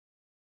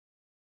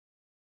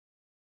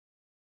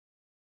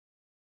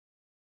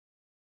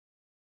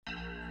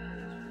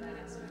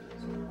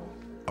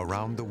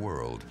Around the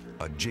world,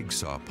 a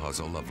jigsaw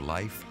puzzle of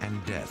life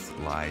and death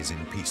lies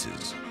in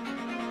pieces.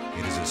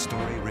 It is a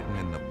story written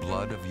in the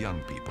blood of young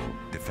people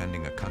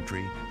defending a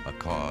country, a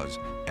cause,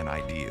 an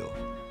ideal.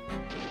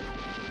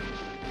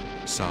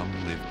 Some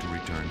lived to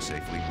return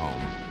safely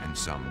home, and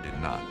some did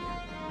not.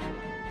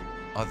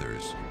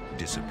 Others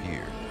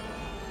disappeared.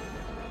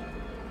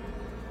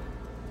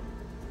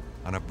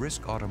 On a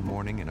brisk autumn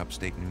morning in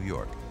upstate New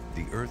York,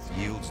 the earth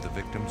yields the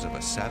victims of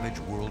a savage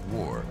world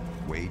war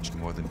waged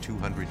more than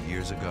 200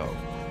 years ago.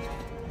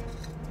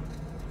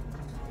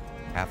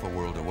 Half a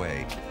world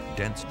away,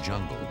 dense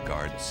jungle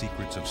guards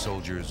secrets of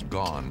soldiers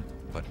gone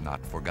but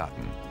not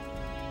forgotten.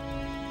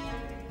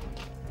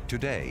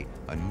 Today,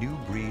 a new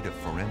breed of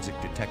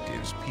forensic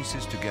detectives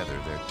pieces together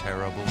their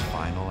terrible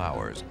final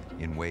hours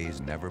in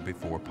ways never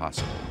before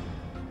possible.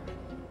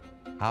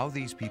 How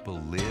these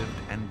people lived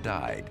and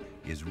died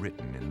is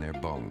written in their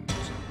bones.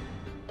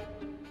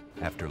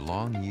 After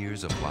long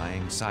years of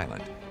lying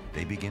silent,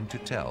 they begin to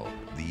tell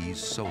these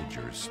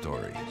soldiers'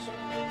 stories.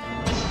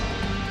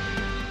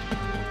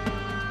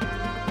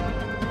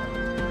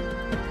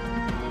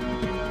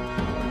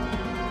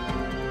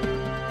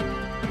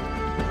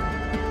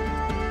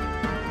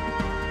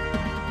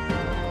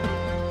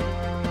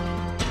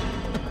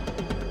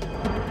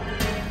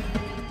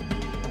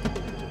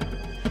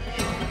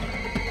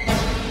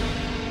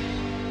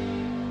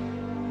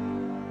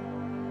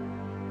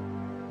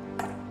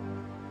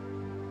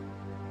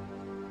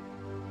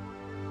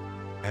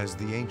 As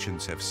the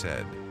ancients have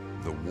said,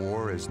 the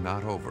war is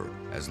not over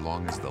as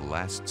long as the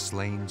last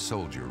slain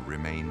soldier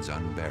remains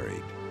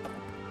unburied.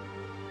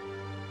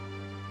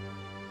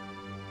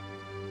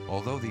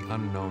 Although the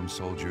unknown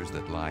soldiers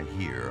that lie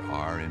here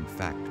are in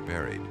fact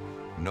buried,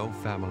 no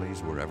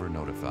families were ever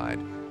notified,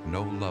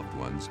 no loved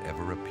ones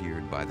ever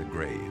appeared by the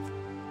grave.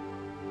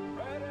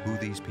 Who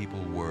these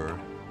people were,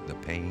 the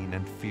pain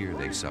and fear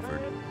they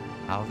suffered,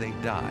 how they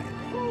died,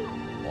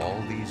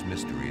 all these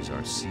mysteries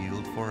are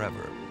sealed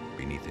forever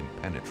beneath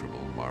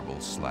impenetrable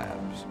marble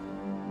slabs.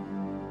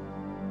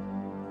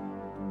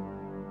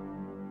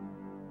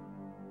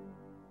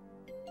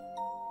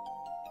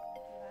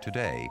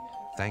 Today,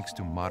 thanks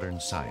to modern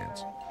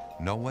science,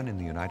 no one in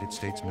the United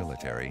States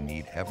military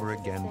need ever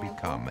again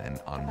become an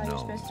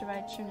unknown.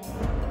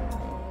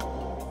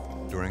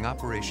 During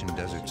Operation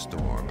Desert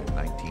Storm in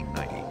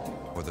 1990,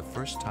 for the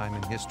first time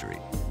in history,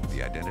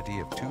 the identity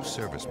of two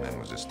servicemen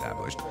was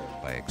established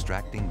by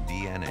extracting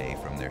DNA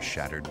from their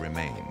shattered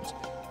remains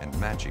and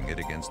matching it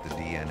against the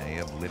DNA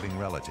of living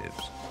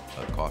relatives,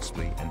 a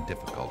costly and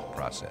difficult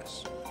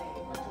process.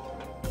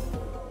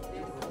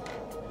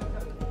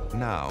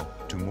 Now,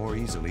 to more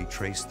easily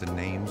trace the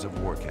names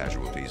of war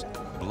casualties,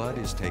 blood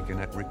is taken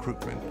at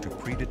recruitment to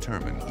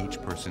predetermine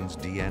each person's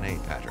DNA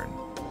pattern,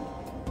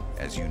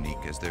 as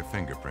unique as their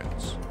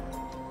fingerprints.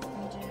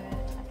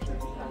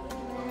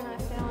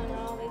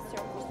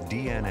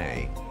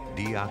 DNA,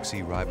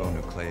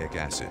 deoxyribonucleic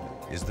acid,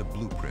 is the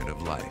blueprint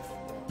of life.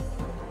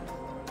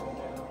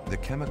 The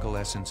chemical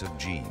essence of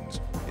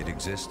genes, it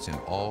exists in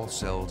all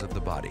cells of the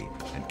body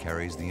and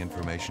carries the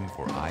information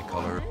for eye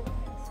color,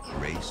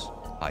 race,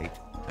 height,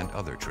 and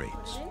other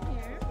traits.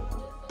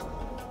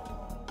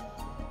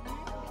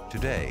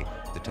 Today,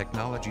 the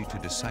technology to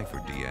decipher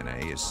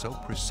DNA is so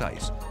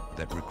precise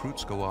that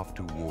recruits go off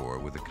to war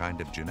with a kind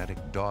of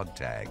genetic dog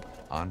tag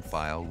on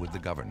file with the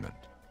government.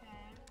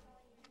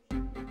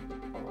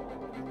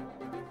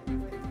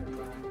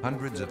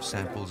 Hundreds of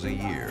samples a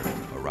year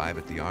arrive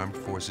at the Armed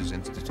Forces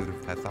Institute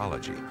of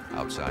Pathology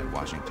outside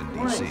Washington,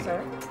 D.C. Morning,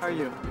 sir. How are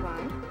you?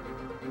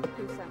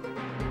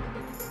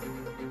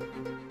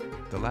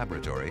 The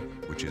laboratory,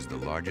 which is the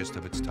largest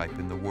of its type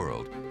in the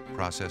world,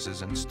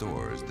 processes and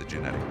stores the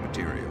genetic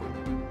material.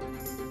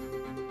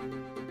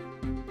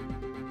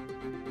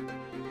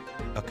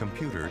 A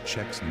computer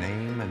checks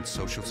name and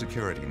social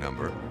security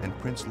number and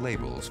prints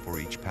labels for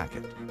each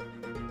packet.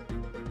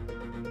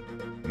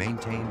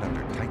 Maintained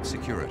under tight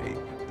security,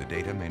 the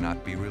data may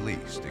not be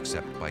released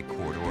except by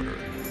court order.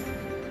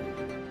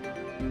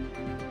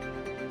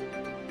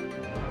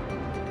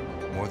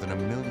 More than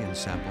 1 million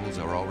samples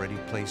are already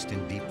placed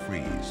in deep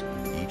freeze,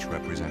 each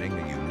representing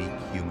a unique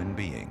human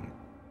being.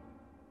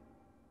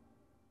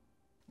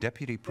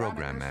 Deputy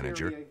Program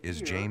Manager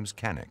is James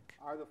Canick.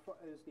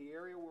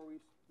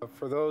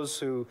 For those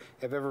who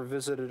have ever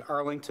visited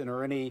Arlington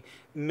or any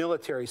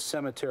military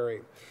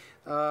cemetery,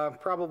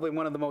 probably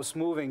one of the most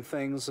moving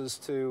things is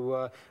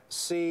to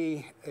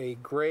see a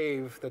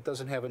grave that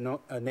doesn't have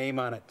a name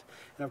on it.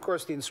 And of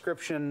course the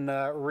inscription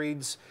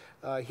reads,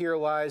 "Here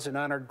lies in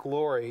honored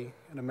glory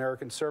an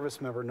American service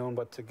member known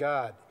but to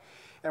God."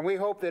 And we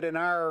hope that in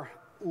our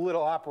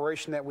little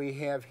operation that we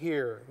have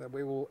here, that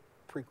we will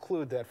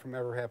preclude that from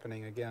ever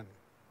happening again.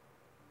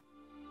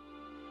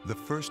 The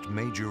first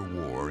major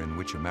war in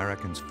which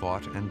Americans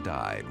fought and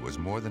died was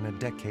more than a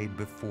decade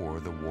before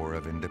the War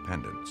of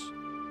Independence.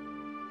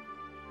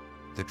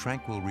 The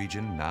tranquil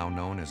region now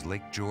known as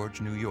Lake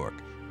George, New York,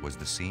 was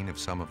the scene of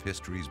some of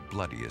history's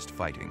bloodiest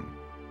fighting.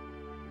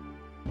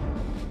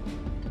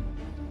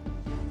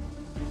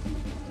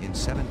 In In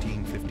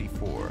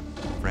 1754,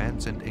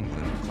 France and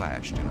England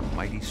clashed in a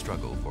mighty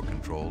struggle for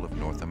control of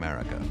North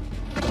America.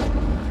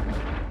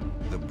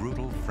 The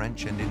brutal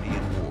French and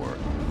Indian War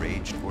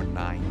raged for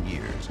 9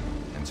 years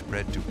and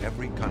spread to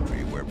every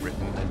country where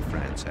Britain and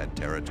France had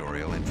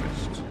territorial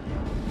interests.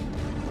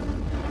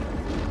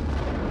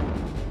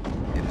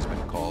 It has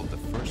been called the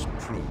first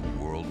true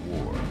World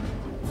War.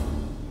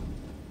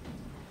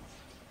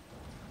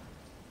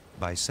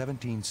 By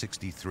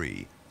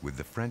 1763, with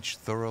the French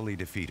thoroughly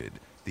defeated,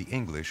 the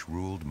English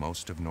ruled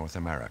most of North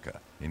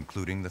America,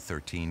 including the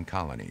 13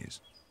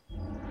 colonies.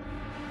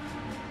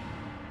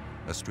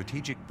 A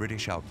strategic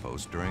British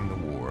outpost during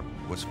the war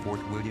was Fort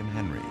William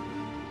Henry.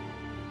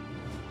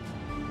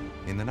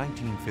 In the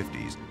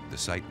 1950s, the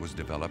site was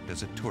developed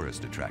as a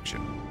tourist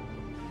attraction.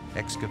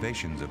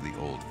 Excavations of the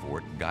old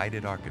fort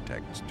guided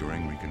architects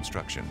during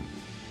reconstruction.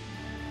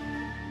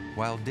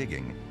 While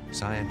digging,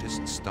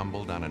 scientists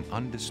stumbled on an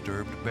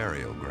undisturbed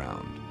burial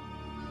ground.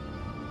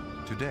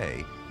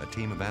 Today, a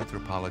team of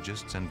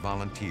anthropologists and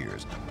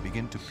volunteers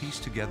begin to piece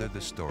together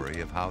the story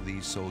of how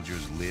these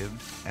soldiers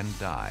lived and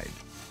died.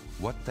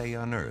 What they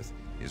unearth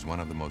is one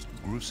of the most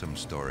gruesome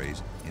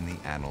stories in the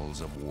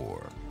annals of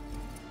war.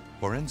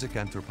 Forensic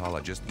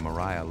anthropologist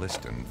Mariah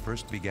Liston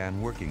first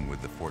began working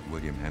with the Fort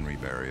William Henry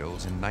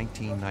burials in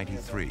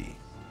 1993.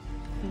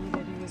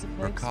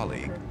 Her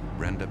colleague,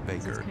 Brenda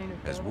Baker,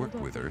 has worked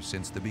with her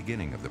since the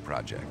beginning of the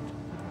project.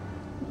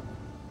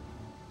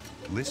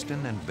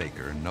 Liston and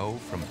Baker know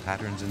from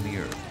patterns in the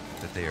earth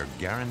that they are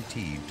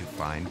guaranteed to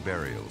find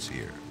burials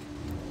here.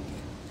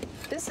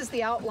 This is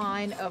the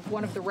outline of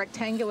one of the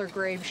rectangular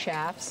grave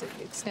shafts. It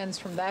extends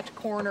from that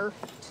corner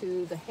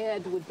to the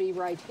head would be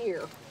right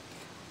here.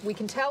 We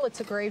can tell it's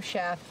a grave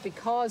shaft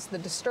because the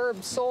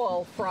disturbed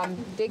soil from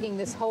digging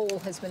this hole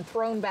has been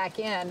thrown back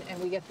in,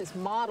 and we get this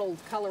mottled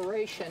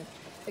coloration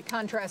that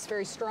contrasts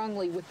very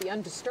strongly with the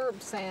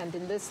undisturbed sand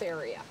in this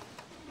area.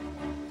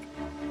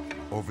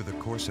 Over the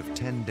course of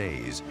 10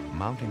 days,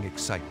 mounting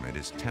excitement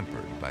is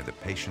tempered by the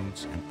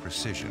patience and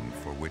precision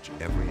for which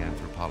every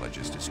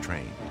anthropologist is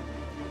trained.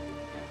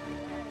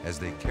 As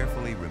they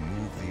carefully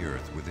remove the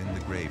earth within the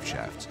grave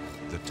shafts,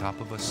 the top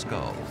of a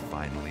skull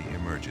finally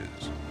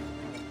emerges.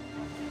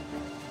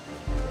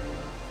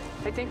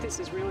 I think this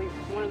is really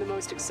one of the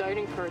most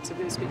exciting parts of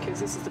this, because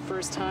this is the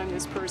first time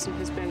this person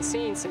has been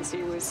seen since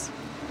he was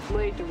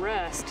laid to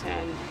rest,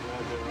 and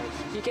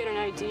you get an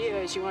idea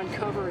as you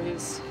uncover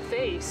his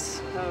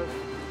face of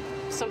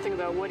something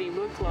about what he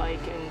looked like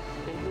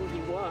and who he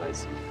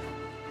was.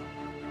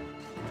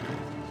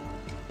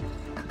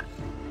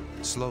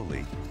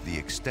 Slowly, the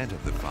extent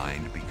of the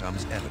find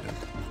becomes evident.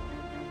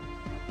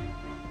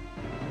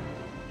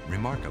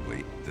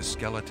 Remarkably, the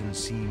skeleton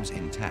seems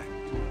intact.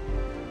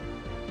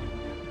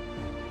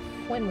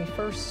 When we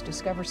first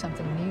discover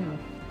something new,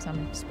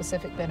 some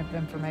specific bit of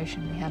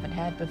information we haven't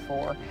had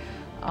before,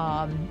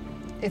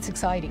 it's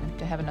exciting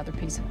to have another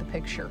piece of the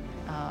picture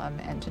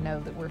and to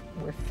know that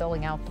we're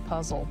filling out the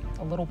puzzle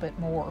a little bit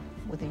more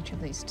with each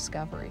of these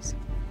discoveries.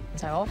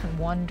 So I often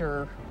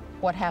wonder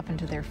what happened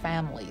to their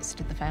families.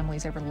 Did the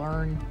families ever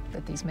learn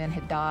that these men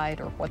had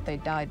died or what they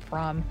died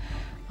from,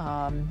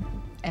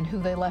 and who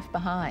they left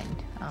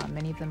behind?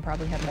 Many of them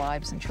probably had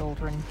wives and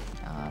children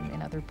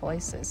in other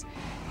places.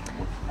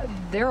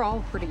 They're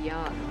all pretty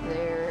young.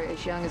 They're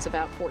as young as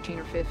about 14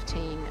 or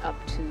 15 up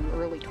to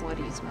early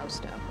 20s,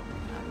 most of them.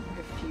 There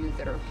are a few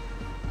that are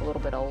a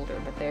little bit older,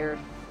 but they're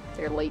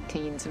late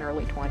teens and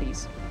early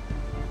 20s.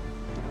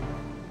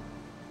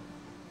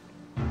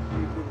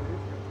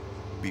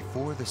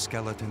 Before the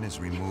skeleton is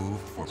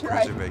removed for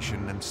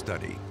preservation and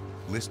study,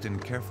 Liston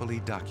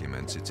carefully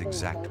documents its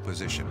exact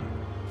position.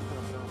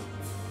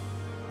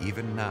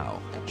 Even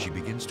now, she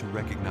begins to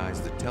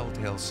recognize the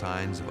telltale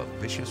signs of a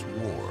vicious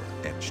war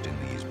etched in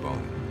these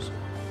bones.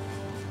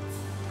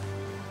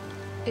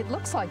 It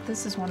looks like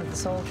this is one of the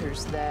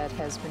soldiers that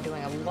has been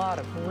doing a lot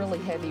of really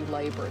heavy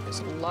labor. There's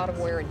a lot of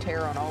wear and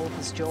tear on all of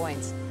his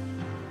joints.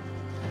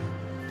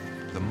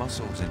 The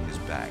muscles in his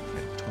back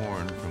had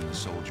torn from the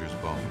soldier's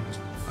bones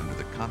under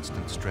the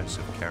constant stress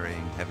of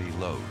carrying heavy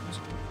loads,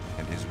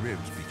 and his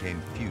ribs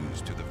became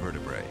fused to the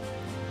vertebrae.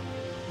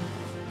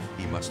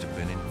 He must have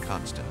been in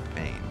constant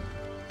pain.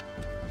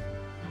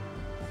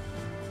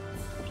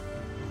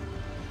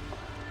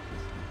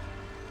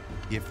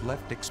 If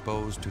left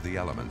exposed to the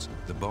elements,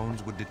 the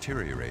bones would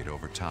deteriorate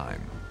over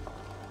time.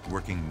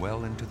 Working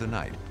well into the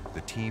night,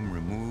 the team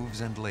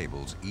removes and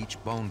labels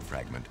each bone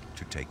fragment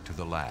to take to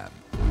the lab.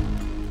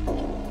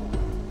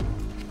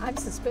 I'm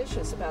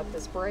suspicious about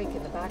this break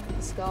in the back of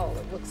the skull.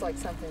 It looks like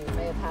something that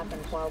may have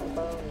happened while the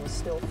bone was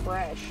still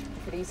fresh.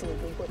 It could easily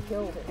be what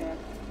killed it.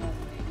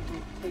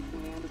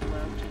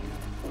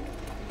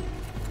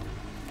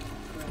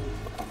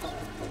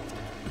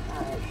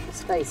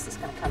 His face is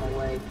going to come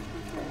away.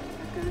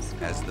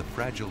 As the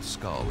fragile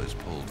skull is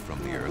pulled from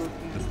the earth,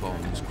 the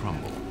bones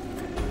crumble.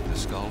 The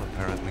skull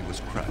apparently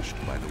was crushed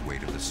by the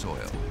weight of the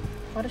soil.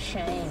 What a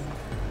shame.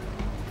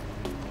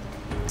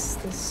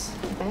 This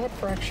bad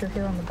fracture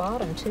here on the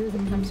bottom, too,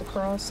 that comes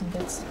across and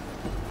gets,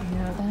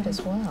 that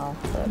as well.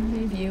 But we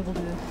may be able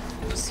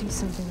to see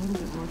something a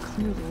little bit more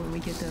clearly when we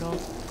get that all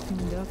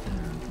cleaned up.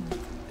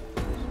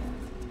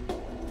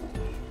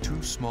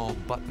 Two small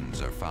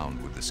buttons are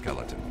found with the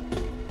skeleton.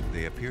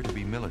 They appear to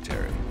be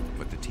military,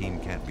 but the team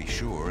can't be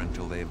sure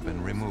until they have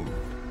been removed.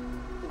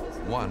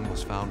 One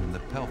was found in the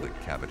pelvic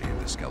cavity of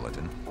the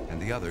skeleton,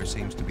 and the other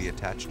seems to be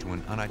attached to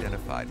an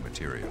unidentified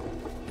material.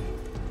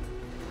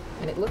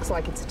 And it looks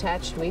like it's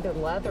attached to either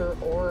leather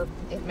or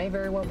it may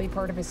very well be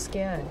part of his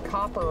skin.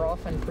 Copper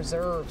often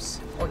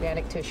preserves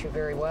organic tissue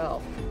very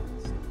well.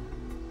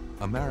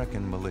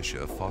 American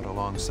militia fought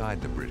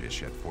alongside the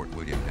British at Fort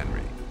William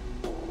Henry.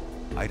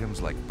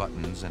 Items like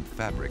buttons and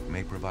fabric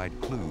may provide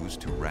clues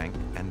to rank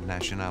and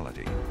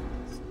nationality.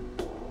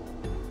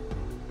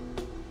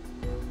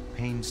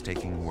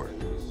 Painstaking work,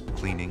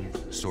 cleaning,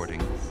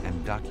 sorting,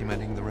 and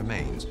documenting the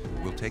remains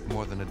will take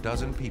more than a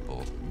dozen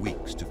people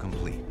weeks to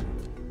complete.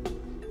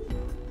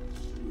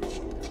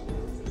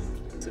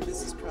 So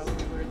this is probably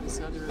where this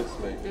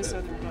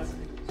other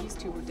button, these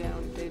two were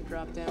down, they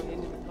dropped down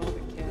into the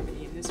pelvic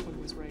cavity, and this one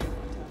was right up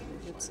on top of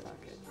the hip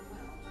socket.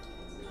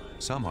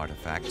 Some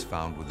artifacts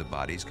found with the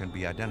bodies can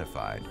be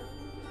identified.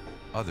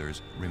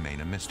 Others remain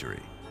a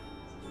mystery.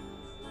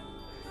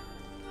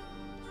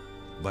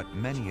 But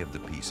many of the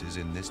pieces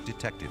in this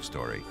detective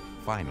story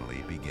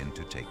finally begin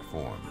to take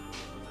form.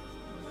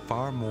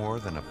 Far more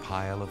than a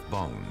pile of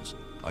bones,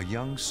 a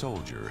young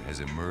soldier has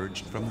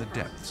emerged from the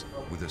depths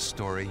with a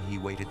story he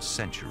waited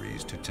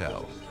centuries to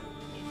tell.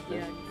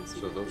 Yeah, you can see.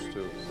 So those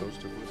two.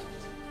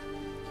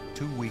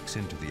 2 weeks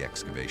into the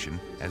excavation,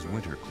 as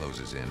winter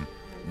closes in,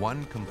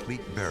 one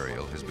complete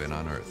burial has been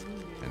unearthed,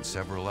 and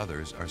several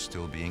others are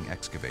still being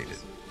excavated.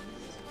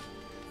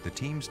 The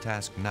team's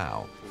task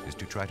now is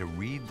to try to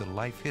read the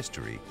life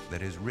history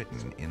that is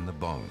written in the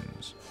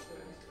bones.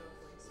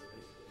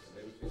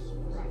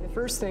 The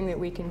first thing that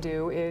we can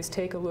do is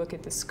take a look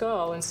at the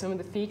skull and some of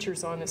the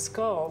features on the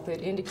skull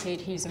that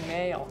indicate he's a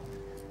male.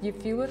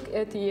 If you look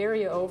at the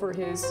area over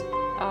his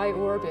eye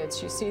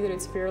orbits, you see that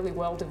it's fairly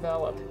well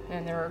developed,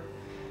 and there are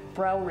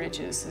brow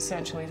ridges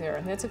essentially there,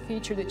 and that's a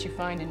feature that you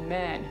find in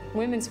men.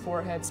 Women's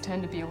foreheads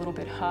tend to be a little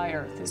bit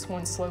higher. This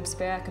one slopes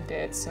back a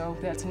bit, so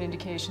that's an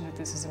indication that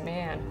this is a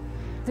man.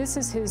 This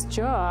is his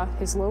jaw,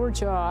 his lower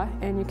jaw,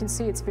 and you can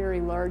see it's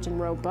very large and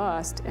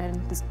robust, and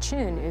the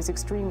chin is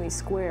extremely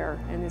square,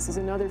 and this is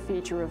another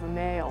feature of a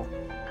male.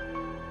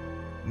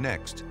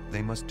 Next,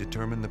 they must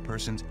determine the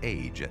person's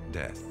age at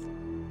death.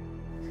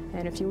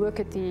 And if you look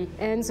at the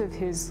ends of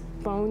his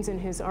bones in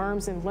his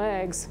arms and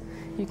legs,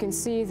 you can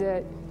see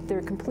that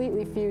they're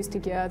completely fused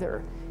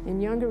together. In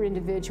younger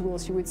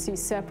individuals, you would see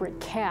separate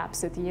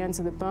caps at the ends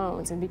of the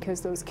bones, and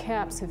because those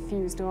caps have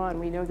fused on,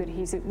 we know that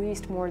he's at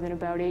least more than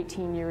about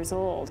 18 years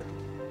old.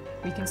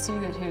 We can see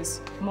that his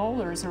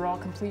molars are all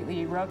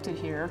completely erupted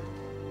here,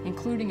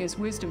 including his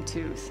wisdom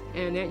tooth,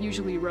 and that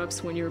usually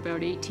erupts when you're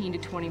about 18 to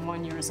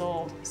 21 years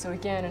old. So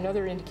again,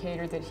 another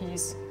indicator that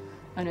he's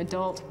an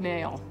adult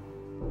male.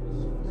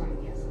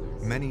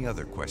 Many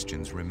other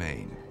questions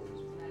remain.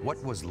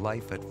 What was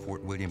life at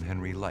Fort William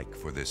Henry like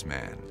for this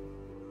man?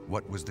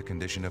 What was the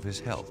condition of his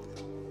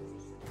health?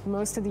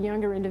 Most of the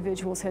younger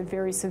individuals had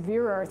very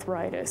severe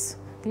arthritis.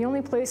 The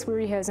only place where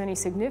he has any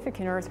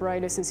significant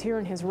arthritis is here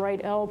in his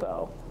right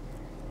elbow.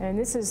 And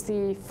this is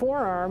the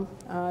forearm.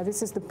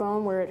 This is the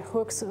bone where it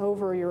hooks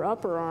over your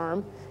upper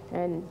arm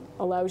and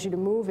allows you to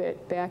move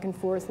it back and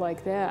forth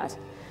like that.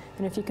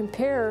 And if you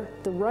compare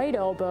the right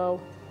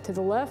elbow to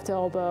the left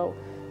elbow,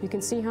 you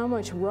can see how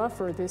much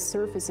rougher this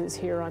surface is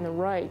here on the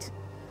right.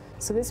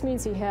 So this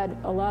means he had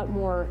a lot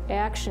more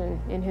action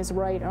in his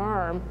right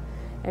arm,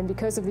 and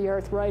because of the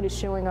arthritis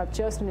showing up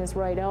just in his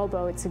right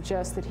elbow, it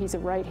suggests that he's a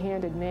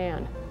right-handed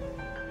man.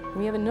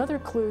 We have another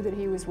clue that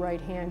he was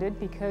right-handed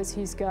because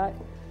he's got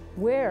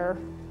wear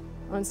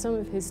on some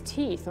of his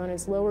teeth on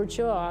his lower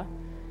jaw,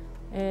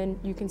 and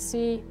you can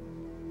see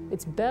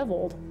it's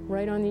beveled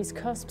right on these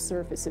cusp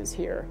surfaces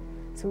here.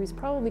 So he's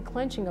probably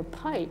clenching a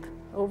pipe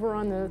over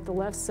on the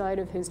left side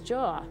of his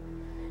jaw.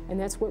 And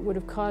that's what would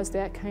have caused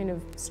that kind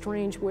of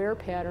strange wear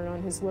pattern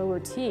on his lower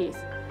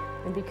teeth.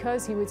 And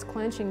because he was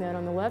clenching that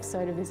on the left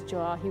side of his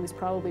jaw, he was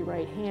probably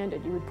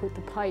right-handed. You would put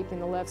the pipe in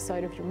the left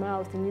side of your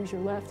mouth and use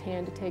your left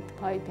hand to take the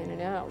pipe in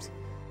and out.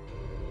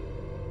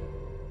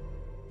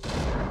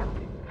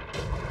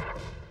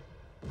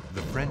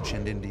 The French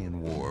and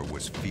Indian War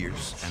was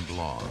fierce and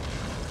long.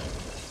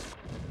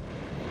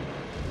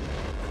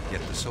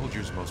 Yet the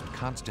soldier's most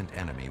constant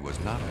enemy was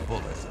not a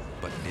bullet,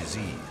 but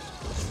disease.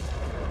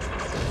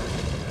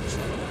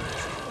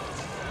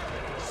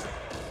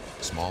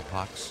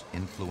 Smallpox,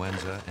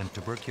 influenza, and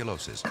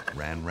tuberculosis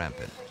ran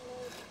rampant.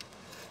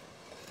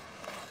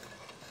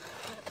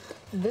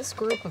 This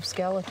group of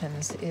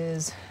skeletons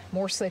is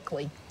more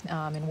sickly,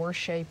 in worse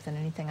shape than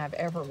anything I've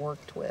ever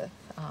worked with.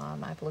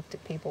 I've looked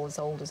at people as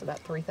old as about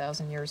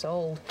 3,000 years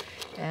old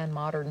and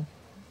modern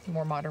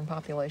more modern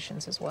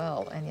populations as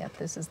well, and yet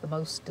this is the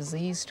most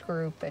diseased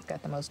group. They've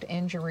got the most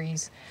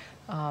injuries.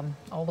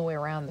 All the way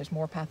around, there's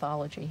more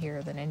pathology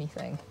here than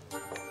anything.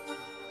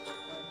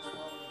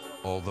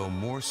 Although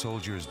more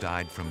soldiers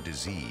died from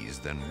disease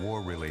than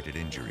war-related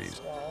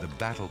injuries, the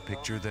battle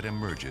picture that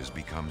emerges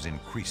becomes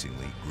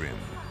increasingly grim.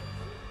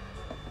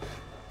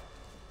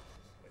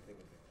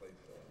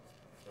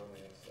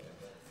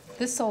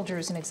 This soldier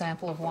is an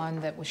example of one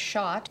that was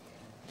shot.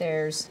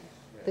 There's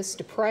this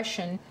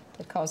depression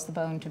that caused the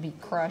bone to be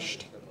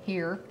crushed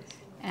here,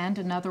 and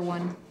another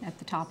one at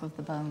the top of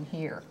the bone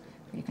here.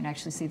 You can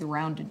actually see the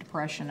rounded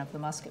depression of the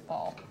musket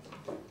ball.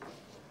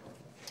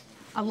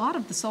 A lot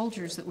of the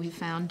soldiers that we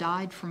found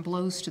died from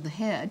blows to the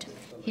head.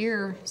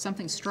 Here,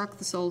 something struck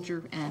the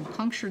soldier and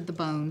punctured the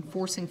bone,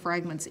 forcing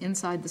fragments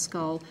inside the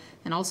skull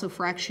and also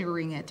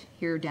fracturing it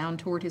here down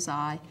toward his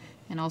eye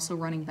and also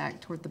running back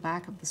toward the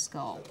back of the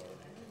skull.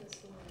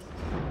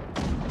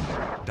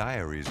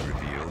 Diaries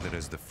reveal that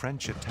as the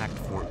French attacked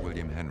Fort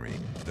William Henry,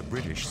 the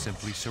British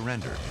simply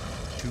surrendered,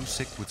 too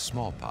sick with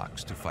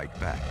smallpox to fight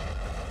back.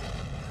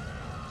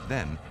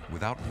 Then,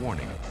 without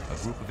warning,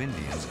 a group of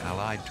Indians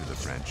allied to the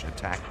French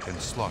attacked and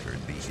slaughtered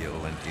the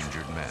ill and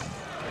injured men.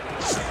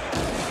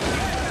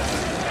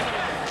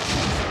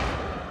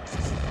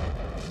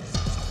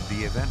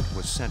 The event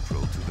was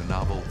central to the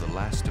novel The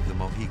Last of the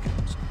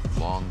Mohicans,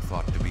 long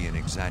thought to be an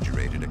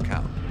exaggerated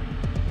account.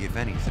 If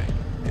anything,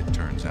 it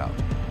turns out,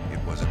 it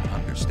was an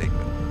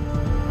understatement.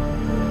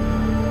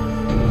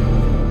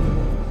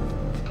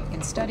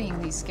 In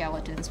studying these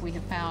skeletons, we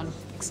have found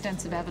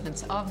extensive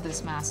evidence of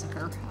this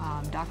massacre,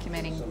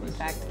 documenting, in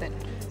fact, that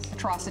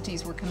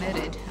atrocities were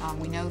committed.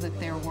 We know that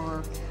there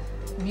were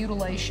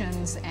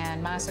mutilations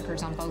and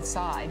massacres on both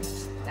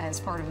sides. As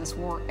part of this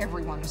war,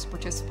 everyone was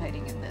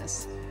participating in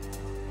this.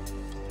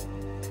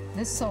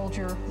 This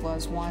soldier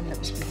was one that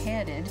was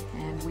beheaded,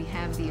 and we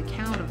have the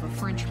account of a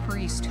French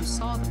priest who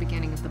saw the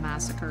beginning of the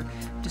massacre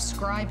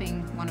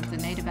describing one of the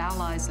native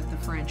allies of the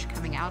French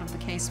coming out of the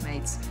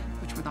casemates,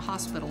 which were the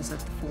hospitals at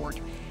the fort,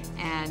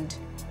 and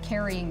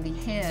carrying the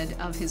head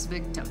of his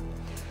victim.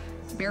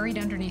 Buried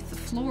underneath the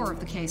floor of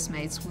the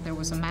casemates, there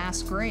was a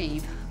mass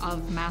grave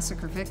of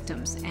massacre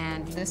victims,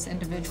 and this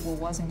individual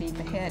was indeed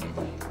beheaded.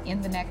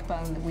 In the neck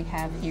bone that we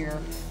have here,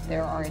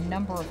 there are a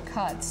number of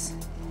cuts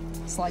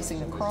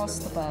slicing across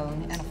the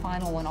bone, and a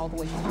final one all the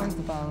way through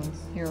the bone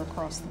here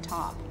across the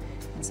top.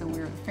 And so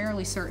we're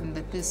fairly certain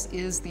that this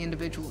is the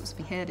individual that was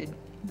beheaded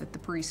that the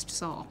priest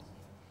saw.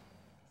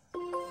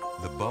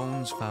 The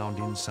bones found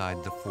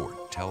inside the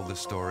fort tell the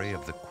story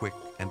of the quick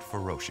and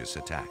ferocious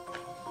attack.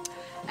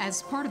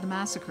 As part of the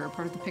massacre,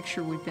 part of the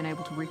picture we've been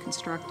able to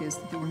reconstruct is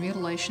that there were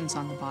mutilations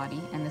on the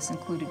body, and this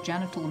included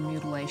genital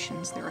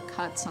mutilations. There are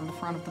cuts on the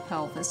front of the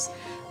pelvis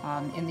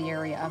in the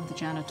area of the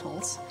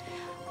genitals.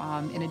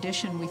 In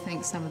addition, we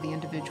think some of the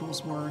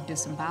individuals were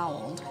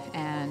disemboweled,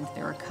 and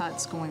there are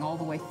cuts going all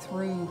the way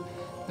through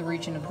the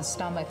region of the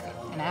stomach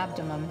and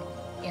abdomen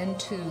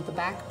into the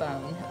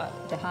backbone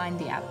behind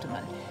the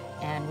abdomen.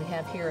 And we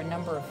have here a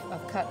number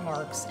of cut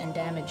marks and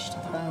damage to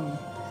the bone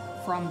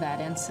from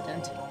that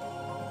incident.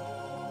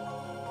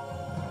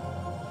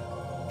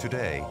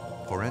 Today,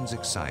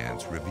 forensic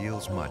science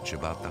reveals much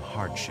about the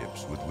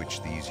hardships with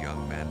which these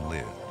young men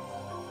lived,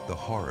 the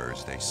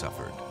horrors they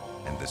suffered,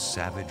 and the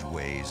savage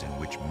ways in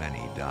which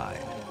many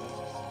died.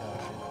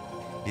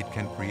 It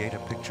can create a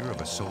picture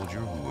of a soldier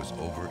who was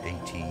over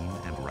 18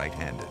 and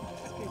right-handed,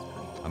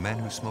 a man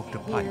who smoked a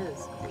pipe,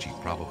 which he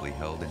probably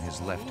held in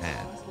his left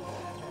hand,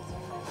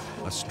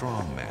 a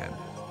strong man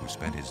who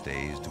spent his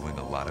days doing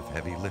a lot of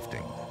heavy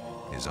lifting,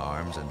 his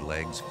arms and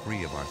legs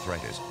free of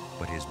arthritis,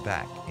 but his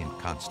back in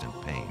constant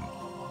pain.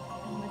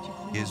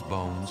 His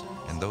bones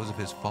and those of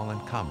his fallen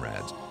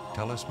comrades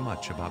tell us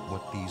much about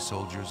what these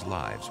soldiers'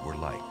 lives were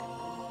like.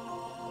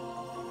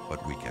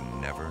 But we can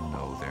never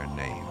know their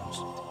names.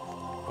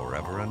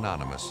 Forever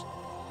anonymous,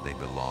 they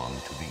belong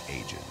to the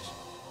ages.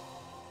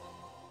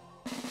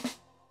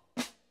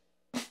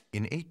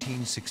 In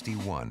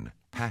 1861,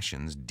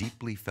 passions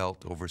deeply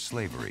felt over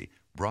slavery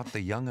brought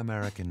the young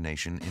American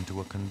nation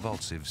into a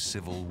convulsive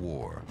civil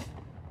war.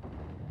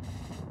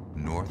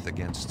 North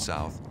against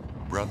South,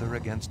 brother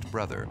against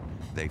brother,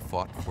 they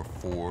fought for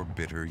 4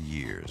 bitter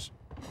years.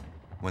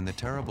 When the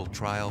terrible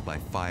trial by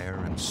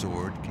fire and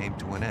sword came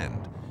to an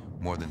end,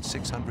 more than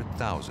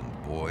 600,000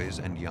 boys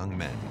and young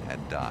men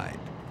had died.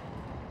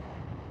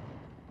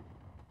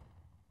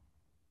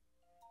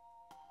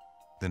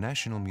 The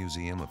National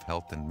Museum of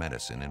Health and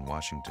Medicine in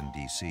Washington,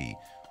 D.C.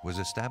 was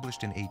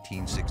established in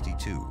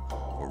 1862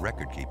 for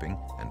record-keeping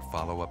and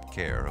follow-up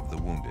care of the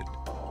wounded.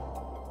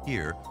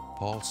 Here,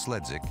 Paul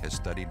Sledzik has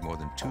studied more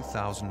than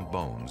 2,000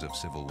 bones of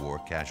Civil War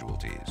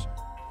casualties.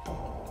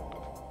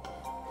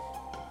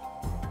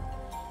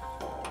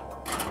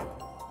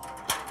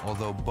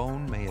 Although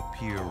bone may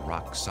appear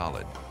rock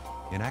solid,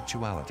 in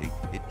actuality,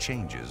 it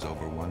changes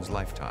over one's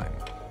lifetime,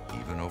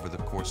 even over the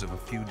course of a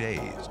few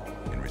days,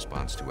 in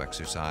response to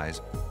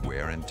exercise,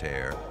 wear and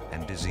tear,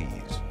 and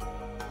disease.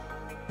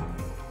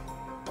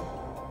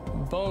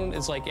 Bone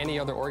is like any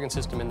other organ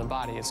system in the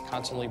body. It's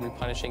constantly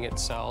replenishing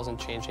its cells and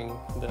changing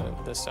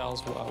the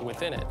cells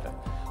within it.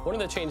 One of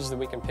the changes that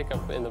we can pick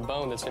up in the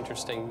bone that's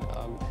interesting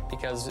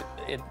because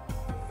it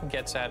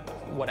gets at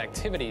what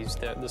activities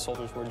the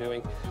soldiers were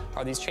doing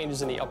are these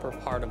changes in the upper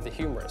part of the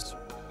humerus.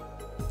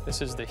 This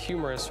is the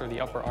humerus or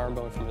the upper arm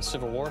bone from a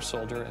Civil War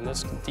soldier, and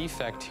this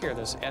defect here,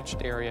 this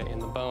etched area in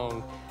the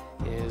bone,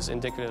 is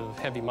indicative of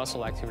heavy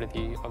muscle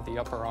activity of the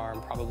upper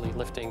arm, probably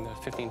lifting the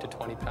 15 to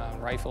 20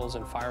 pound rifles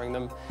and firing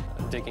them,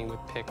 digging with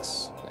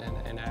picks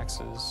and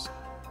axes.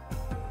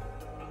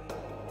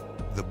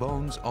 The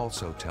bones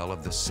also tell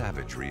of the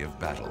savagery of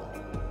battle.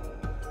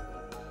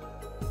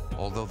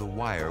 Although the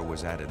wire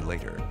was added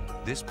later,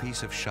 this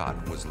piece of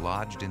shot was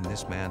lodged in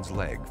this man's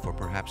leg for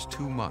perhaps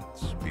 2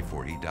 months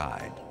before he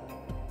died.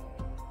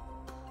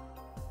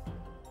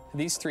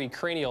 These three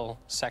cranial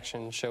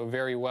sections show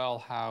very well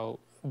how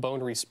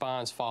bone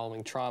responds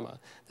following trauma.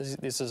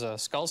 This is a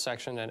skull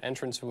section, an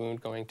entrance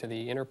wound going to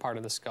the inner part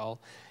of the skull.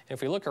 And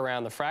if we look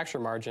around the fracture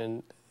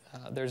margin,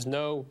 there's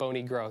no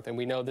bony growth, and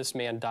we know this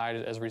man died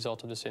as a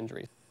result of this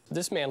injury.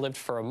 This man lived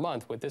for a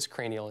month with this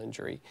cranial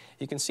injury.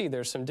 You can see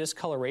there's some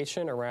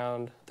discoloration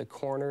around the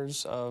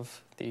corners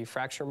of the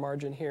fracture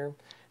margin here.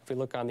 If we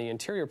look on the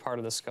interior part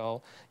of the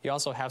skull, you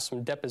also have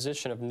some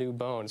deposition of new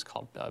bone. It's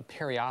called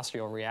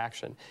periosteal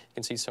reaction. You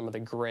can see some of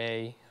the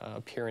gray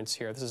appearance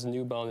here. This is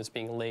new bone that's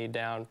being laid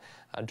down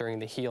during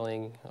the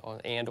healing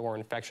and/or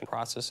infection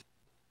process.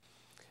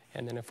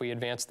 And then if we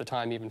advance the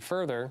time even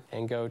further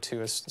and go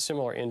to a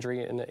similar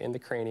injury in the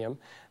cranium,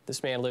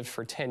 this man lived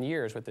for 10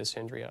 years with this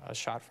injury, a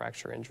shot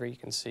fracture injury. You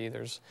can see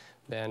there's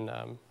been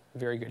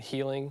very good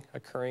healing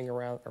occurring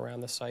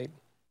around the site.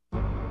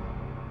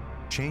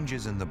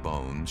 Changes in the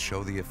bones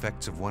show the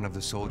effects of one of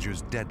the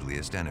soldier's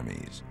deadliest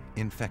enemies,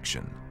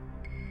 infection.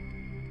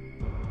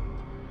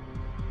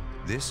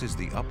 This is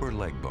the upper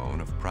leg bone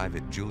of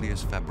Private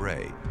Julius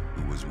Fabre,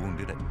 who was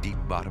wounded at Deep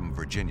Bottom,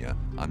 Virginia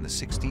on the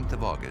 16th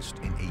of August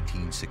in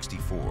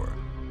 1864.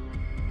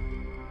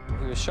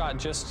 He was shot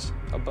just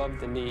above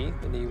the knee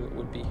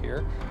would be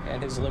here,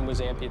 and his limb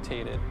was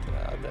amputated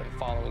the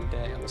following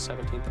day on the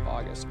 17th of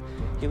August.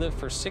 He lived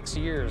for 6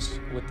 years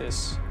with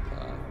this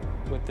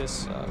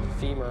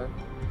femur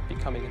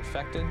becoming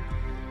infected.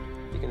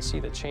 You can see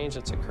the change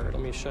that's occurred.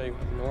 Let me show you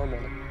a normal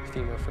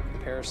femur for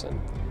comparison.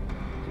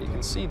 And you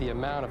can see the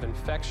amount of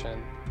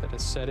infection that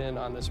has set in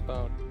on this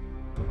bone.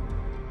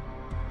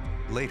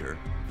 Later,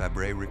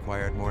 Fabre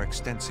required more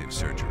extensive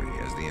surgery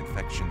as the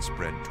infection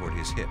spread toward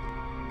his hip.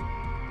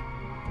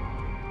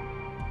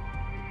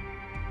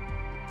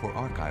 For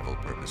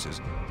archival purposes,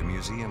 the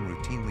museum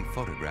routinely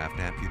photographed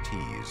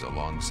amputees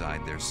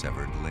alongside their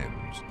severed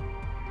limbs.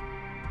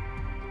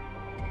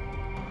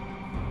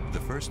 The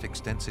first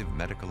extensive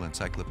medical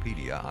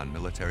encyclopedia on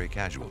military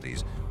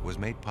casualties was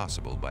made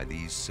possible by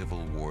these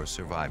Civil War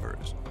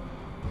survivors.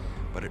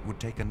 But it would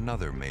take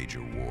another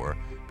major war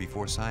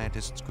before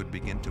scientists could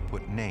begin to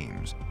put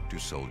names to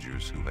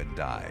soldiers who had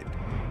died.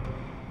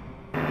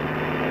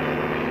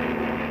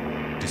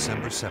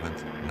 December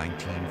 7th,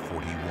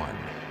 1941.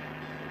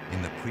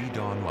 In the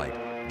pre-dawn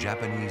light,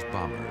 Japanese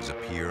bombers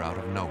appear out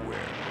of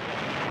nowhere.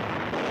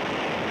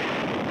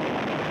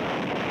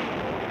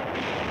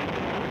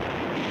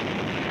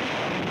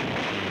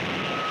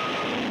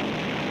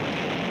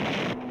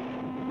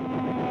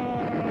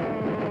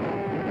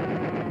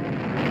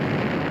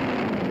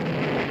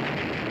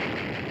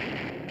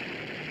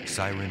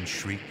 Sirens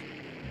shriek,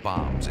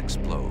 bombs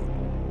explode.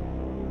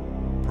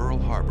 Pearl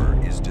Harbor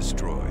is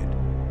destroyed.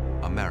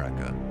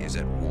 America is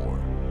at war.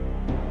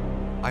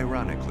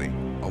 Ironically,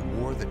 a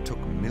war that took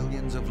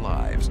millions of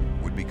lives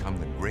would become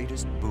the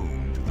greatest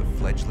boon to the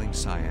fledgling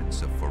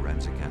science of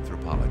forensic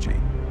anthropology.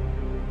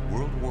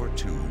 World War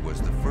II was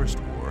the first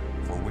war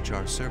for which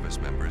our service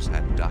members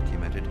had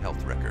documented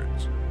health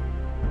records.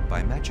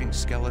 By matching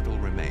skeletal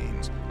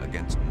remains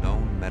against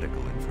known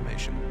medical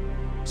information,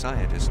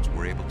 scientists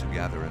were able to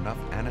gather enough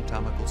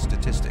anatomical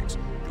statistics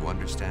to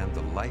understand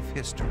the life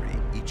history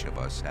each of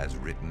us has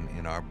written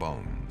in our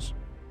bones.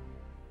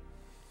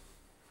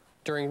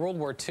 During World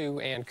War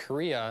II and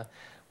Korea,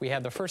 we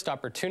had the first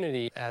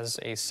opportunity as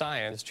a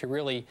science to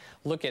really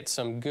look at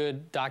some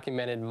good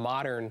documented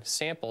modern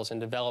samples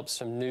and develop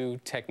some new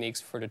techniques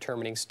for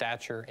determining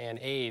stature and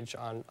age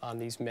on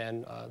these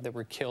men that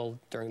were killed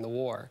during the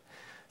war.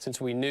 Since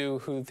we knew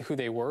who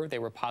they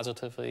were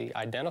positively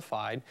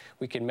identified,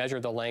 we could measure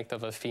the length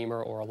of a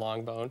femur or a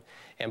long bone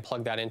and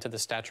plug that into the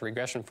stature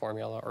regression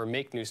formula or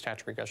make new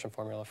stature regression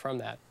formula from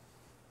that.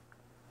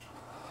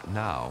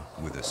 Now,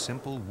 with a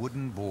simple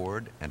wooden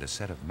board and a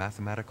set of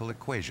mathematical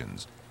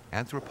equations,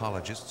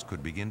 anthropologists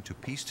could begin to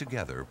piece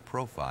together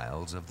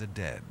profiles of the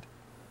dead.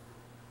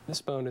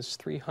 This bone is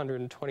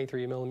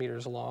 323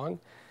 millimeters long,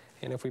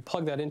 and if we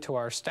plug that into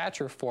our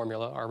stature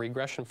formula, our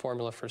regression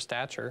formula for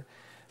stature,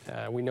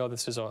 we know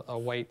this is a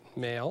white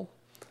male.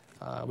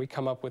 We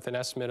come up with an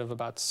estimate of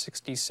about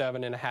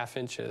 67.5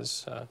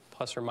 inches,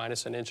 plus or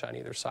minus an inch on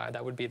either side.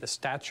 That would be the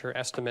stature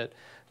estimate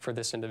for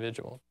this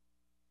individual.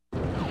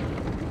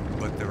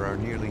 But there are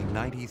nearly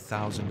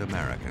 90,000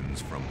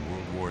 Americans from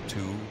World War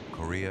II,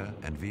 Korea,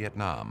 and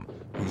Vietnam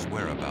whose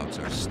whereabouts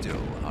are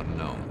still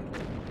unknown.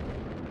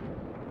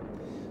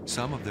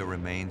 Some of their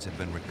remains have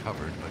been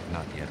recovered but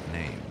not yet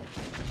named.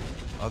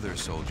 Other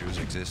soldiers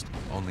exist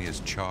only as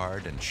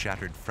charred and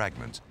shattered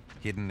fragments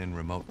hidden in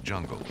remote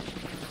jungles.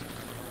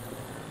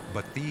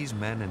 But these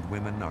men and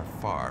women are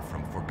far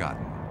from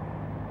forgotten.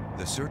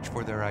 The search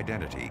for their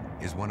identity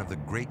is one of the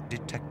great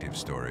detective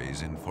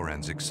stories in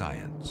forensic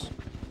science.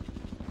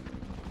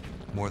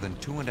 More than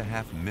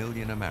 2.5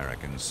 million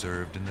Americans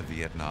served in the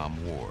Vietnam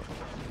War,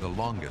 the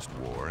longest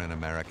war in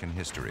American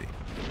history.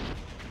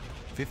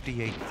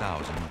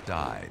 58,000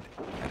 died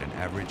at an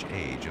average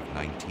age of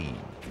 19.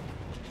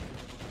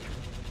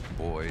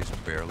 Boys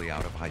barely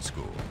out of high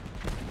school.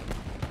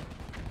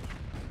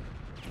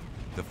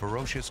 The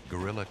ferocious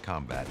guerrilla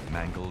combat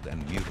mangled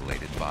and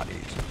mutilated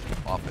bodies,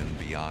 often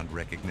beyond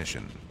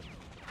recognition.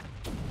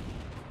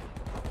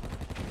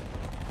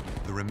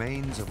 The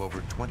remains of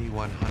over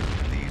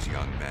 2,100 of these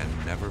young men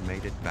never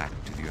made it back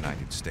to the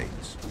United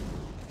States.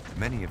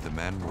 Many of the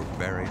men were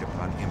buried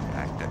upon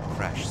impact at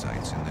crash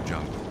sites in the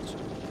jungles,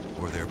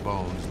 where their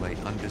bones lay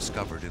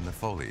undiscovered in the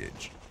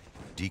foliage,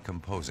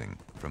 decomposing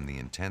from the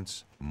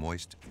intense,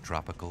 moist,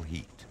 tropical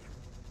heat.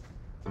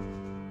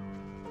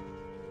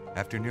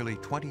 After nearly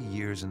 20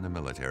 years in the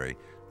military,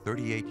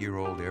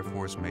 38-year-old Air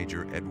Force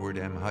Major Edward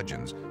M.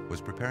 Hudgens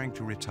was preparing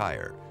to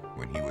retire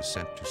when he was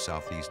sent to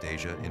Southeast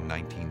Asia in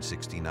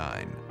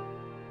 1969.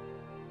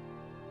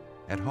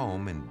 At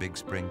home in Big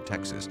Spring,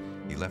 Texas,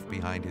 he left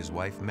behind his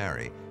wife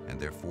Mary and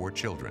their 4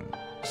 children,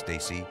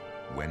 Stacy,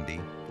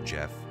 Wendy,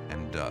 Jeff,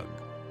 and Doug.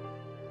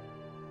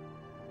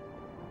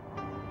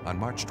 On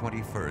March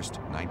 21st,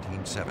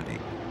 1970,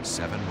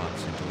 7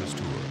 months into his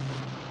tour,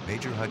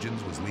 Major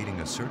Hudgens was leading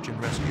a search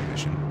and rescue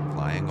mission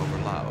flying over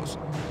Laos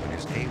when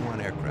his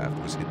A-1 aircraft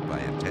was hit by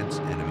intense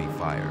enemy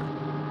fire.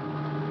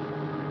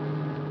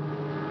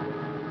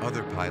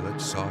 Other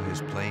pilots saw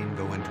his plane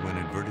go into an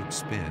inverted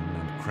spin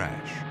and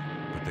crash,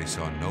 but they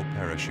saw no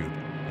parachute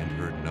and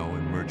heard no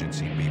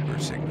emergency beeper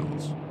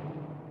signals.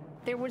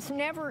 There was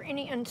never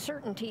any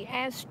uncertainty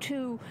as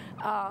to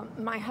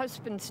my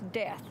husband's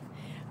death.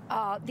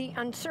 The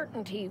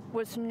uncertainty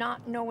was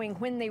not knowing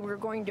when they were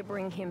going to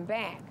bring him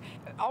back.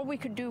 All we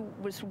could do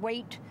was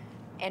wait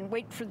and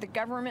wait for the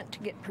government to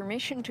get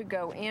permission to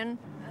go in.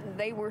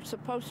 They were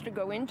supposed to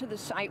go into the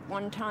site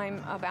one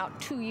time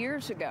about 2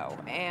 years ago,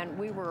 and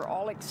we were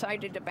all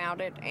excited about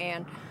it,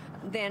 and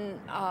then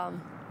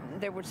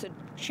there was a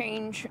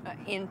change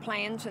in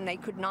plans and they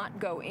could not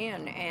go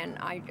in, and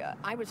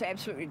I was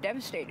absolutely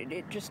devastated.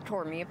 It just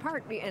tore me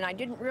apart, and I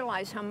didn't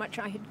realize how much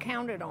I had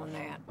counted on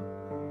that.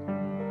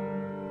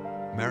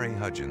 Mary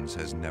Hudgens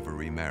has never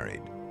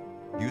remarried.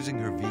 Using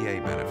her VA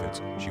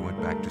benefits, she went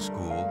back to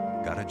school,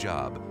 got a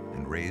job,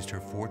 and raised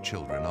her 4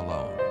 children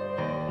alone.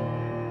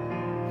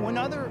 When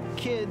other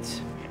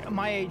kids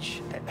my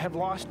age have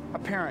lost a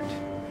parent,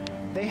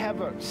 they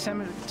have a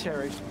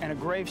cemetery and a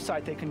grave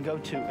site they can go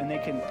to, and they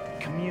can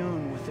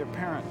commune with their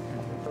parent,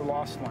 their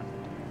lost one.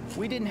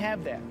 We didn't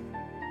have that.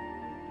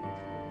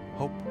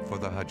 Hope for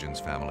the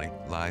Hudgens family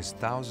lies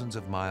thousands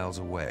of miles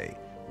away,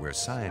 where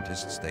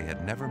scientists they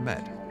had never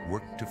met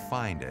worked to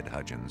find Ed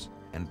Hudgens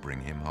and bring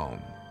him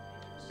home.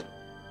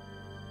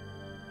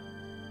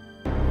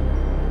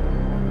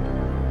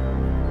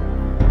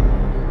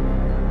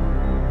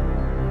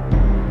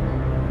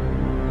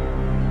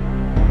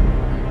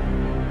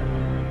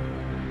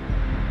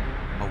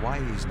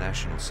 Hawaii's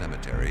National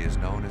Cemetery is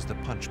known as the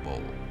Punch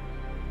Bowl.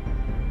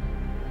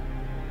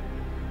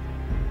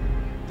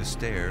 The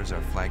stairs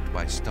are flanked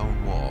by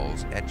stone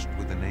walls etched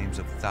with the names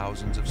of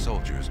thousands of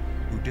soldiers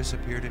who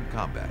disappeared in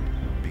combat,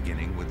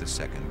 beginning with the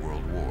Second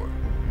World War.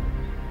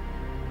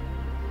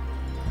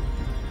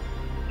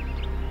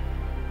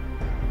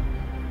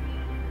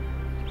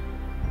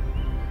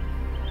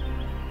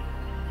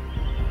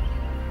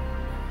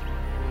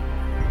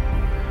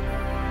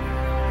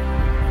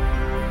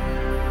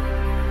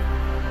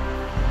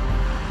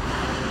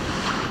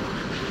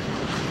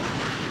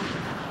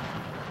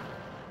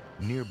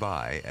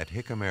 Nearby at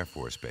Hickam Air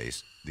Force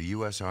Base, the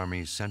U.S.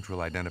 Army's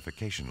Central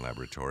Identification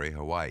Laboratory,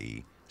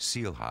 Hawaii,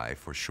 SEAL-HI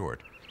for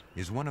short,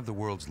 is one of the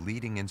world's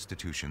leading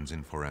institutions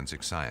in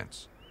forensic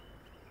science.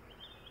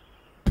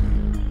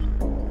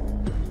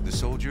 The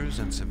soldiers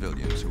and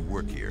civilians who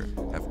work here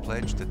have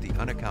pledged that the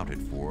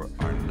unaccounted for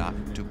are not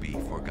to be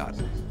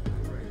forgotten.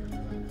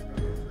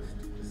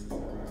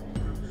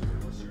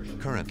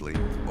 Currently,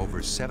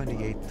 over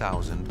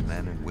 78,000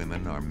 men and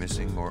women are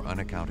missing or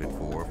unaccounted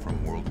for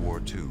from World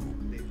War II,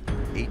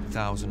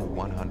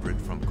 8,100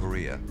 from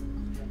Korea,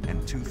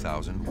 and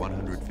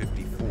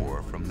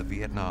 2,154 from the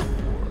Vietnam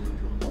War.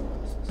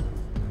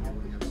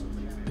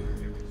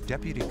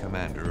 Deputy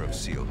Commander of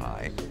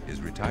SEAL-HI is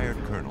retired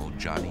Colonel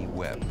Johnny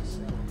Webb.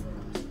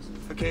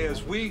 Okay,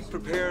 as we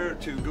prepare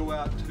to go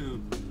out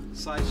to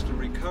sites to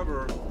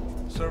recover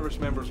service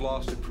members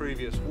lost in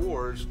previous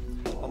wars,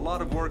 a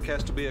lot of work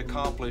has to be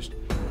accomplished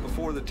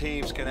before the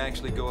teams can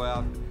actually go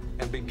out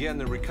and begin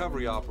the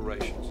recovery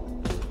operations.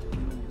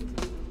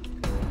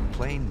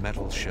 plain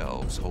metal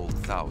shelves hold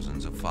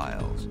thousands of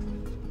files.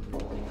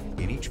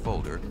 In each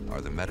folder are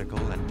the medical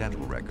and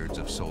dental records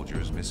of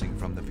soldiers missing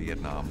from the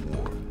Vietnam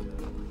War.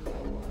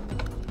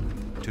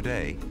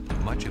 Today,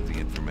 much of the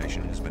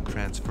information has been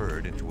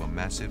transferred into a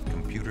massive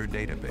computer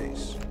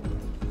database.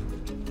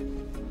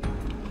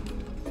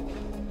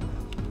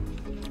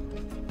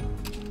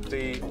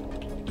 The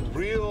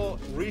real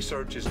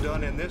research is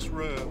done in this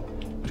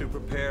room to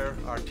prepare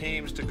our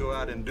teams to go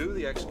out and do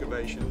the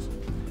excavations,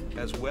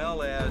 as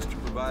well as to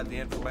provide the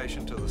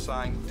information to the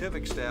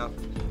scientific staff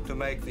to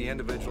make the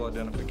individual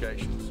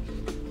identifications.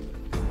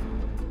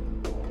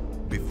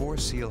 Before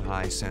Seal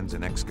High sends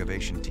an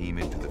excavation team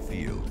into the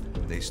field,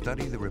 they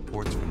study the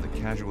reports from the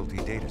casualty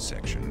data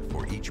section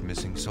for each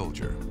missing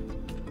soldier.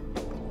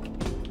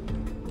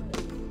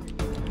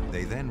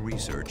 They then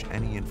research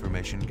any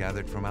information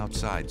gathered from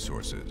outside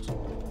sources.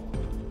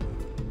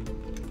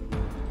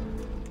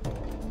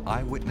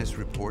 Eyewitness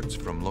reports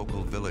from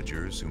local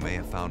villagers who may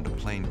have found a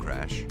plane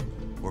crash,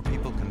 or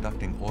people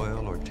conducting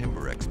oil or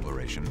timber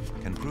exploration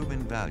can prove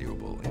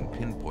invaluable in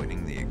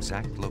pinpointing the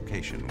exact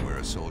location where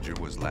a soldier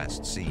was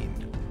last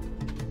seen.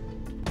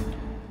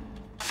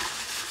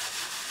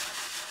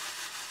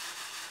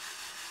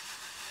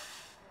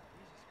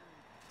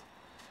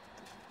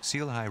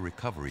 Seal High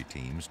recovery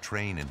teams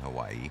train in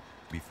Hawaii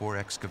before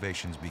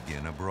excavations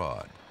begin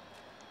abroad.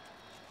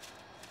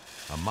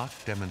 A mock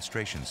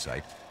demonstration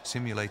site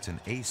simulates an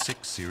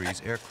A6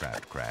 series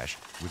aircraft crash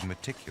with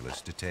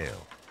meticulous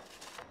detail.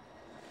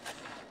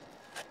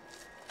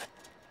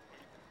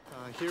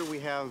 Here we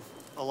have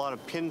a lot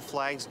of pin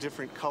flags,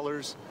 different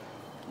colors.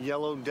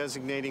 Yellow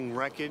designating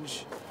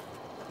wreckage,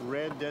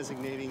 red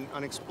designating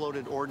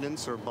unexploded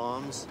ordnance or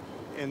bombs,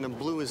 and the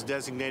blue is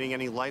designating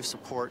any life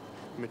support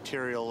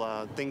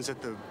material, things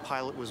that the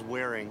pilot was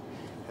wearing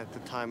at the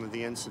time of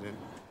the incident.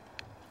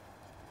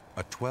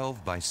 A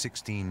 12 by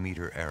 16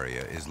 meter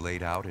area is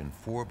laid out in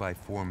 4 by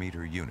 4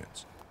 meter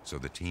units, so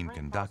the team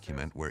can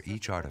document where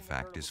each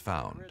artifact is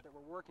found.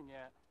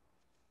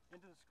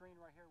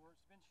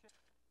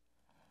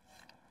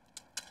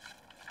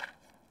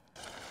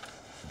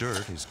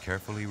 Dirt is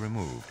carefully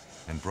removed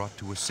and brought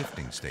to a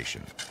sifting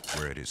station,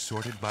 where it is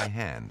sorted by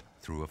hand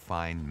through a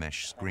fine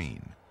mesh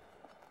screen.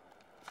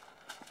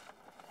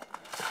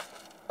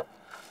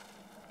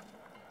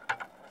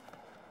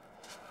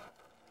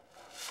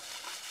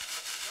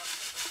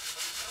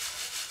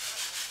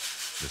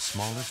 The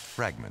smallest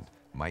fragment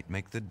might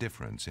make the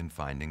difference in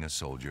finding a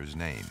soldier's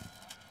name.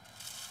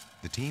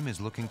 The team is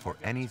looking for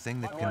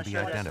anything that can be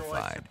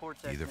identified,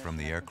 either from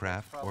the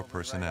aircraft or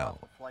personnel.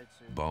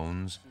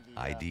 Bones,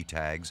 ID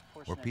tags,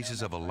 or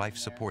pieces of a life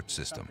support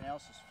system.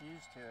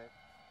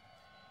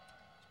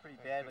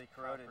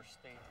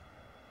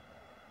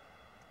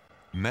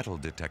 Metal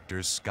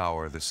detectors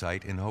scour the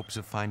site in hopes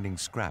of finding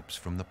scraps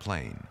from the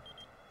plane.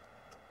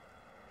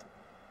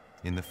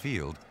 In the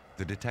field,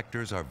 the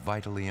detectors are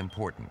vitally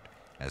important,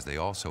 as they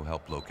also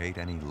help locate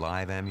any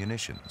live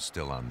ammunition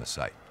still on the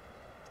site.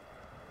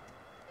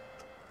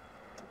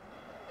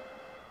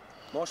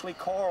 Mostly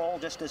coral,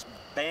 just this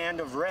band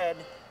of red.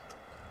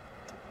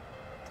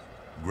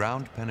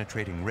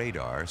 Ground-penetrating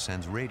radar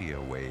sends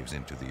radio waves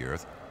into the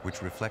Earth,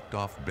 which reflect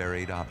off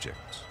buried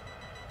objects.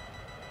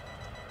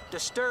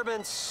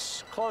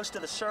 Disturbance close to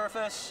the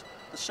surface.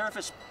 The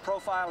surface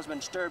profile has been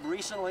disturbed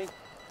recently.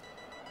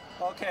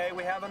 Okay,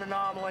 we have an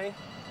anomaly.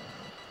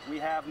 We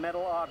have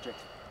metal object.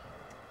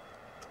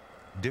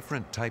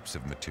 Different types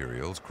of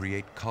materials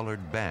create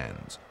colored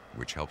bands,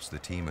 which helps the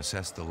team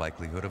assess the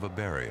likelihood of a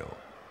burial.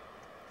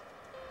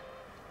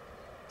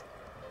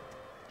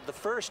 The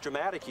first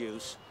dramatic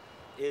use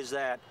is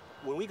that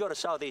when we go to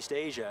Southeast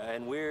Asia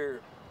and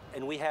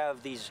we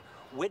have these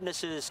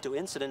witnesses to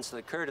incidents that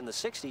occurred in the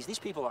 60s, these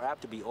people are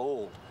apt to be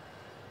old.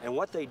 And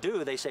what they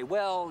do, they say,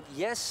 well,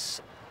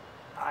 yes,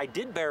 I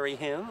did bury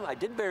him, I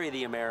did bury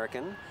the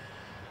American,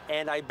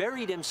 and I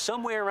buried him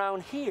somewhere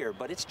around here,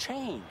 but it's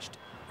changed.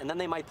 And then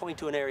they might point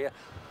to an area,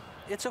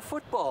 it's a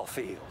football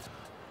field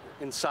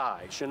in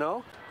size, you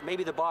know?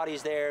 Maybe the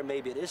body's there,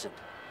 maybe it isn't.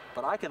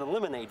 But I can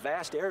eliminate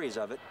vast areas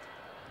of it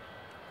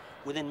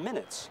within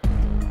minutes.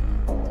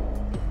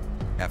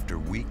 After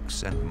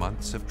weeks and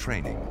months of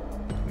training,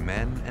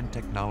 men and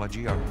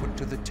technology are put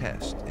to the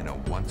test in a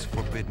once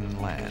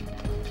forbidden land.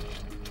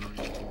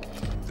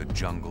 The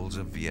jungles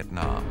of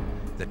Vietnam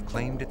that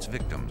claimed its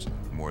victims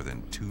more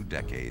than 2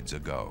 decades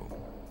ago.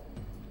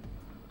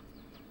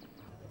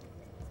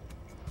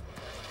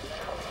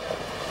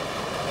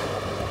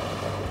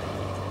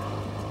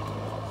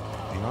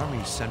 The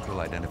Army's Central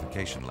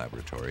Identification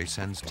Laboratory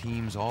sends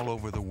teams all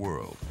over the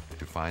world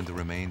to find the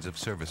remains of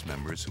service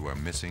members who are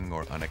missing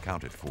or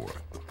unaccounted for.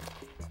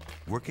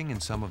 Working in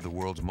some of the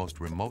world's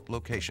most remote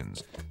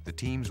locations, the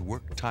teams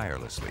work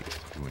tirelessly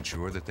to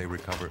ensure that they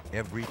recover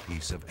every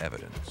piece of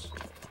evidence.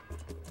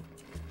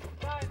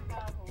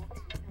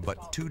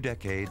 But 2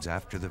 decades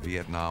after the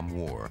Vietnam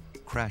War,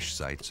 crash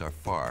sites are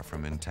far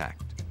from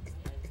intact.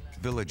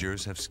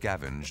 Villagers have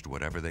scavenged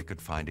whatever they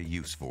could find a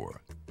use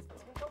for.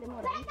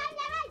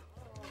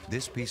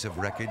 This piece of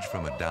wreckage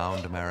from a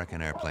downed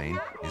American airplane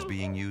is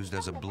being used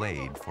as a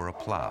blade for a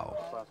plow.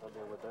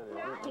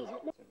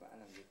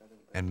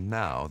 And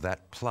now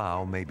that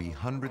plow may be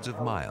hundreds of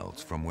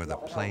miles from where the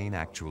plane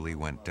actually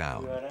went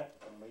down.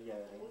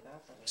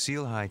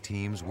 Seal High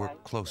teams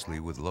work closely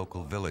with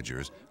local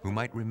villagers who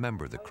might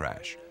remember the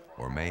crash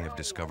or may have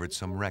discovered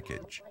some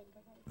wreckage.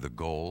 The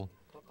goal,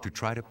 to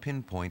try to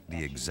pinpoint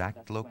the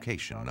exact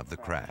location of the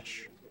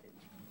crash.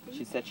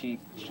 She said she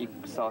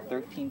saw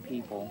 13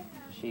 people.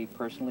 She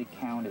personally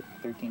counted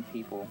 13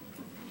 people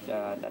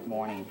that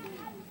morning.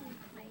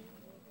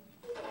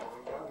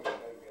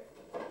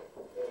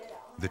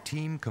 The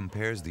team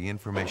compares the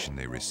information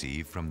they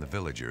receive from the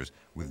villagers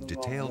with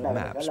detailed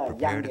maps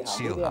prepared at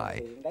Seal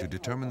High to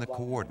determine the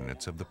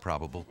coordinates of the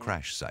probable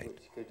crash site.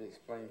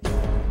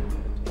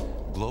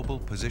 Global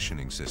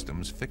positioning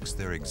systems fix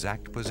their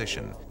exact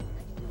position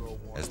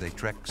as they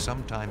trek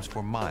sometimes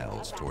for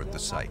miles toward the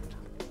site.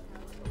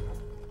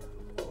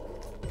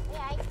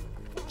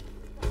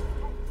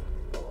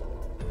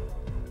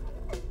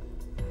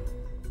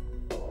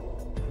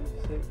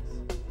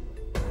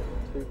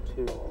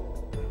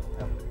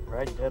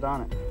 Right dead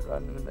on it,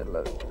 right in the middle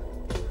of it.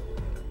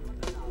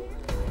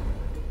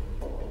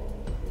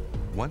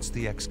 Once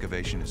the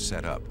excavation is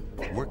set up,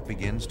 work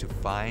begins to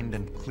find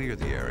and clear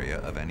the area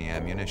of any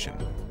ammunition.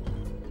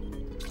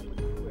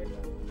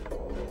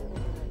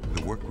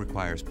 The work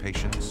requires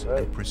patience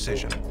and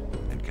precision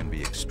and can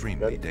be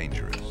extremely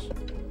dangerous.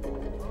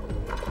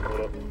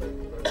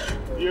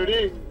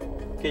 Beauty.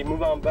 Okay,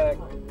 move on back.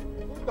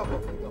 All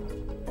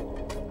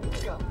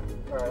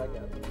right, I got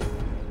it.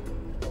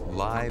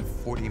 Live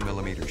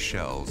 40mm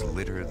shells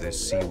litter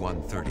this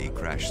C-130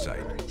 crash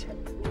site.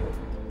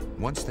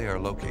 Once they are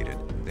located,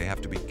 they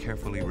have to be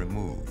carefully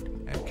removed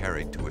and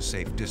carried to a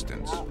safe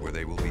distance where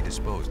they will be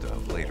disposed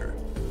of later.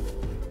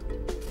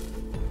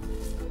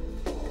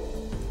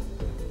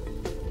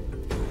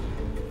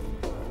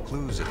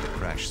 Clues at the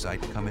crash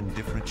site come in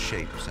different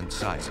shapes and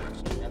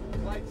sizes.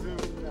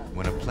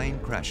 When a plane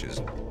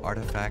crashes,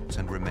 artifacts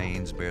and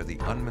remains bear the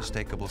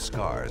unmistakable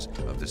scars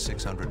of the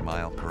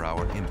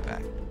 600-mile-per-hour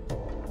impact.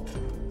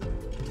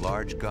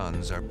 Large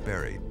guns are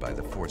buried by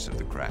the force of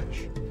the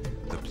crash.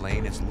 The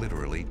plane is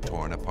literally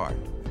torn apart.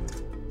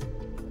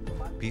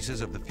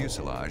 Pieces of the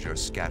fuselage are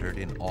scattered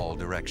in all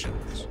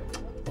directions.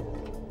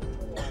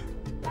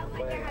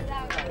 Okay,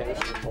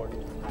 this is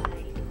important.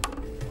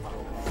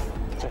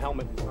 It's a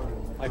helmet,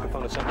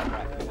 microphone assembly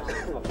rack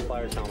of the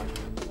flyer's helmet.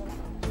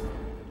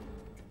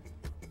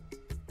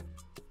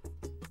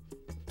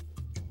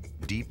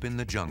 Deep in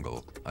the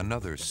jungle,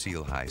 another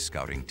Seal High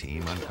scouting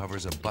team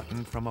uncovers a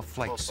button from a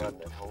flight suit.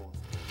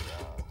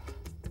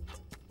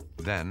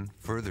 Then,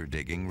 further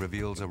digging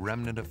reveals a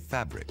remnant of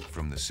fabric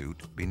from the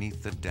suit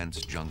beneath the dense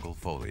jungle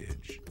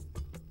foliage.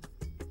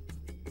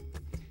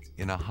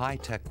 In a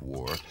high-tech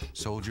war,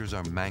 soldiers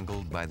are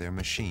mangled by their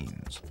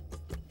machines.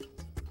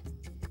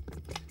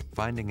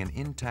 Finding an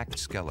intact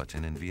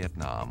skeleton in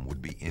Vietnam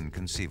would be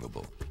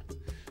inconceivable.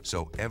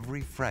 So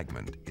every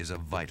fragment is a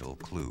vital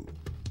clue.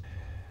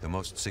 The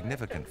most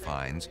significant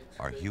finds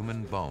are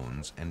human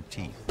bones and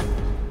teeth.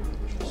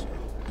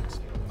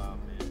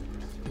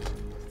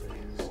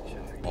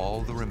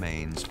 All the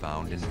remains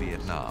found in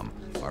Vietnam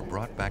are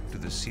brought back to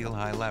the Seal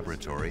High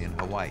Laboratory in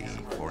Hawaii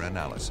for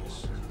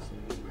analysis.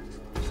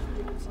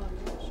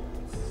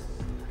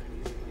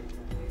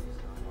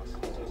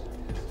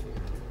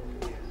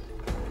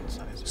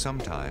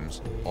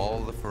 Sometimes, all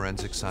the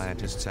forensic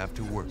scientists have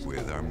to work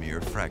with are mere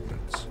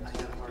fragments.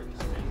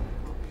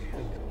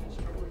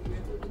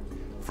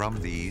 From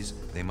these,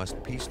 they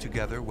must piece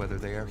together whether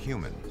they are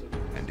human,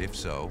 and if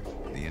so,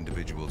 the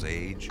individual's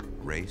age,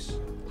 race,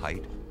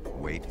 height,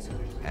 weight,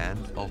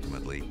 and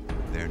ultimately,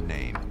 their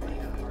name.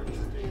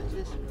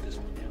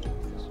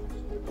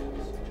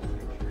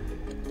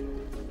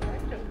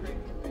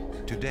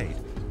 To date,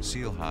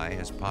 Seal High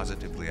has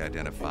positively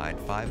identified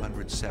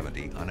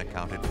 570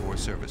 unaccounted for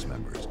service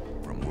members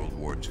from World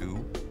War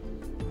II,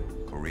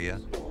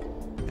 Korea,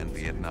 and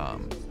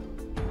Vietnam,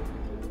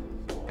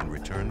 and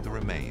returned the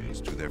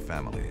remains to their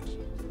families.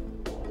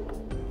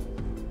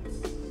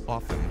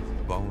 Often,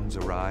 bones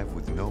arrive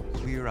with no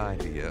clear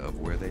idea of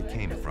where they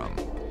came from.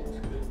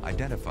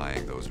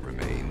 Identifying those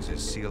remains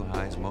is Seal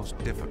High's most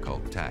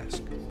difficult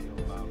task.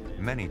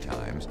 Many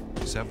times,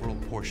 several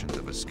portions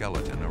of a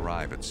skeleton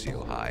arrive at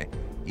Seal High,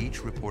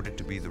 each reported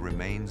to be the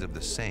remains of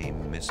the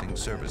same missing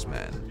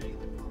serviceman.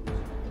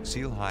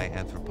 Seal High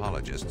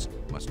anthropologists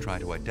must try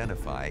to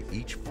identify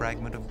each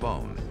fragment of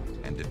bone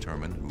and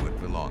determine who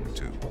it belonged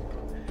to.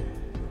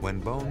 When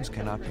bones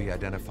cannot be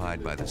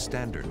identified by the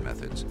standard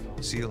methods,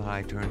 Seal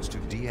High turns to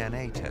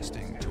DNA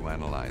testing to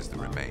analyze the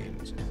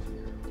remains.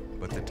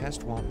 But the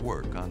test won't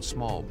work on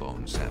small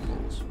bone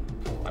samples.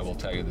 I will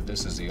tell you that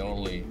this is the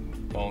only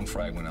bone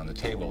fragment on the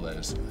table that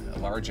is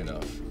large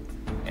enough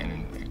and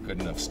in a good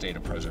enough state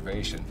of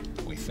preservation,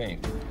 we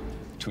think,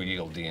 to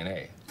yield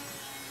DNA.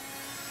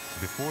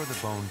 Before the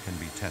bone can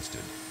be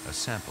tested, a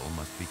sample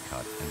must be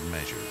cut and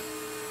measured.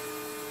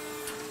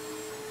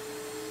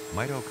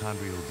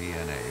 Mitochondrial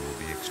DNA will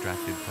be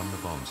extracted from the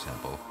bone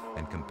sample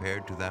and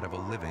compared to that of a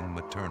living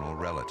maternal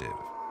relative.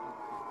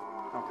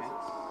 Okay.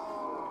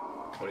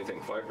 What do you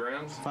think, 5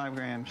 grams? 5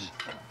 grams.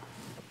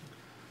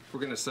 We're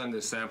going to send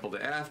this sample to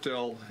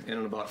AFDL, and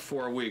in about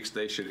 4 weeks,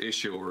 they should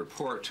issue a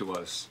report to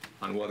us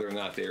on whether or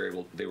not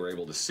they were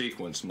able to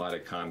sequence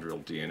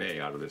mitochondrial DNA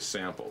out of this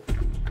sample.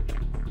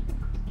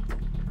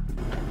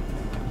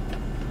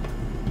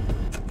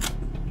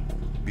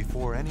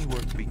 Before any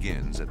work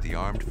begins at the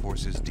Armed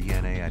Forces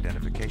DNA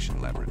Identification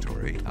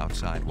Laboratory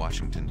outside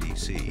Washington,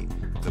 D.C.,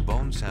 the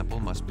bone sample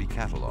must be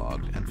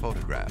cataloged and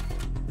photographed.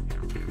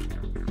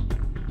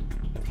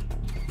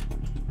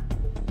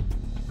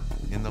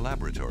 In the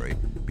laboratory,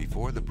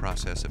 before the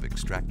process of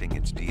extracting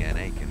its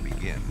DNA can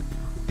begin,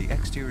 the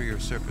exterior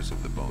surface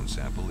of the bone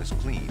sample is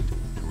cleaned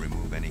to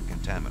remove any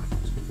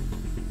contaminants.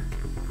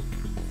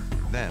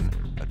 Then,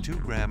 a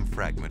 2-gram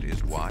fragment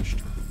is washed,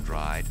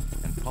 dried,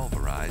 and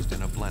pulverized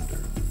in a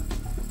blender.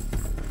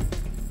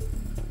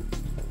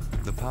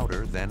 The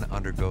powder then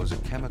undergoes a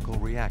chemical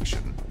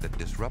reaction that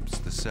disrupts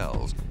the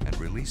cells and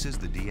releases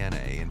the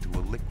DNA into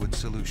a liquid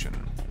solution.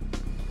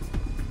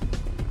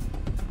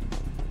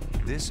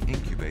 This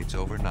incubates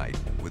overnight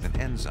with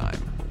an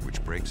enzyme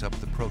which breaks up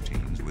the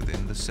proteins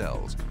within the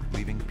cells,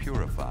 leaving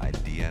purified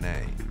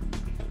DNA.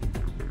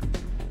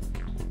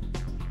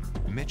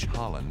 Mitch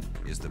Holland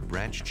is the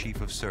branch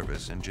chief of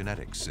service and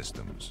genetics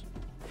systems.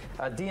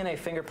 DNA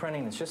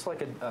fingerprinting is just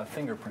like a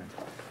fingerprint.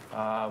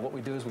 What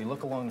we do is we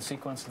look along the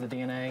sequence of the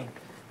DNA,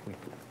 we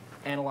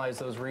analyze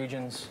those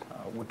regions,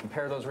 we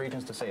compare those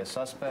regions to, say, a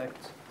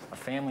suspect, a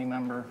family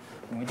member.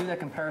 When we do that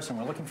comparison,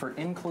 we're looking for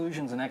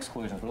inclusions and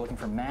exclusions. We're looking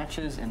for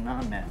matches and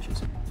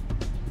non-matches.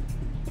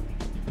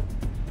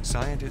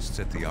 Scientists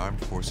at the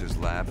Armed Forces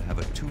Lab have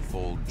a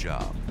twofold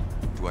job: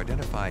 to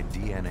identify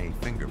DNA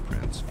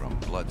fingerprints from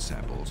blood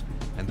samples,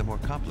 and the more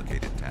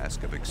complicated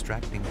task of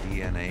extracting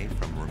DNA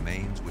from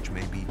remains which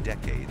may be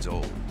decades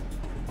old.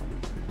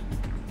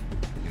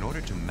 In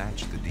order to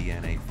match the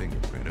DNA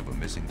fingerprint of a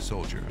missing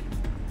soldier,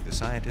 the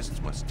scientists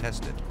must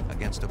test it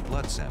against a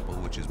blood sample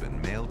which has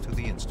been mailed to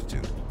the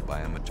Institute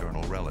by a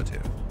maternal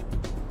relative.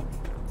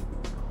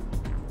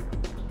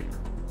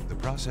 The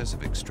process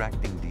of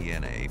extracting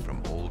DNA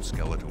from old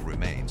skeletal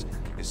remains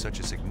is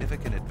such a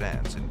significant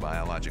advance in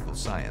biological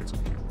science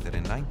that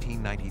in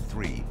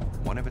 1993,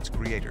 one of its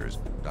creators,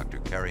 Dr.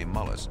 Kary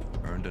Mullis,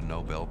 earned a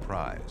Nobel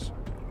Prize.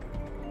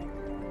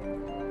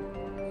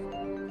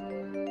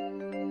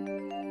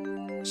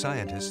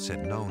 Scientists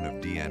had known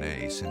of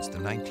DNA since the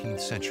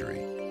 19th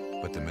century,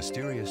 but the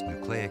mysterious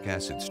nucleic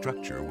acid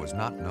structure was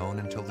not known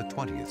until the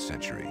 20th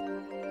century.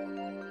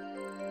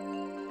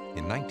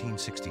 In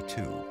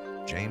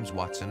 1962, James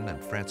Watson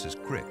and Francis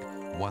Crick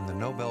won the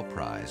Nobel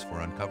Prize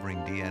for uncovering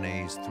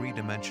DNA's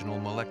three-dimensional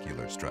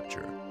molecular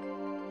structure.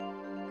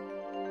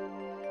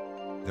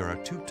 There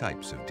are 2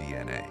 types of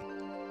DNA: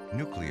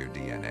 nuclear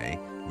DNA,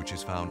 which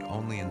is found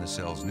only in the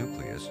cell's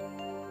nucleus,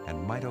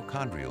 and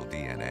mitochondrial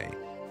DNA,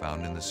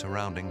 found in the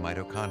surrounding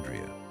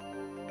mitochondria.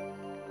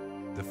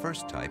 The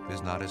first type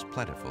is not as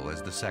plentiful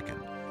as the second,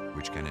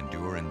 which can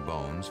endure in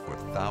bones for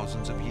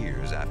thousands of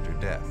years after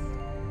death.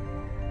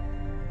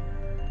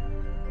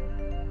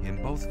 In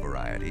both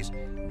varieties,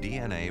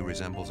 DNA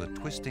resembles a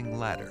twisting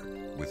ladder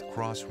with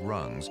cross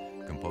rungs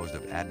composed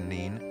of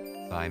adenine,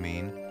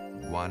 thymine,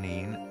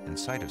 guanine, and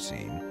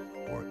cytosine,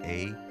 or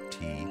A,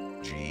 T,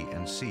 G,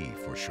 and C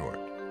for short.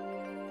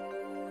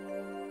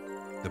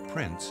 The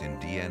prints in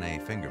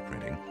DNA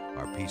fingerprinting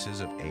are pieces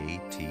of A,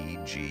 T,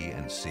 G,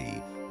 and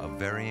C of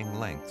varying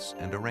lengths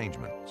and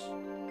arrangements.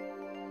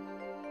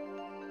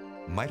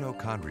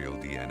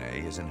 Mitochondrial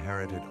DNA is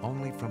inherited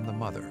only from the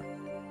mother.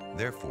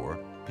 Therefore,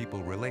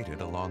 people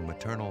related along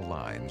maternal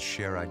lines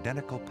share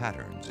identical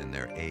patterns in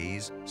their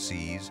A's,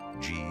 C's,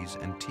 G's,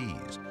 and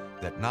T's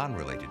that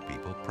non-related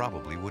people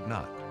probably would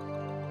not.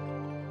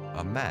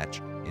 A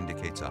match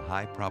indicates a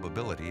high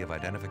probability of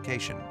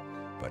identification,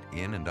 but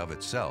in and of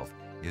itself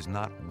is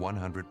not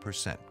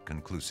 100%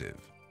 conclusive.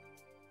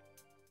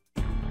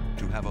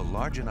 To have a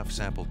large enough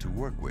sample to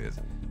work with,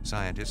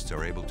 scientists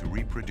are able to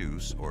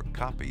reproduce or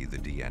copy the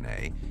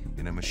DNA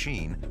in a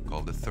machine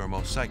called a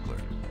thermocycler,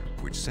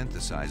 which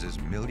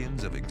synthesizes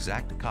millions of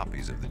exact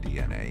copies of the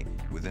DNA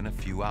within a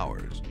few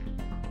hours.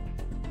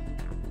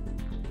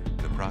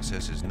 The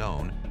process is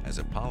known as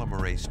a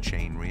polymerase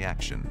chain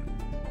reaction.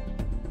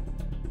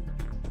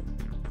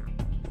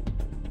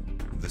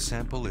 The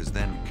sample is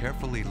then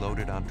carefully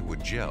loaded onto a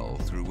gel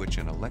through which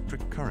an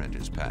electric current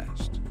is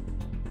passed.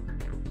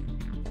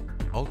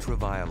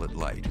 Ultraviolet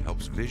light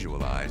helps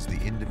visualize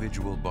the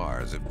individual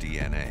bars of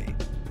DNA.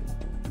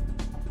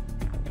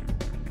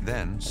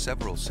 Then,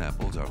 several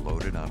samples are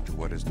loaded onto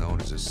what is known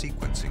as a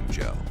sequencing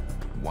gel,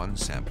 1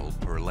 sample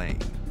per lane.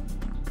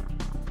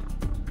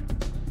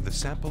 The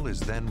sample is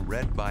then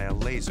read by a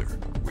laser,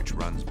 which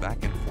runs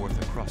back and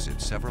forth across it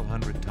several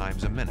hundred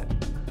times a minute.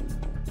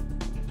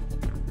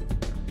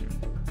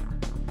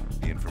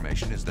 The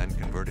information is then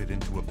converted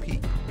into a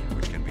peak,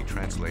 which can be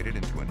translated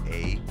into an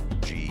A,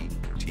 G,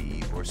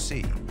 T, or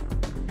C.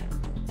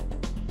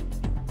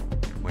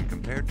 When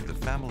compared to the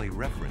family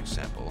reference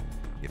sample,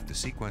 If the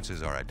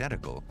sequences are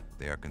identical,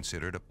 they are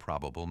considered a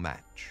probable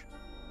match.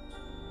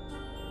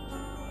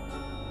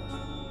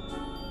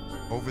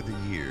 Over the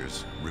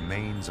years,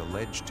 remains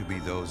alleged to be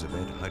those of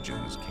Ed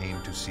Hudgens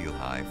came to Seal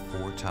High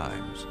 4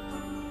 times.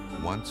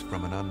 Once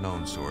from an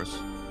unknown source,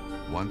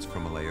 once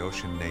from a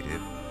Laotian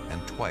native,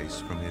 and twice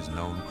from his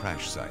known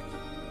crash site.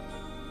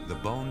 The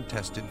bone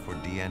tested for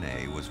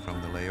DNA was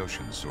from the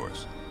Laotian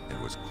source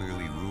and was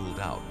clearly ruled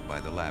out by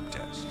the lab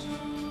tests.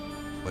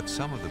 But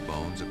some of the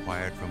bones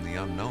acquired from the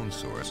unknown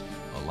source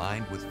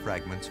aligned with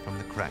fragments from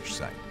the crash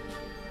site.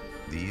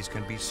 These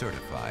can be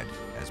certified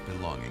as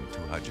belonging to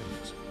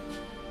Hudgens.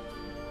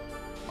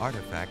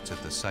 Artifacts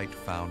at the site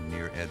found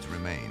near Ed's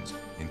remains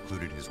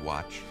included his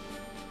watch,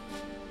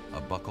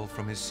 a buckle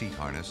from his seat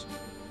harness,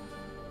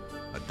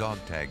 a dog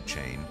tag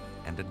chain,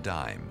 and a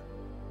dime.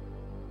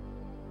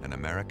 An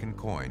American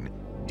coin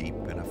deep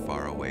in a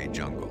faraway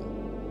jungle.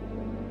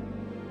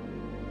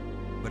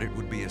 But it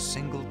would be a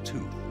single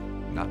tooth,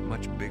 not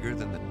much bigger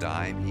than the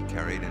dime he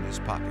carried in his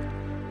pocket,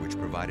 which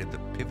provided the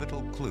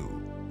pivotal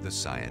clue the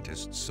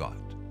scientists sought.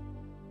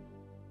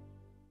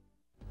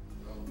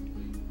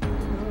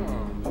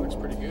 Looks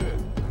pretty good.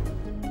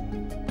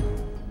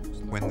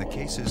 When the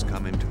cases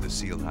come into the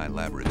Seal High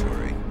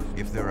laboratory,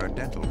 if there are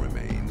dental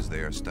remains, they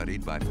are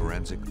studied by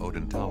forensic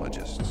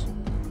odontologists.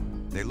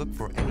 They look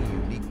for any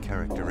unique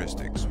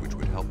characteristics which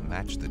would help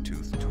match the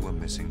tooth to a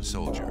missing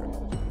soldier.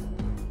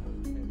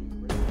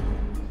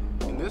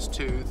 In this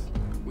tooth,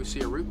 we see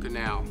a root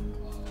canal.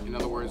 In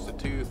other words, the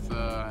tooth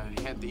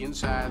had the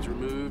insides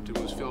removed, it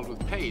was filled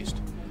with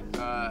paste.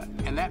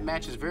 And that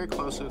matches very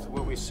closely with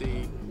what we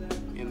see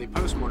in the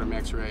postmortem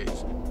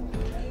x-rays.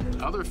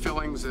 Other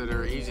fillings that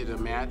are easy to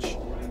match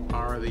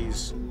are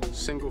these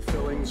single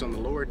fillings on the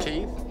lower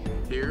teeth,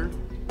 here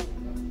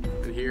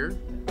and here,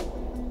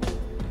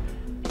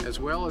 as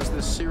well as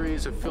this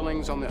series of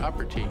fillings on the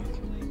upper teeth.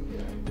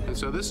 And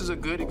so this is a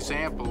good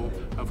example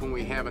of when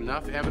we have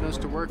enough evidence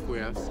to work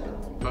with,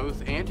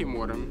 both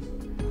ante-mortem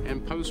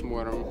and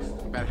post-mortem,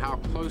 about how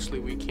closely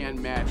we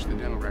can match the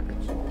dental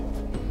records.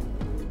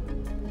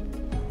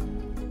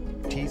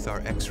 Teeth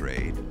are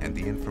x-rayed, and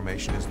the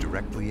information is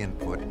directly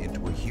input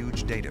into a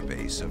huge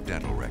database of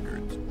dental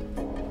records.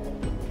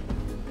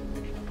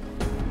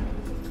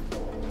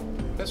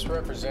 This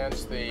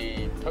represents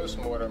the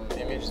post-mortem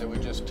image that we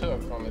just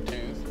took on the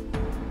tooth.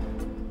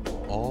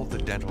 All the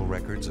dental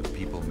records of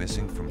people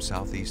missing from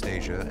Southeast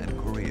Asia and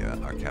Korea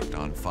are kept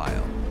on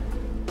file.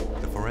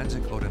 The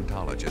forensic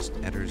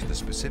odontologist enters the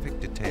specific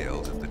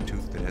details of the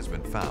tooth that has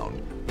been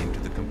found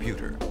into the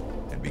computer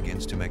and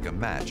begins to make a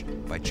match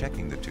by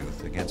checking the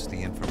tooth against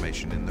the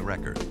information in the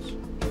records.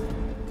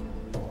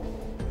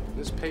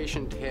 This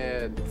patient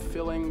had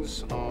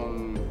fillings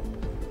on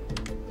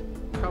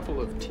a couple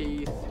of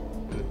teeth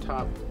in the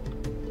top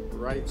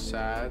right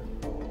side.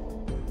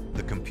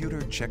 The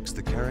computer checks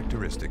the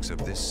characteristics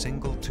of this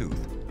single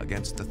tooth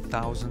against the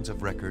thousands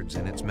of records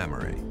in its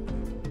memory.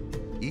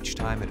 Each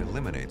time it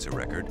eliminates a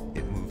record,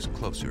 it moves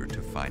closer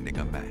to finding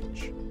a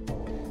match.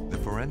 The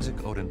forensic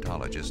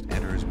odontologist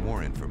enters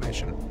more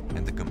information,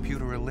 and the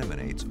computer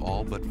eliminates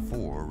all but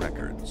 4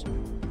 records.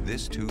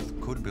 This tooth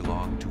could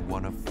belong to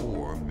one of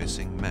 4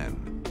 missing men.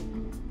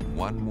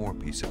 One more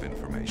piece of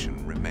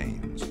information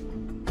remains.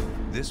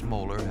 This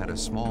molar had a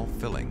small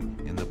filling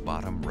in the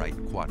bottom right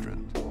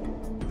quadrant.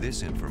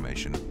 This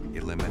information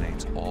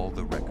eliminates all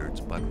the records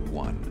but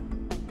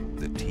 1.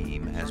 The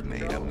team has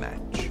made a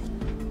match.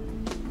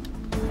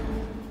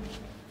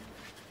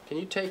 Can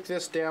you take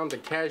this down to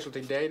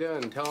casualty data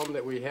and tell them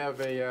that we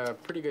have a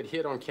pretty good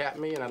hit on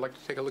Capme, and I'd like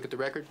to take a look at the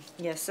record?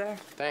 Yes, sir.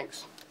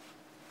 Thanks.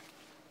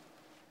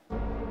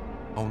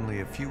 Only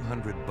a few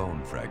hundred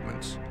bone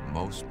fragments,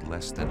 most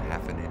less than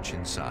 ½ an inch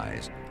in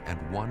size, and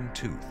 1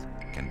 tooth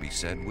can be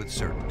said with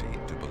certainty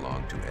to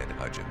belong to Ed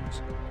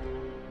Hudgens.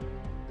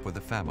 For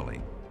the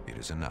family, it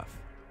is enough.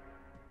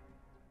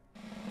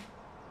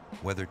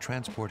 Whether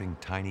transporting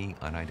tiny,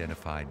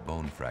 unidentified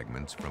bone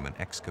fragments from an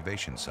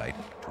excavation site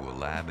to a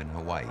lab in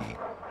Hawaii,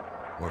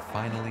 or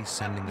finally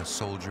sending a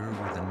soldier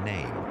with a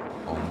name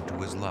home to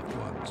his loved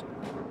ones,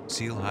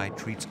 Seal High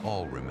treats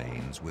all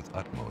remains with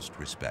utmost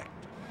respect.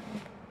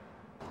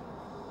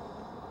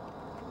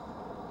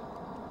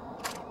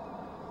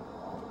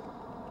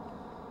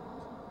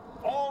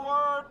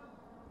 Forward!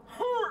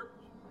 Hurt!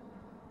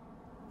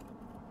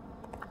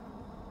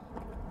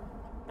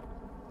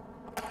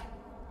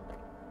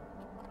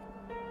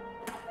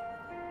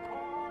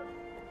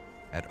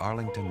 At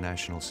Arlington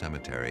National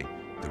Cemetery,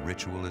 the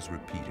ritual is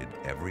repeated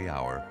every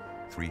hour,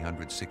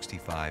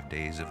 365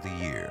 days of the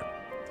year.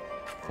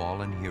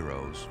 Fallen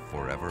heroes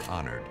forever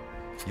honored,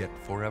 yet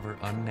forever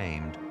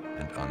unnamed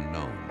and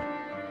unknown.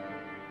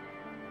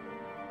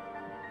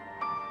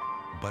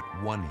 But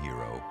one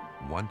hero,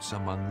 once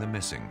among the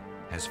missing,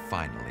 has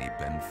finally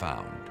been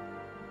found.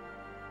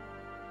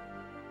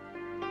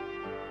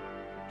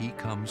 He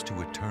comes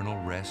to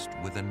eternal rest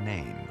with a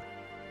name,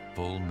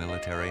 full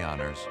military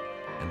honors,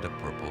 and a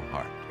Purple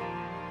Heart.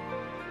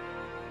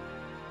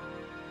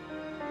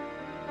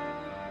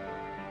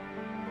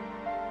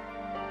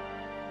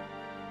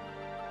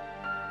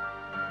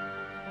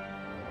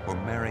 For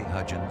Mary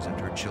Hudgens and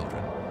her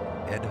children,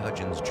 Ed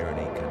Hudgens'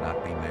 journey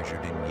cannot be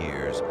measured in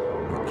years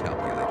nor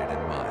calculated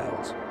in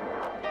miles.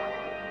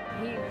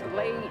 He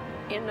lay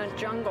in the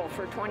jungle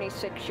for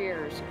 26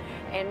 years,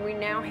 and we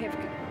now have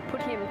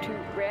put him to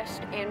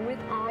rest and with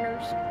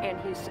honors, and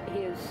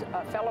his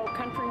fellow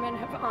countrymen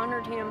have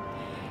honored him,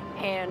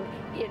 and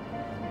it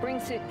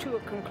brings it to a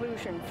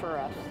conclusion for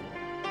us.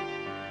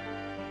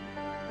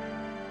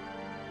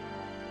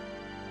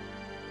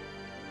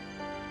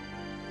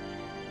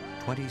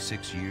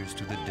 "26 years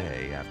to the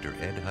day after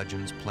Ed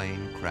Hudgens'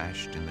 plane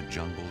crashed in the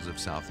jungles of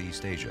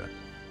Southeast Asia,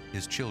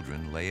 his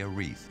children lay a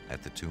wreath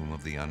at the Tomb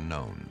of the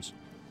Unknowns.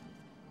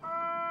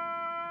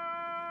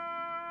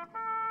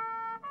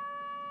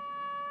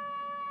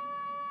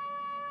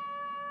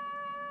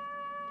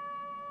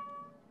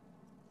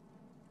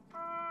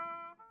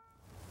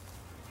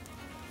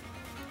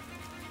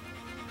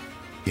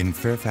 In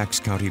Fairfax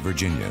County,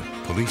 Virginia,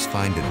 police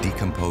find a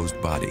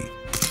decomposed body,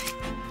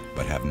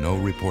 but have no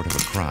report of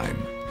a crime.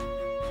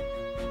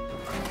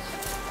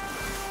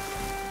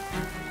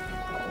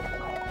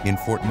 In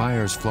Fort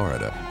Myers,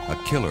 Florida, a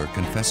killer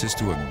confesses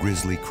to a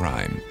grisly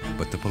crime,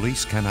 but the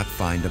police cannot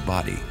find a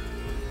body.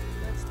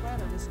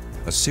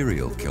 A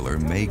serial killer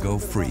may go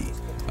free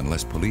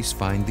unless police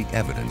find the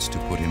evidence to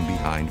put him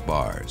behind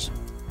bars.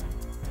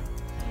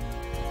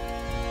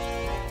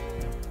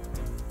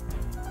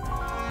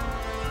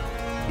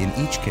 In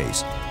each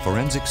case,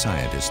 forensic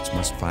scientists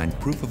must find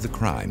proof of the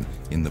crime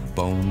in the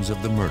bones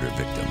of the murder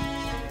victim.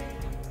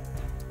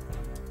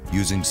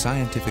 Using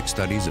scientific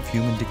studies of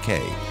human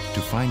decay to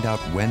find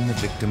out when the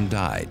victim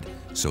died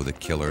so the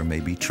killer may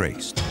be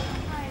traced.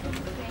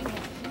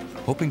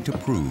 Hoping to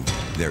prove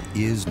there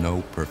is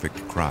no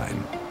perfect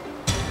crime.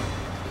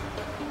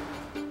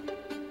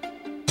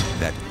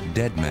 That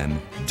dead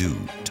men do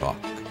talk.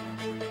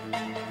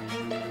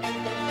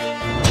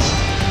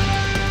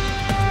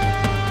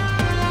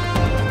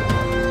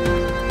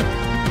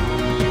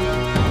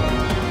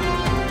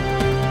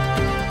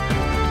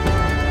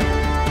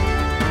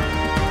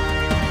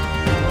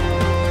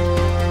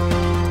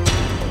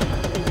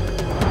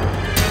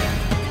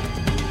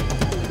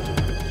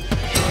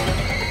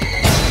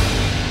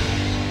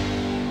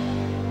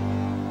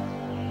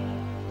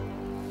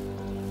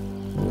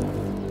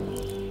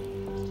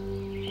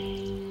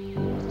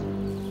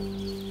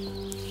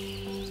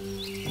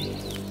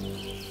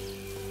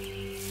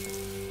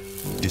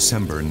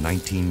 December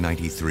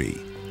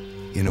 1993.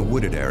 In a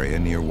wooded area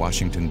near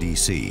Washington,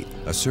 D.C.,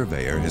 a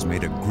surveyor has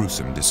made a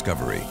gruesome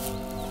discovery.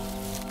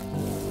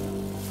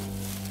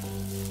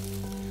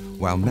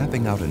 While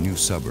mapping out a new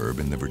suburb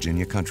in the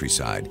Virginia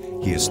countryside,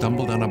 he has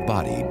stumbled on a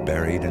body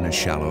buried in a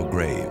shallow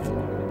grave.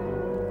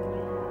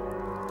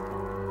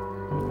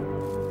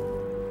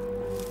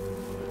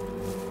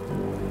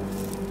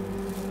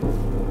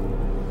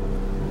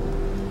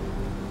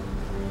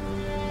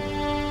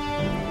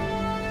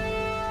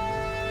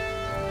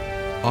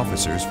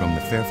 Officers from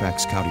the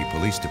Fairfax County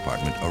Police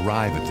Department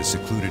arrive at the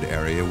secluded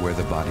area where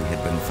the body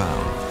had been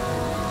found.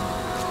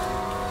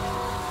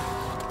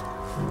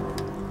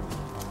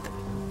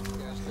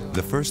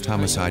 The first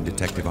homicide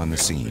detective on the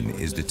scene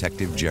is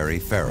Detective Jerry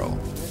Farrell.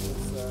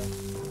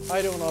 How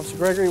you doing, Officer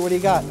Gregory? What do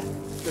you got?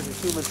 There's a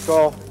human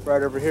skull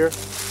right over here.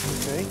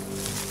 Okay.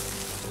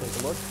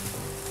 Take a look.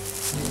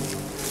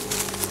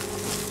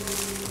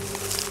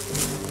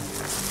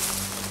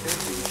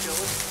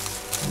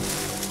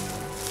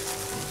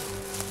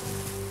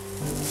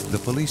 The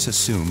police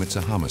assume it's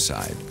a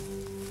homicide.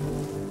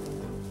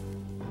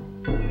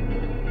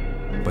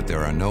 But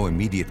there are no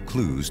immediate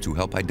clues to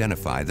help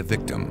identify the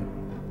victim.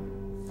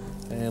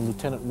 And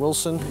Lieutenant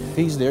Wilson,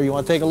 he's there. You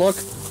want to take a look?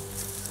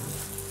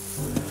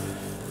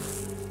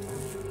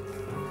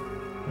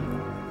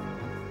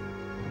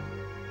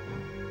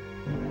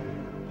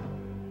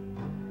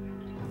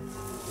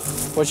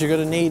 What you're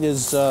going to need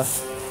is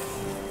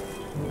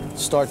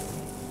start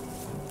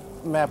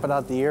mapping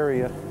out the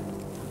area.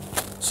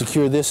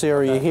 Secure this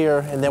area here,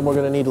 and then we're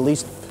going to need at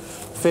least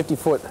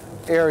 50-foot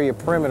area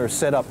perimeter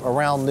set up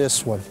around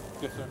this one.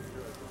 Yes, sir.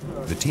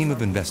 The team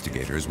of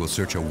investigators will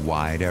search a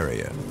wide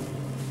area.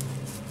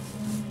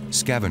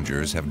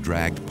 Scavengers have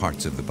dragged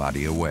parts of the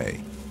body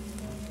away.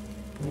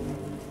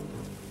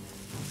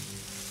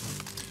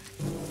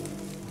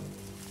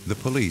 The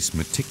police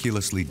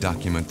meticulously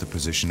document the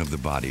position of the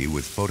body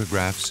with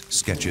photographs,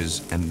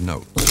 sketches, and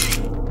notes.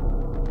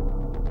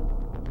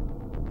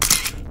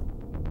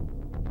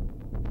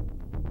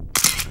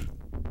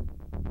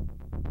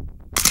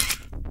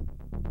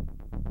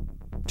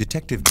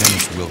 Detective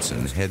Dennis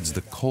Wilson heads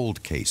the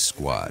cold case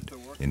squad,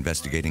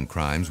 investigating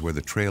crimes where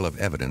the trail of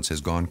evidence has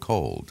gone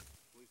cold.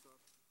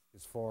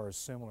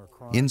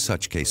 In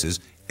such cases,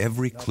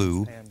 every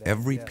clue,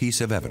 every piece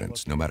of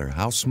evidence, no matter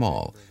how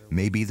small,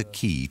 may be the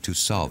key to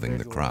solving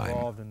the crime.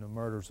 Involved in the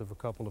murders of a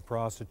couple of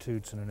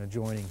prostitutes in an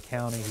adjoining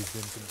county who've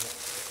been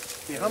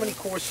convicted. How many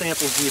core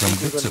samples do you From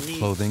think you're bits going of to need?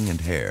 clothing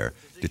and hair,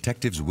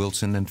 Detectives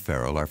Wilson and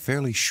Farrell are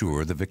fairly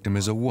sure the victim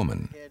is a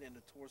woman.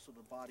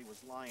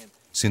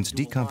 Since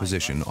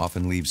decomposition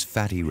often leaves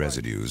fatty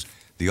residues,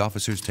 the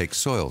officers take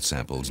soil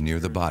samples near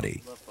the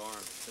body.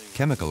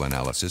 Chemical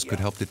analysis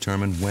could help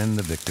determine when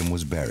the victim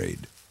was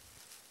buried.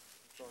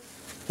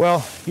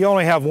 Well, you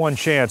only have one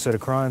chance at a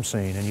crime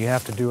scene, and you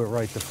have to do it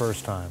right the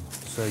first time.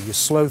 So you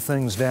slow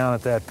things down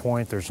at that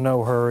point. There's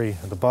no hurry.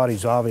 The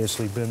body's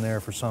obviously been there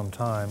for some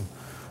time.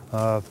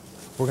 We're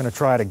going to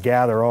try to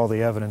gather all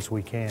the evidence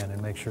we can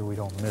and make sure we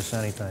don't miss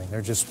anything.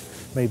 There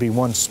just may be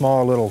one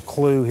small little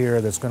clue here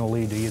that's going to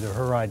lead to either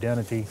her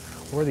identity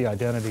or the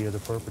identity of the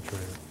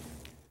perpetrator.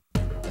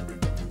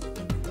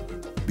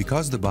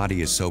 Because the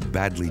body is so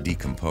badly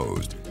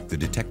decomposed, the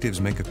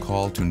detectives make a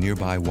call to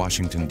nearby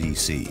Washington,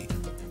 D.C.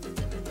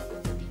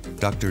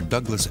 Dr.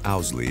 Douglas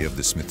Owsley of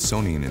the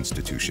Smithsonian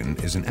Institution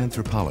is an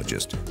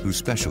anthropologist whose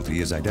specialty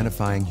is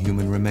identifying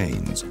human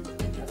remains,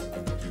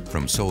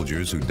 from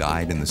soldiers who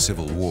died in the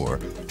Civil War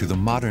to the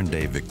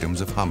modern-day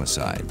victims of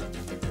homicide.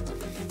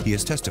 He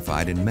has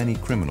testified in many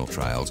criminal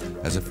trials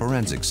as a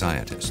forensic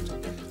scientist.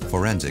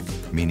 Forensic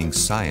meaning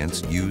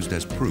science used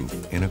as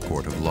proof in a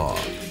court of law.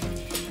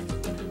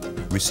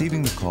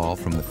 Receiving the call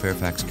from the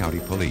Fairfax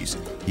County Police,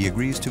 he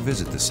agrees to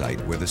visit the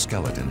site where the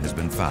skeleton has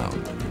been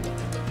found.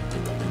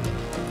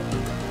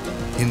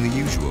 In the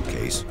usual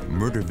case,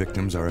 murder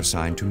victims are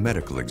assigned to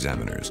medical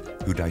examiners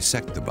who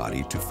dissect the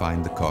body to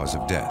find the cause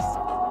of death.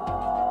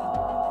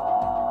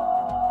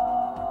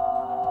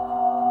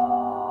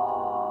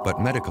 But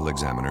medical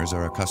examiners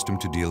are accustomed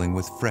to dealing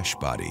with fresh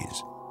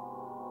bodies.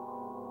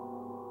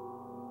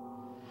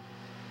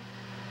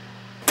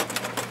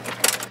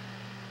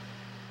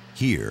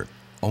 Here,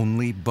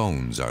 only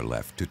bones are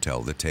left to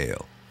tell the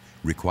tale,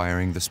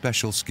 requiring the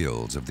special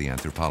skills of the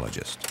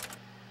anthropologist.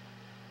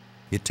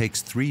 It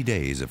takes 3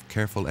 days of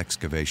careful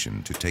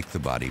excavation to take the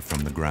body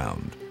from the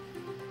ground.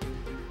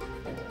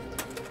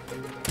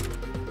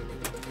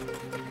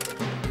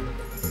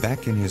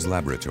 Back in his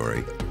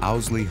laboratory,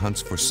 Owsley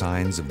hunts for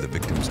signs of the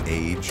victim's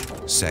age,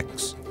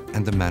 sex,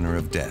 and the manner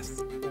of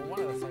death.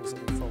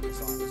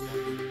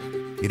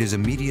 It is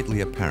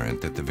immediately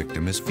apparent that the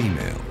victim is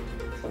female.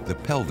 The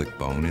pelvic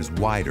bone is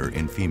wider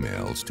in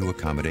females to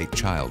accommodate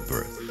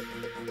childbirth.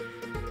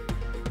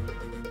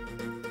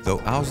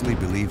 Though Owsley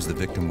believes the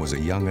victim was a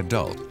young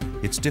adult,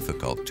 it's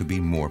difficult to be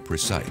more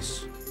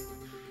precise.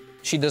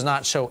 She does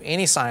not show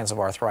any signs of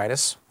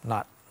arthritis,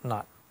 not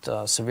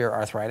severe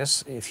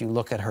arthritis. If you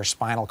look at her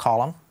spinal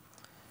column,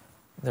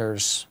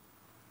 there's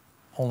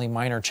only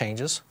minor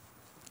changes,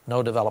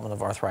 no development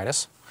of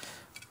arthritis.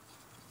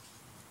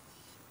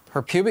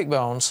 Her pubic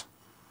bones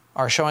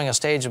are showing a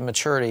stage of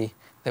maturity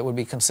that would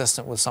be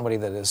consistent with somebody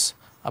that is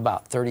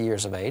about 30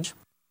 years of age.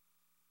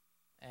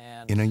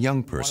 In a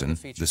young person,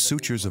 the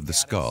sutures of the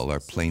skull are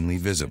plainly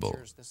visible.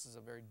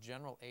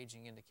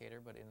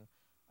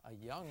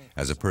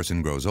 As a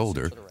person grows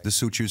older, the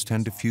sutures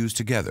tend to fuse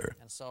together.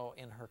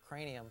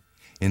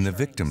 In the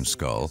victim's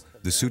skull,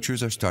 the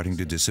sutures are starting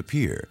to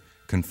disappear,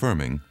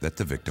 confirming that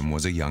the victim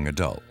was a young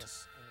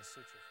adult.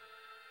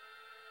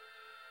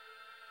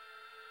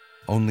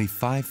 Only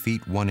 5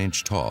 feet 1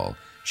 inch tall,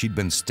 she'd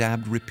been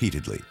stabbed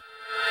repeatedly,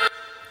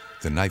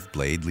 the knife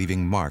blade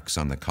leaving marks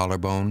on the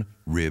collarbone,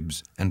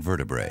 ribs, and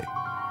vertebrae.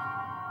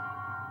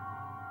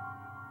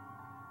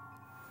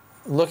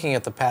 Looking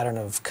at the pattern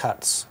of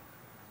cuts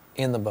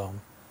in the bone,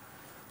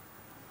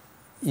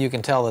 you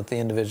can tell that the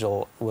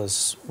individual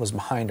was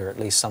behind her at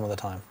least some of the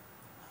time.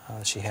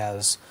 She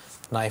has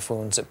knife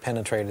wounds that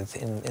penetrated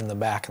in the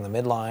back and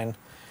the midline.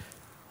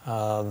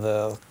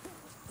 The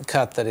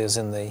cut that is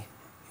in the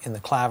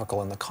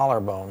clavicle and the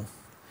collarbone,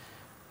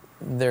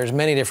 there's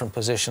many different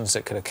positions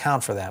that could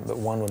account for that, but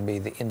one would be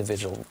the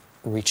individual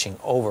reaching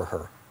over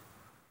her.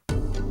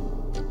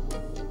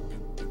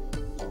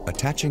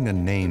 Attaching a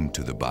name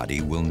to the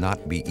body will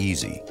not be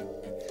easy.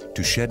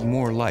 To shed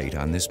more light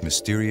on this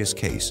mysterious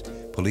case,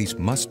 police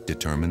must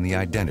determine the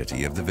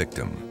identity of the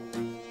victim.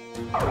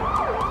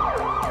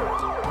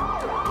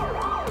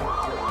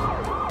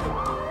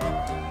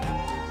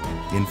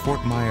 In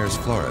Fort Myers,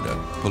 Florida,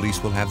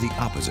 police will have the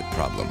opposite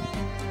problem.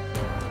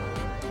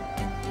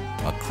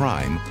 A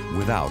crime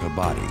without a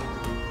body.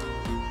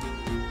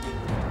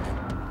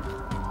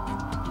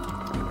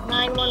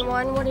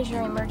 911, what is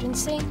your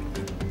emergency?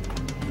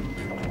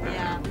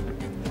 Yeah.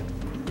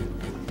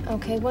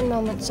 Okay, one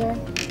moment, sir.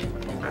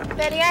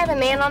 Betty, I have a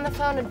man on the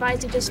phone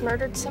advised he just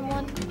murdered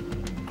someone.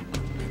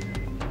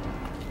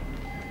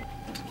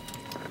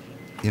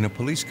 In a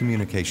police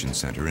communication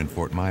center in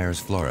Fort Myers,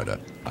 Florida,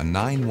 a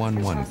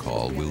 911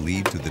 call will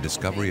lead to the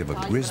discovery of a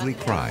grisly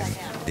crime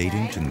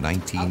dating to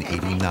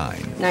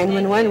 1989.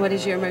 911, what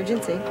is your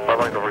emergency? I'd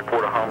like to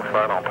report a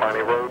homicide on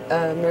Piney Road.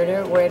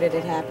 Murder, where did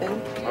it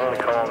happen? I'm only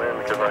calling in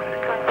because I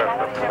should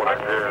confess to what I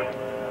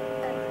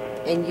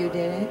did. And you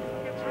did it?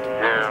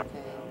 Yeah.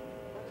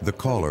 The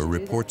caller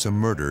reports a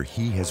murder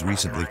he has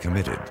recently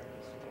committed.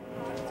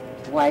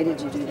 Why did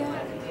you do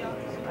that?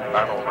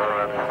 I don't know.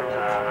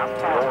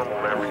 That's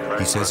normal everything.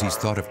 He says he's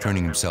thought of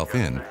turning himself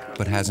in,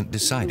 but hasn't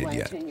decided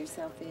yet. Turn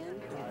yourself in?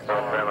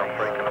 I'm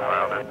thinking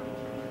about it.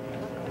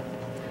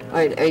 All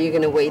right, are you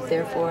going to wait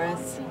there for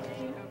us?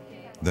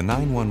 The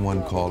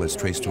 911 call is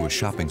traced to a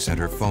shopping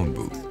center phone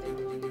booth.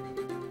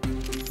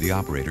 the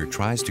operator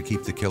tries to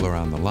keep the killer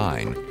on the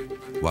line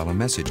while a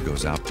message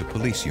goes out to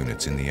police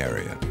units in the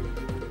area.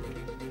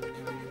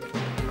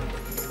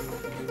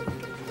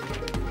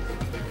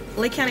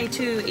 Lake County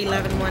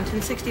 211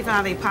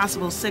 1065, a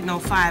possible signal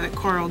 5 at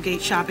Coral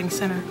Gate Shopping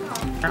Center.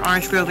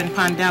 Orange Grove and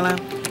Pondella.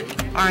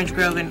 Orange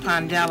Grove and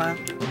Pondella.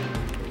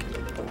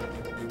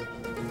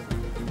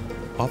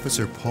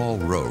 Officer Paul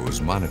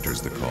Rose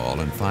monitors the call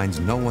and finds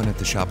no one at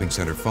the shopping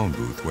center phone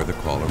booth where the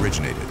call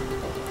originated.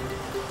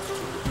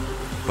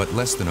 But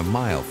less than a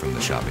mile from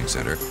the shopping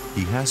center,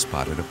 he has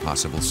spotted a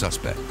possible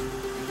suspect.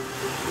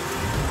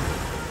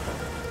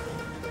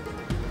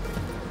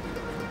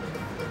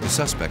 The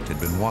suspect had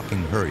been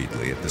walking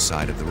hurriedly at the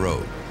side of the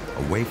road,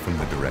 away from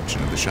the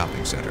direction of the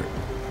shopping center.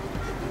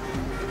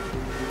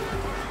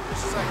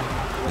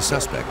 The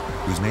suspect,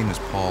 whose name is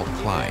Paul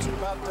Klein,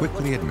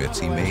 quickly admits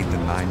he made the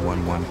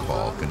 911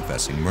 call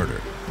confessing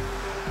murder.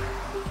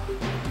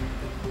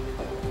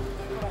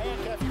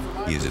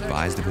 He is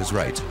advised of his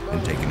rights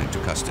and taken into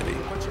custody.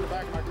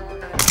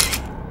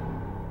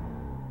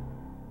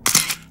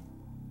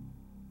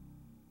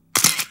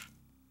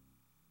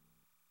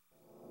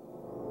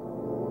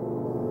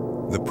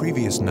 The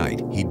previous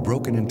night, he'd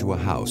broken into a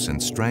house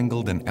and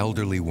strangled an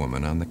elderly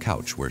woman on the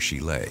couch where she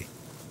lay.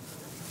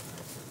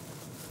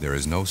 There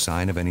is no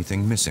sign of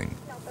anything missing.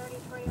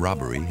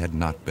 Robbery had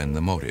not been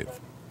the motive.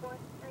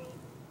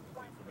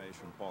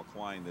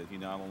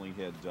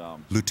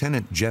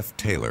 Lieutenant Jeff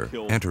Taylor,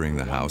 entering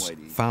the house,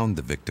 found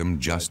the victim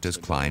just as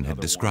Klein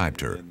had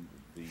described her.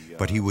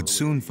 But he would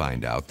soon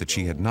find out that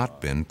she had not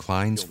been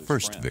Klein's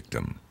first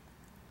victim.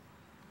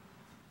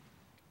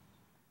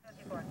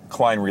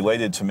 Klein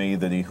related to me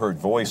that he heard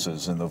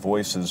voices, and the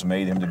voices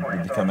made him to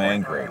become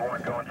angry.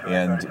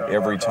 And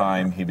every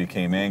time he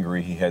became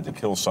angry, he had to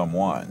kill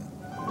someone.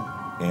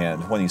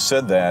 And when he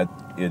said that,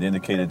 it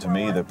indicated to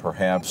me that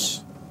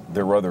perhaps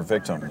there were other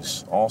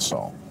victims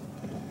also.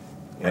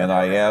 And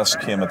I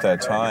asked him at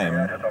that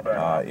time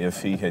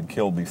if he had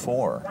killed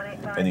before,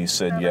 and he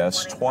said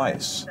yes,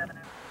 twice.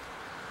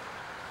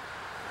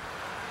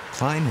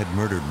 Klein had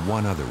murdered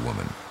one other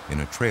woman in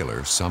a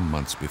trailer some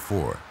months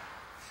before.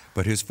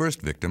 But his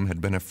first victim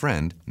had been a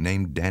friend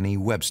named Danny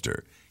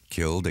Webster,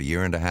 killed a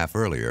year and a half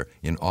earlier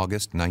in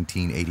August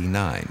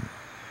 1989.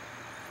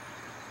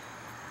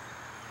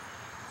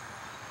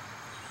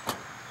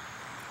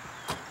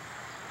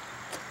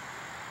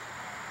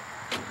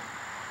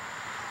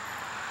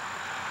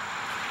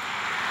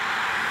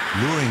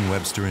 Luring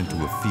Webster into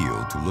a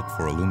field to look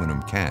for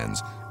aluminum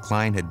cans,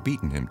 Klein had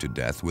beaten him to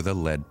death with a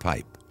lead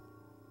pipe.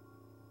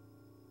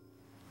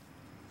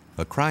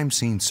 A crime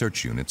scene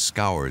search unit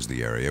scours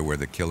the area where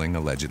the killing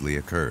allegedly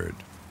occurred.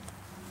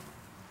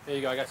 There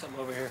you go, I got something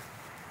over here.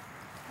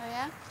 Oh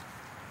yeah?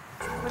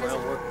 What is it?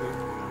 Work boot.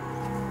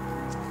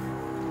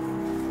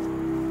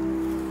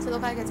 Does it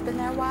look like it's been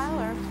there a while,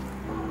 or?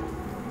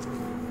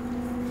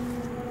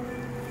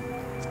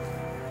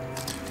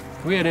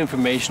 We had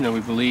information that we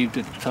believed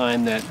at the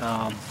time that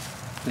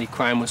the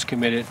crime was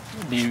committed,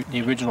 the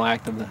original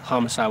act of the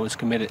homicide was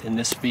committed in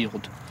this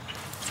field.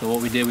 So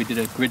what we did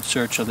a grid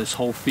search of this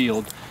whole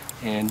field,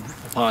 and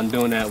upon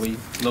doing that, we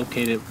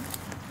located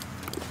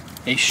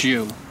a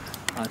shoe.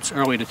 It's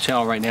early to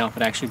tell right now if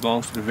it actually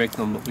belongs to the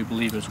victim, but we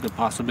believe there's a good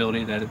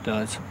possibility that it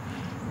does.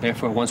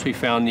 Therefore, once we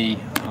found the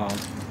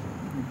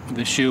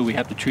shoe, we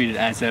have to treat it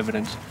as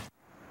evidence.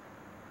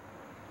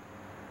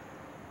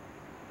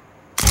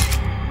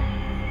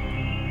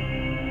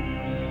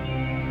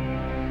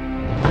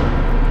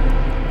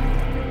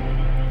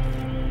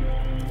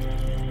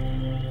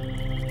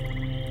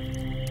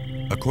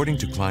 According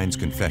to Klein's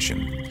confession,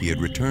 he had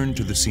returned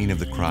to the scene of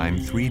the crime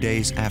 3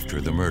 days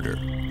after the murder.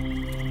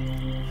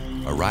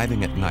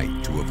 Arriving at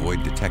night to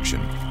avoid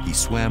detection, he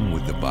swam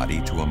with the body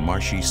to a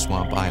marshy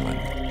swamp island,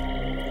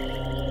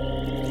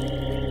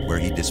 where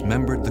he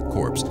dismembered the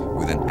corpse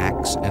with an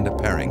axe and a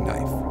paring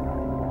knife.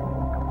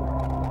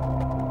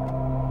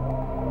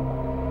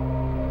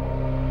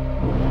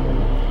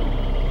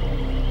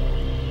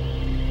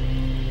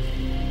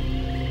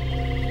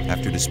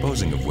 After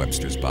disposing of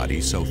Webster's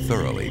body so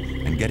thoroughly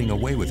and getting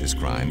away with his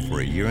crime for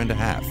a year and a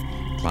half,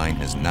 Klein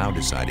has now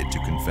decided to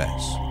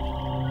confess.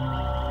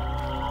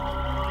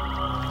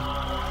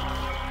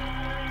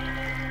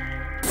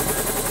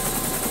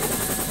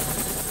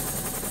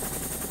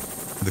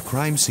 The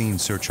crime scene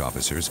search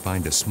officers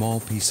find a small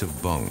piece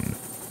of bone,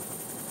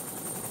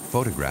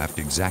 photographed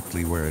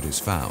exactly where it is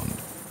found.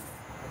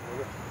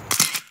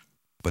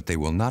 But they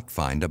will not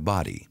find a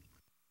body.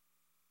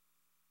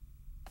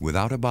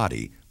 Without a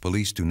body,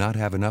 police do not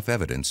have enough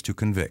evidence to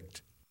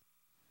convict.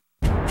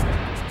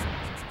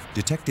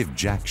 Detective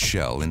Jack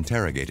Schell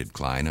interrogated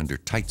Klein under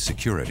tight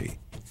security.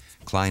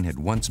 Klein had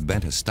once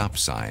bent a stop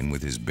sign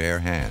with his bare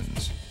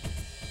hands.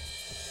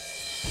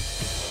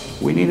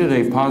 We needed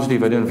a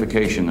positive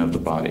identification of the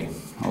body.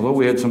 Although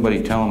we had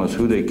somebody telling us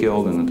who they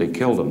killed and that they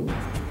killed them,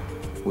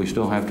 we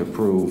still have to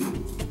prove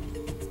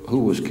who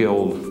was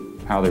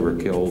killed, how they were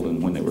killed,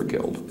 and when they were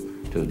killed,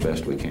 to the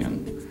best we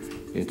can.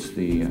 It's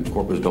the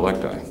corpus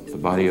delicti, the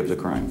body of the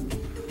crime.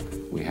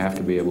 We have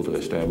to be able to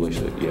establish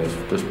that, yes,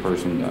 this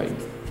person died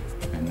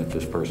and that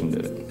this person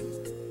did it.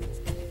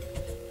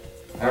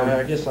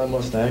 I guess I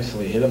must have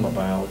actually hit him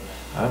about,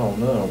 I don't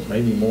know,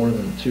 maybe more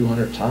than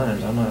 200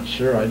 times. I'm not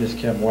sure. I just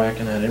kept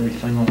whacking at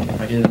everything.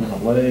 I hit him in the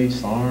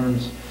legs, the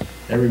arms,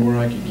 everywhere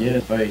I could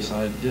get. Face.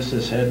 Just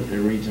his head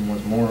region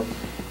was more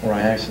where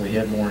I actually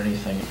hit more than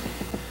anything.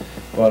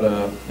 But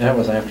that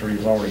was after he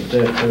was already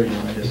dead too. You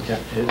know, I just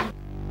kept hitting.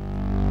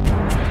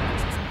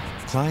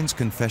 Klein's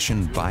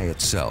confession by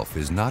itself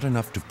is not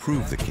enough to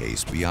prove the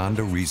case beyond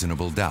a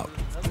reasonable doubt.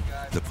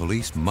 The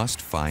police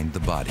must find the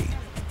body.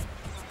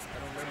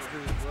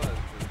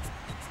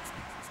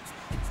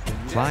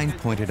 Klein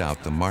pointed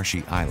out the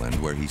marshy island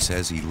where he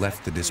says he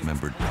left the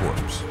dismembered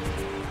corpse.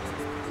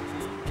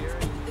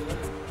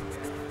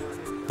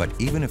 But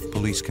even if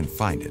police can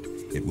find it,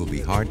 it will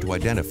be hard to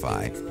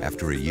identify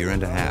after a year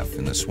and a half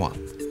in the swamp.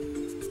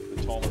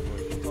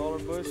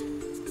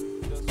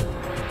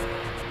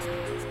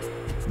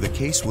 The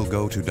case will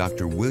go to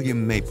Dr.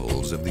 William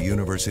Maples of the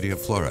University of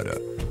Florida,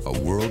 a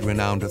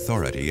world-renowned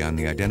authority on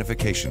the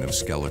identification of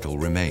skeletal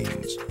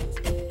remains.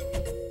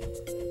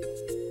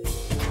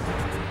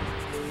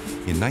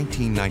 In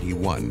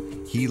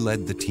 1991, he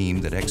led the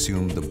team that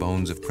exhumed the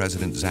bones of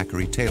President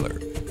Zachary Taylor,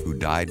 who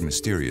died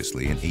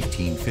mysteriously in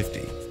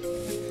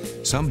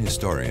 1850. Some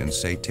historians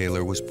say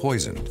Taylor was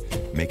poisoned,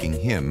 making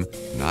him,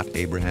 not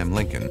Abraham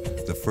Lincoln,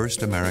 the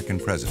first American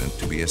president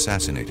to be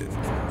assassinated.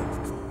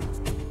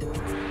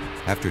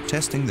 After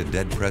testing the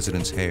dead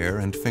president's hair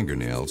and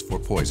fingernails for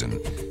poison,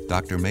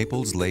 Dr.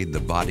 Maples laid the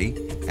body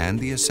and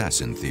the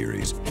assassin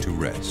theories to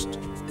rest.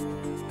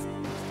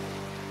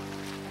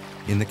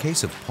 In the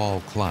case of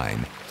Paul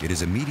Klein, it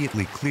is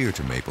immediately clear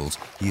to Maples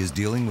he is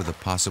dealing with a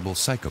possible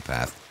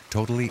psychopath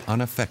totally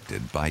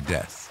unaffected by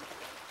death.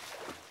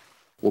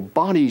 Well,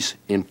 bodies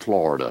in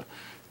Florida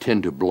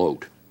tend to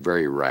bloat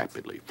very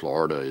rapidly.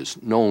 Florida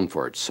is known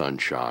for its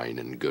sunshine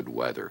and good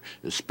weather,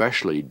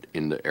 especially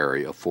in the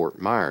area of Fort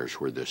Myers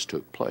where this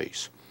took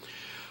place.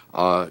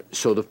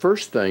 So the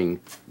first thing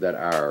that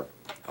our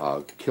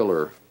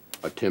killer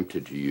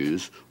attempted to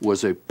use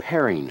was a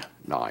paring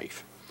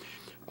knife.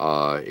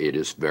 It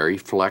is very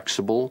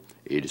flexible,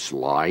 it is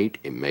light,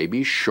 it may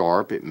be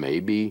sharp, it may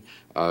be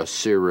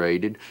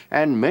serrated,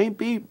 and may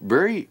be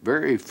very,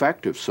 very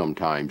effective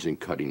sometimes in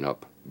cutting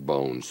up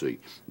bones.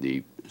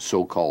 The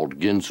so-called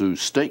Ginsu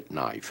steak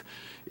knife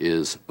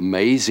is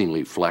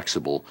amazingly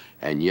flexible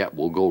and yet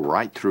will go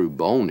right through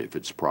bone if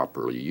it's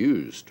properly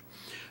used.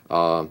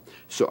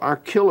 So our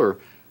killer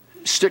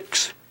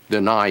sticks the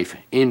knife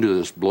into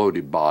this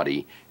bloated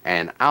body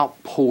and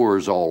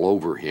outpours all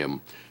over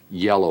him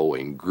yellow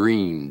and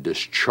green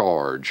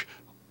discharge,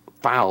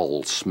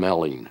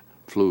 foul-smelling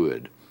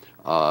fluid.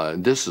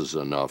 This is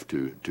enough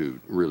to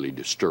really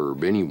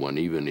disturb anyone,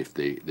 even if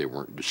they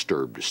weren't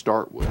disturbed to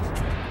start with.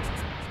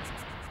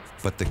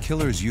 But the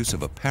killer's use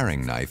of a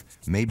paring knife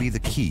may be the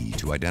key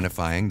to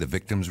identifying the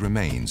victim's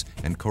remains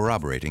and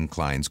corroborating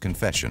Klein's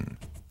confession.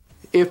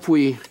 If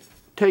we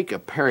take a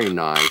paring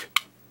knife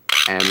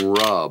and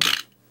rub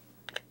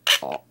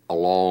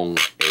along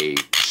a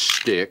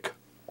stick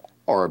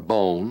or a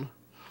bone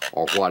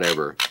or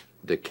whatever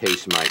the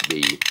case might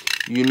be,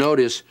 you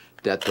notice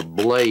that the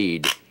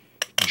blade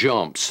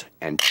jumps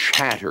and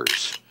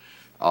chatters.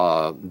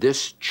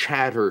 This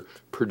chatter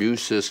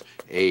produces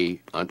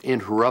an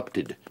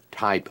interrupted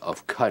type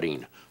of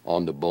cutting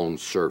on the bone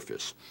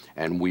surface.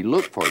 And we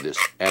look for this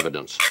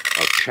evidence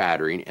of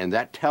chattering, and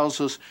that tells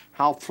us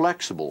how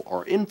flexible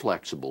or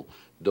inflexible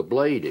the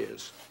blade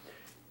is.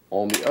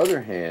 On the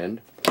other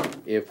hand,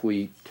 if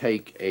we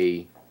take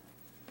a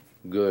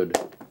good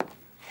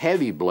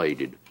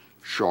heavy-bladed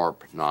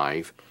sharp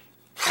knife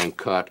and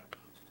cut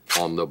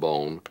on the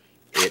bone,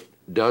 it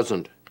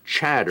doesn't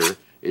chatter,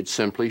 it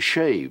simply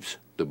shaves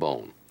the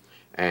bone.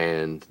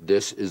 And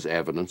this is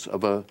evidence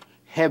of a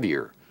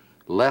heavier,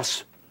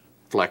 less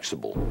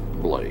flexible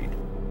blade.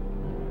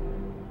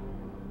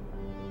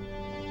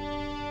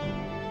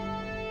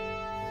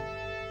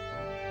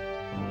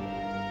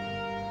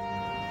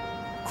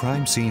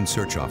 Crime scene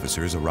search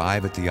officers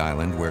arrive at the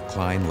island where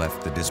Klein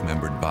left the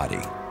dismembered body.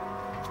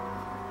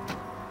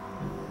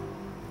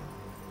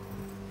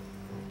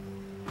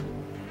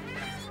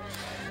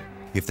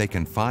 If they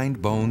can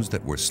find bones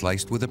that were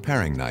sliced with a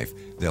paring knife,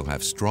 they'll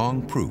have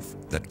strong proof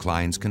that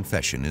Klein's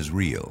confession is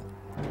real.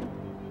 Hey,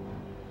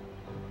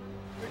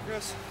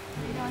 Chris.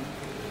 What are you doing?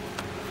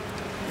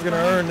 We're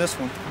gonna earn this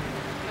one.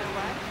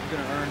 We're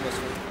gonna earn this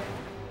one.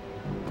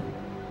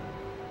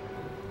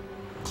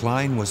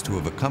 Klein was to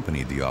have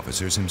accompanied the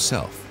officers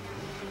himself,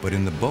 but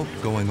in the boat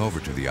going over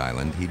to the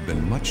island, he'd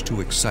been much too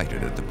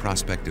excited at the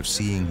prospect of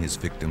seeing his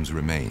victim's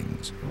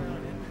remains.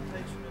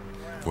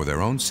 For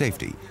their own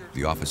safety,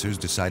 the officers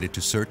decided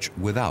to search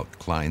without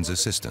Klein's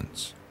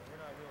assistance.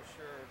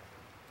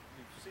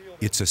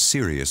 It's a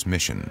serious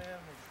mission,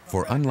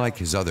 for unlike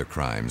his other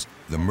crimes,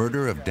 the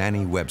murder of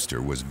Danny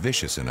Webster was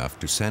vicious enough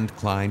to send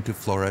Klein to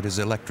Florida's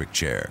electric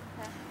chair,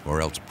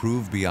 or else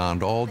prove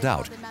beyond all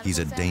doubt he's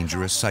a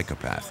dangerous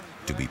psychopath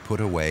to be put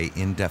away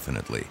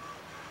indefinitely.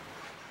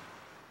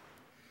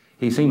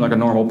 he seemed like a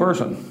normal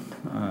person.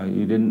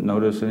 You didn't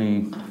notice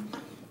any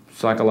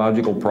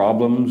psychological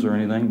problems or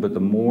anything, but the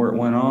more it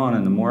went on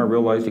and the more I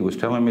realized he was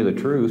telling me the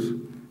truth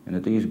and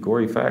that these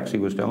gory facts he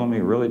was telling me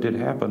really did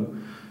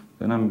happen,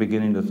 then I'm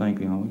beginning to think,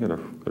 you know, we got a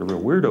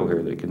real weirdo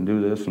here that can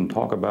do this and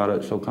talk about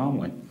it so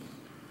calmly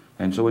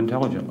and so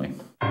intelligently.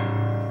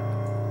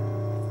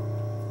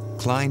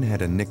 Klein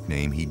had a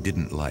nickname he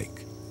didn't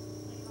like.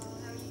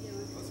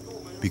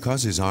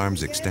 Because his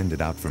arms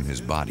extended out from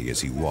his body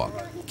as he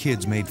walked,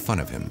 kids made fun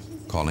of him,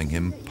 calling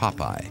him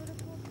Popeye.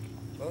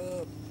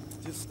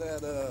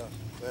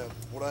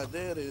 What I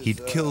did is,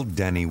 He'd killed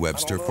Danny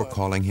Webster for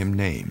calling him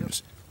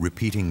names,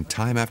 repeating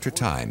time after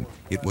time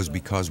it was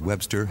because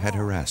Webster had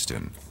harassed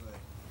him.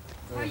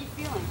 How are you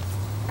feeling?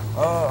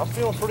 I'm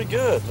feeling pretty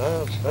good.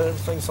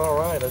 Everything's all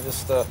right. I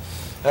just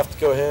have to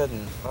go ahead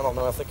and, I don't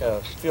know, I think I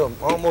feel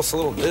almost a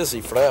little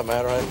dizzy for that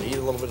matter. I have to eat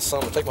a little bit of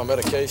something, take my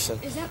medication.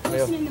 Is that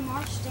person in the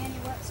march Danny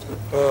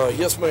Webster?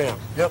 Yes, ma'am.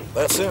 Yep,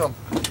 that's him.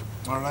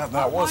 Or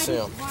that was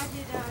him. Why did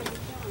you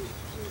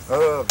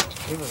kill him?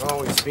 He was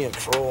always being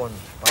cruel and,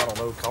 I don't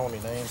know, calling me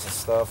names and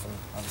stuff, and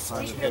I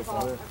decided to go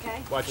for it.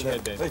 Okay? Watch your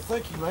head, Dave. Hey,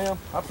 thank you, ma'am.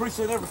 I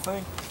appreciate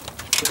everything.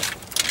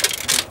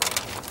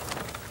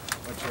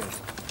 Watch your head.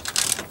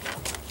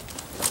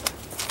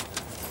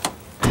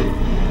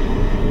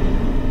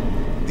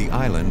 The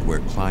island where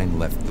Klein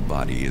left the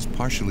body is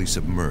partially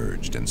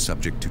submerged and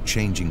subject to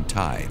changing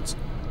tides.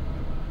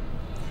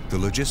 The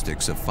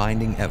logistics of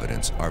finding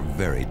evidence are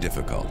very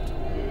difficult.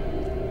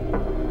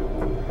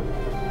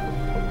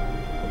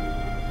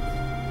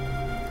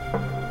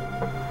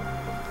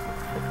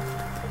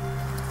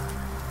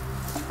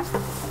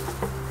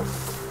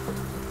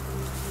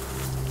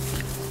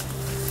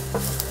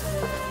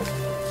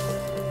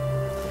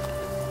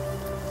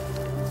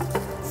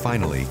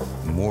 Finally,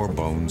 more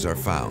bones are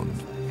found.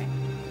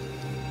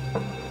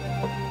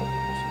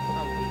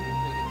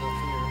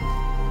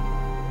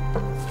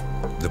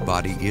 The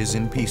body is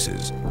in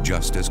pieces,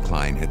 just as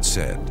Klein had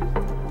said.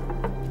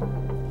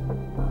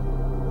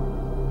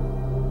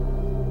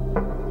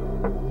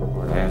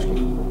 I asked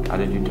him, how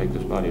did you take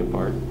this body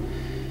apart?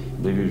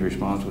 I believe his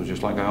response was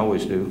just like I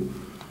always do.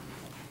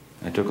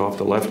 I took off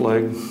the left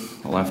leg,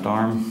 the left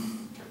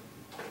arm,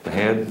 the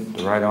head,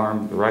 the right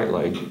arm, the right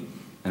leg,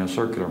 in a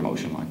circular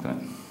motion like that.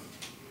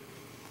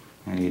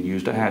 And he had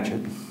used a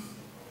hatchet,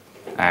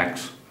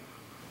 axe.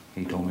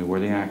 He told me where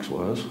the axe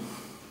was,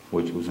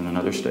 which was in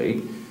another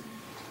state.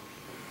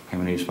 Him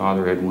and his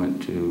father had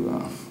went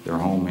to their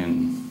home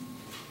in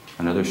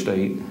another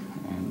state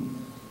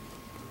and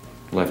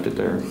left it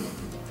there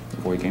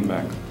before he came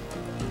back.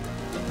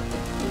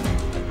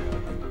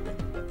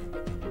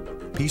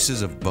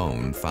 Pieces of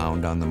bone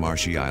found on the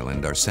marshy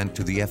island are sent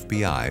to the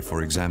FBI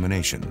for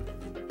examination.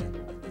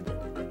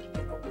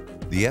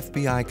 The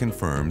FBI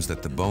confirms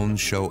that the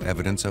bones show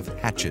evidence of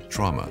hatchet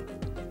trauma.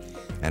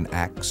 An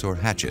axe or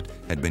hatchet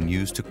had been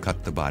used to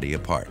cut the body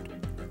apart.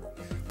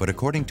 But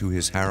according to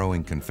his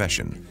harrowing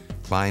confession,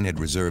 Klein had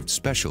reserved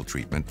special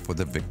treatment for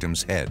the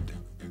victim's head.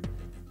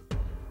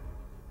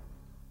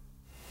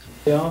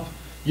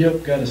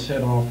 Yep, got his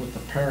head off with the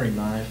paring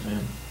knife,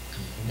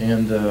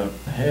 and the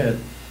head,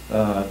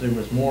 there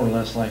was more or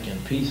less like in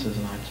pieces,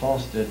 and I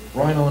tossed it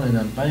right on an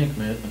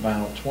embankment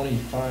about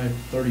 25,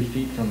 30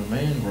 feet from the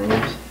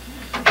mangroves,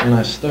 and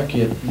I stuck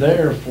it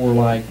there for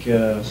like,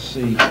 I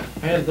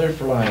had it there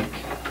for like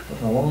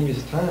the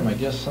longest time, I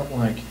guess something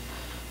like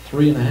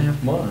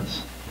 3.5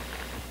 months.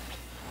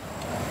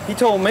 He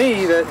told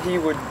me that he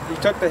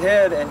took the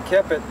head and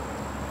kept it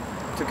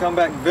to come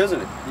back and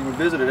visit it. He would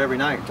visit it every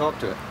night and talk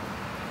to it.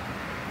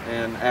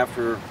 And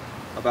after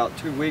about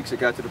 2 weeks, it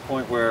got to the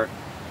point where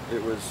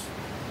it was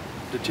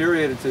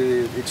deteriorated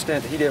to the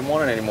extent that he didn't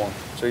want it anymore,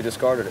 so he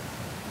discarded it.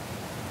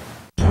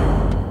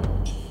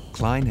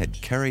 Klein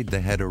had carried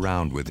the head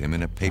around with him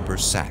in a paper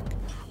sack,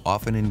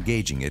 often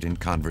engaging it in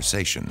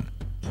conversation.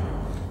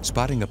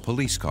 Spotting a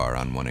police car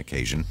on one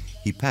occasion,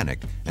 he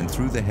panicked and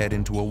threw the head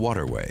into a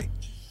waterway,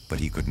 but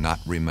he could not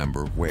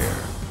remember where.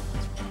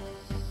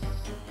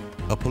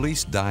 A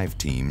police dive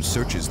team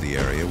searches the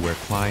area where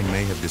Klein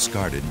may have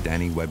discarded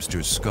Danny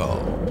Webster's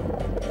skull.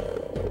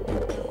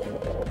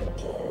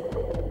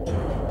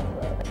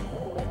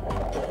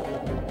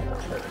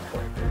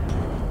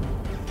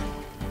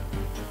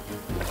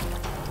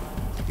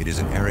 It is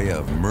an area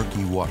of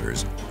murky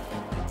waters,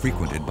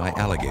 frequented by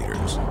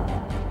alligators.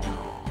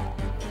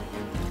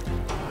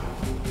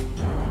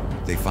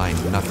 They find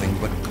nothing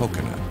but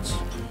coconuts.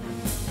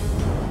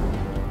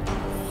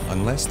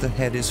 Unless the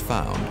head is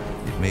found,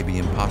 it may be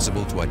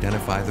impossible to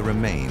identify the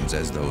remains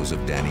as those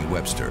of Danny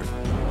Webster.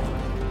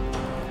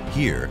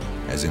 Here,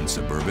 as in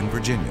suburban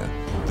Virginia,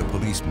 the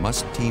police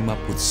must team up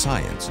with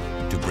science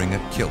to bring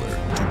a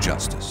killer to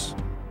justice.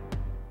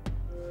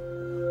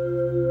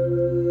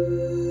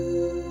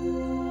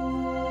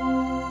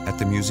 At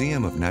the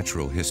Museum of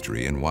Natural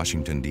History in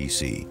Washington,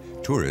 D.C.,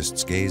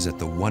 tourists gaze at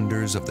the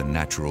wonders of the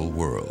natural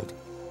world.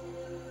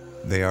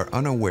 They are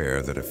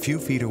unaware that a few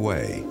feet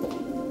away,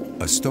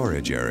 a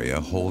storage area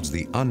holds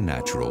the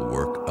unnatural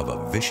work of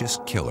a vicious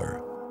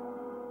killer.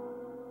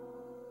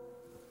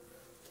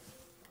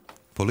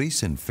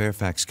 Police in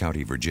Fairfax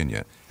County,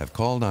 Virginia, have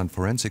called on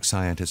forensic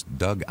scientist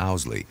Doug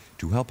Owsley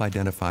to help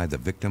identify the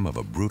victim of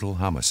a brutal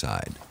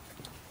homicide.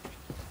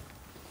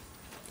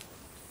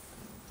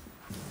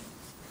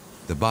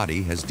 The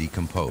body has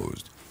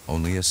decomposed.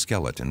 Only a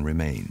skeleton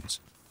remains.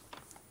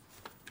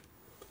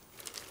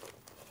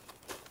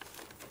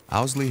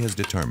 Owsley has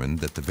determined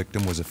that the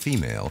victim was a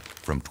female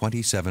from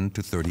 27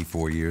 to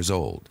 34 years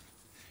old.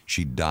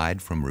 She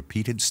died from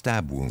repeated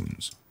stab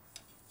wounds.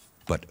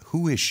 But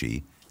who is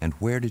she, and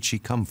where did she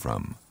come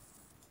from?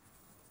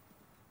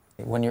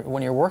 When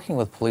you're working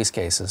with police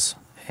cases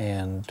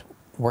and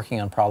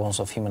working on problems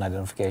of human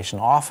identification,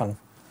 often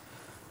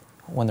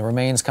when the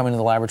remains come into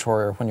the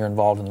laboratory or when you're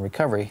involved in the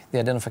recovery, the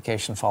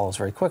identification follows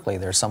very quickly.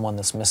 There's someone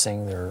that's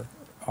missing, there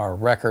are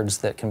records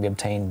that can be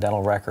obtained,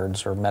 dental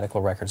records or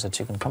medical records that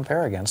you can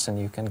compare against, and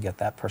you can get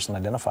that person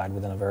identified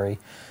within a very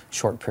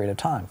short period of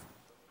time.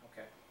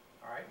 Okay.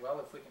 All right. Well,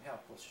 if we can help,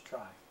 let's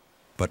try.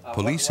 But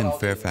police in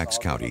Fairfax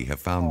County have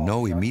found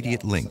no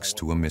immediate links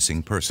to a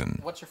missing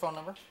person. What's your phone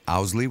number?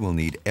 Owsley will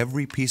need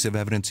every piece of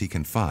evidence he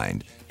can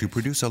find to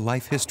produce a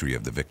life history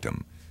of the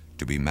victim,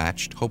 to be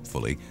matched,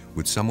 hopefully,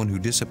 with someone who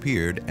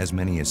disappeared as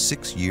many as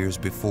 6 years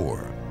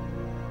before.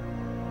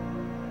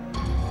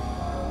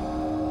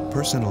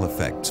 Personal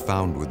effects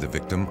found with the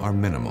victim are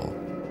minimal.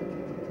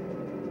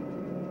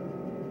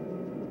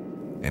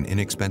 An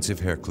inexpensive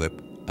hair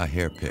clip, a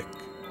hair pick.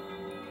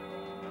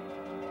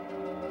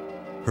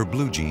 Her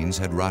blue jeans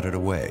had rotted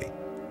away.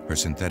 Her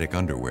synthetic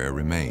underwear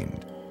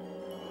remained.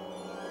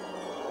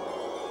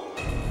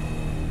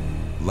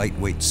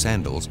 Lightweight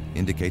sandals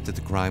indicate that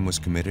the crime was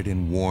committed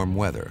in warm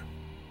weather.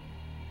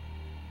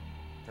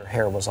 Her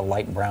hair was a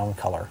light brown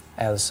color,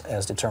 as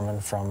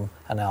determined from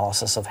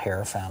analysis of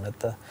hair found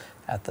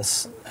at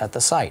the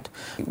site.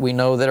 We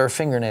know that her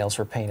fingernails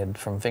were painted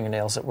from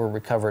fingernails that were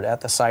recovered at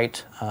the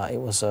site.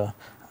 It was a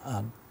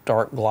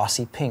dark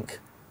glossy pink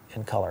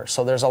in color.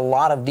 So there's a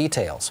lot of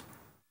details.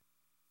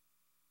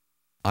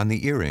 On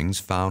the earrings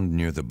found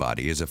near the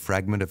body is a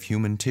fragment of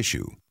human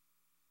tissue.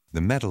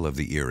 The metal of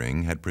the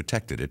earring had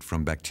protected it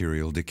from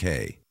bacterial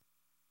decay.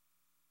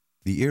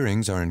 The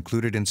earrings are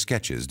included in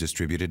sketches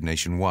distributed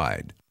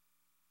nationwide.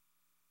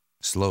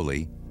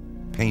 Slowly,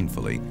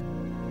 painfully,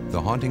 the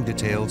haunting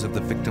details of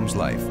the victim's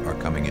life are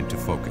coming into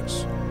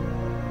focus.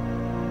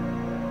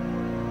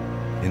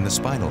 In the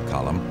spinal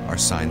column are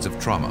signs of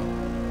trauma.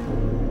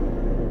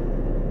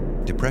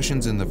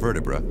 Depressions in the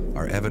vertebra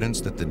are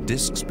evidence that the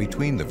discs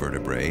between the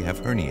vertebrae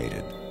have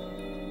herniated.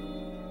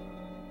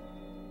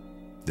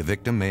 The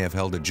victim may have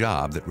held a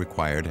job that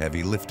required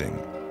heavy lifting.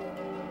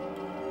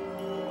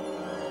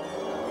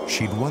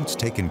 She'd once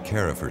taken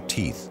care of her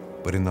teeth,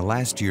 but in the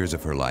last years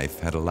of her life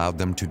had allowed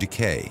them to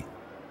decay.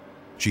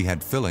 She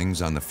had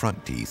fillings on the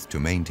front teeth to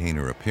maintain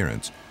her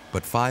appearance,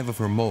 but 5 of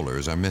her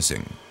molars are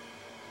missing.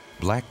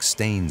 Black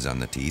stains on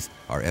the teeth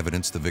are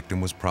evidence the victim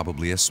was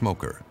probably a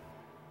smoker.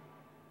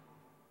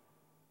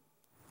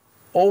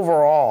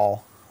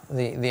 Overall,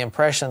 the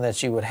impression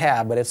that you would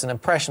have, but it's an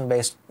impression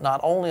based not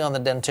only on the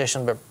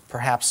dentition, but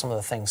perhaps some of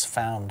the things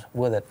found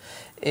with it,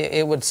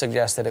 it would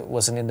suggest that it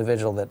was an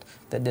individual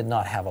that did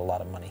not have a lot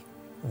of money,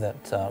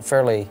 that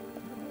fairly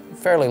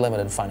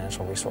limited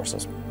financial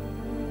resources.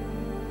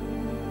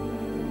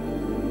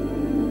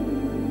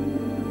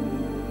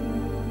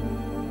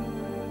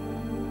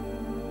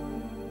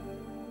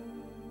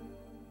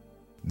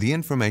 The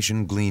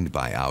information gleaned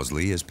by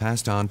Owsley is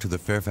passed on to the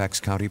Fairfax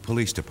County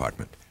Police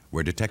Department,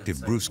 where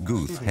Detective Bruce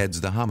Guth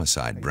heads the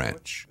homicide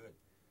branch.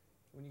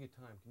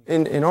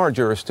 In our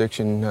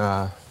jurisdiction,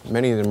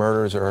 many of the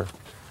murders are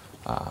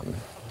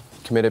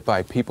committed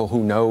by people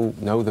who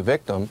know the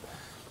victim.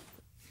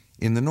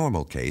 In the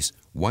normal case,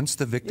 once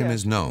the victim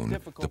is known,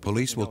 the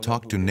police will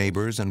talk to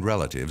neighbors and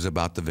relatives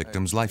about the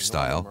victim's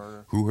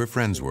lifestyle, who her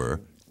friends were,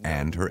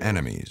 and her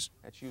enemies.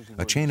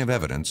 A chain of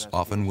evidence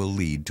often will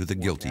lead to the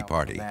guilty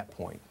party.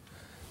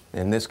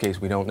 In this case,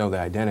 we don't know the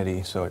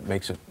identity, so it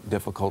makes it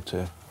difficult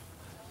to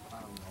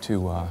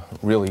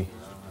really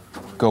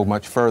go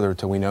much further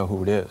till we know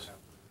who it is.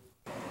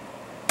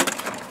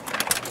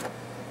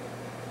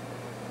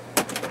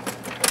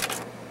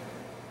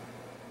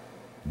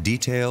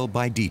 Detail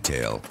by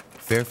detail,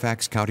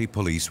 Fairfax County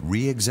Police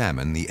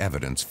re-examine the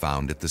evidence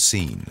found at the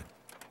scene.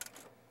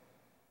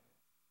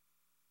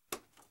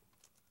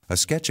 A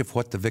sketch of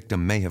what the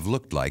victim may have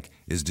looked like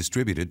is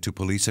distributed to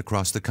police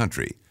across the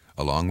country,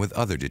 along with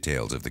other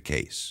details of the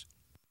case.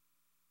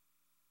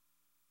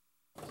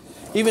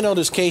 Even though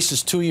this case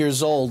is 2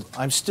 years old,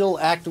 I'm still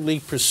actively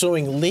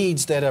pursuing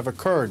leads that have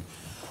occurred.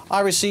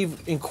 I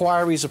receive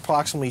inquiries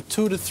approximately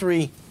 2 to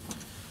 3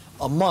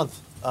 a month.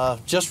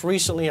 Just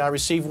recently, I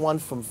received one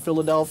from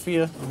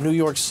Philadelphia, New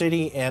York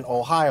City, and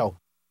Ohio.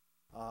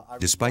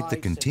 Despite the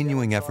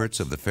continuing efforts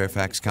of the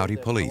Fairfax County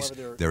Police,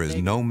 there is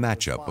no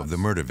matchup of the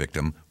murder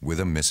victim with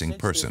a missing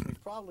person.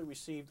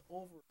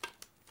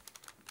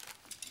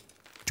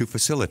 To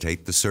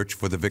facilitate the search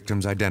for the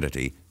victim's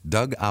identity,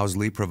 Doug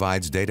Owsley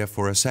provides data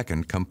for a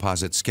second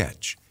composite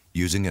sketch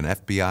using an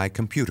FBI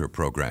computer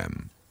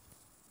program.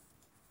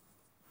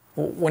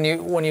 When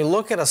you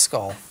look at a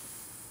skull,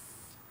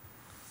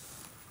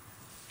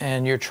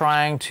 and you're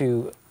trying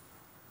to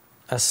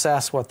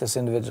assess what this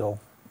individual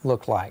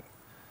looked like,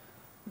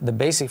 the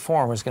basic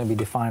form is going to be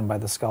defined by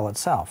the skull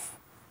itself.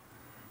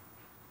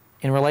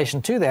 In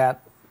relation to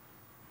that,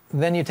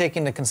 then you take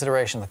into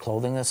consideration the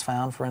clothing that's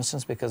found, for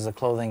instance, because the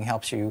clothing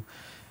helps you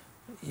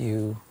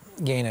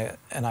gain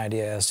an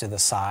idea as to the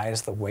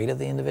size, the weight of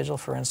the individual,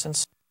 for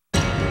instance.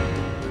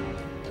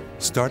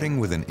 Starting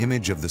with an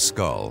image of the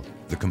skull,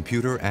 the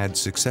computer adds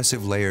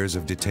successive layers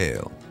of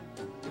detail.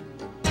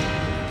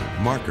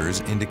 Markers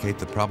indicate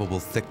the probable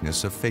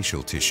thickness of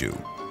facial tissue.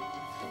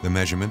 The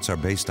measurements are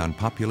based on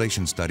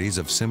population studies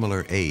of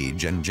similar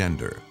age and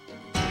gender.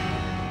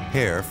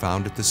 Hair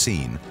found at the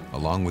scene,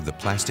 along with the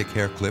plastic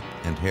hair clip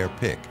and hair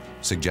pick,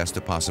 suggest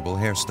a possible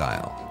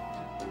hairstyle.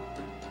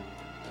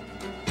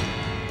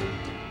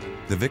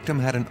 The victim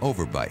had an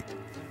overbite,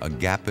 a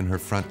gap in her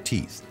front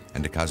teeth,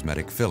 and a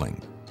cosmetic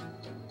filling.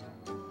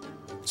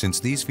 Since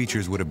these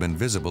features would have been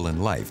visible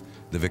in life,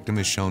 the victim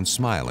is shown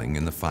smiling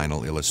in the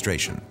final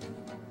illustration.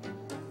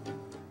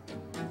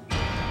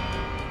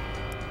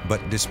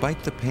 But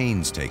despite the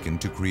pains taken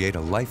to create a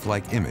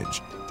lifelike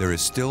image, there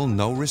is still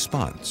no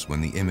response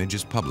when the image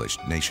is published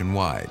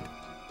nationwide.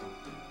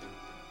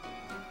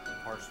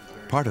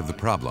 Part of the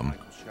problem,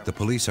 the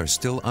police are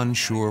still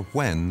unsure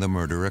when the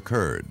murder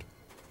occurred.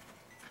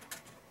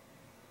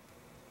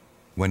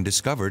 When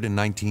discovered in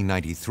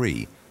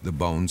 1993, the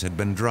bones had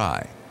been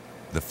dry.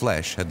 The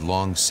flesh had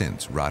long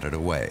since rotted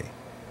away.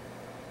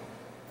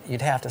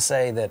 You'd have to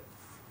say that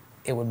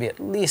it would be at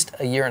least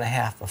a year and a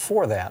half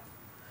before that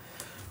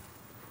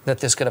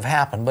this could have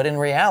happened. But in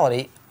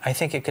reality, I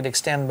think it could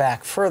extend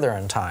back further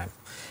in time.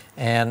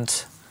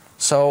 And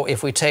so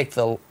if we take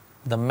the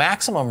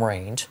maximum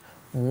range,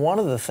 one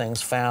of the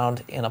things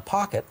found in a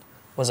pocket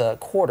was a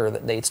quarter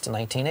that dates to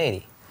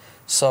 1980.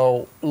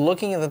 So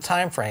looking at the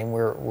time frame,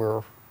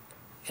 we're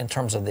in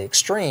terms of the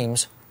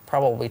extremes,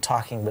 probably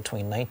talking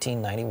between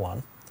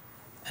 1991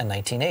 and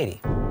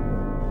 1980.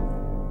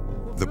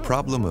 The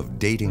problem of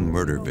dating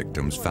murder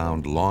victims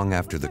found long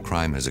after the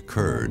crime has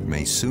occurred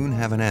may soon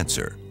have an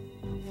answer.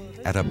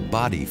 At a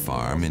body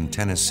farm in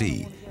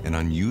Tennessee, an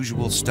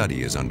unusual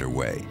study is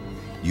underway,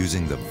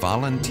 using the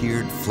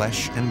volunteered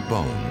flesh and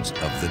bones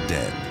of the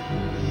dead.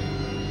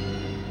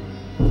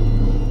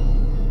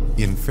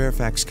 In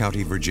Fairfax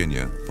County,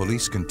 Virginia,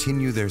 police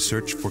continue their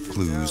search for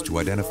clues to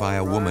identify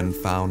a woman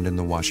found in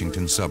the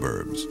Washington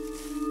suburbs.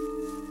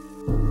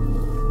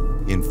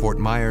 In Fort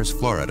Myers,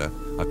 Florida,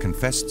 a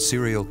confessed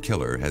serial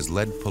killer has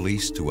led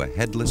police to a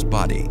headless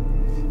body,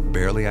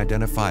 barely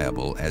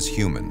identifiable as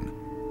human.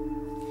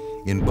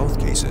 In both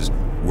cases,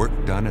 work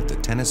done at the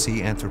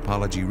Tennessee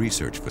Anthropology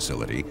Research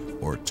Facility,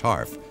 or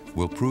TARF,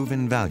 will prove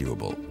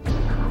invaluable.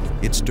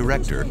 Its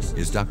director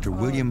is Dr.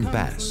 William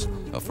Bass,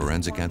 a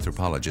forensic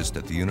anthropologist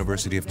at the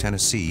University of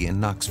Tennessee in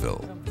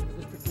Knoxville.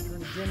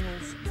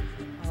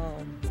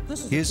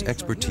 His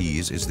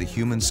expertise is the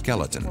human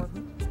skeleton.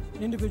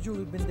 An individual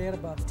who'd been dead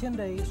about 10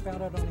 days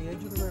found out on the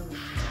edge of the railroad.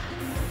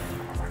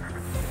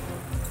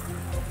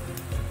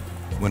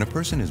 When a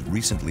person is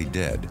recently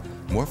dead,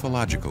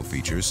 morphological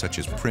features such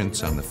as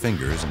prints on the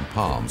fingers and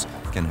palms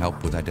can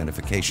help with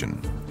identification.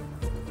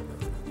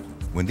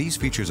 When these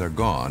features are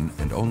gone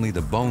and only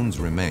the bones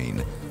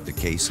remain, the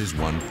case is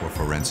one for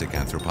forensic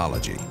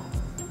anthropology.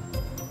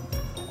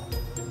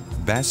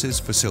 Bass's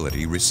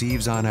facility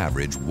receives on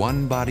average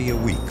 1 body a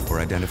week for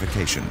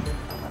identification.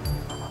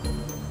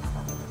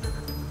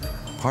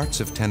 Parts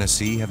of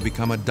Tennessee have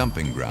become a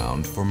dumping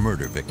ground for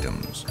murder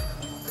victims.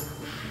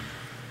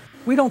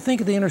 We don't think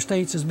of the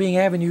interstates as being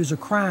avenues of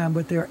crime,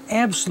 but they're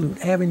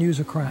absolute avenues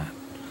of crime.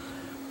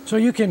 So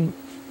you can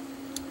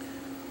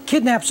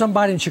kidnap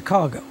somebody in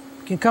Chicago.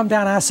 You can come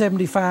down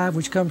I-75,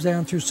 which comes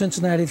down through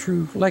Cincinnati,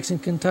 through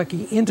Lexington,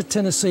 Kentucky, into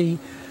Tennessee.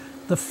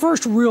 The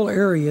first real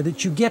area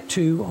that you get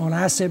to on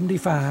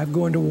I-75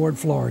 going toward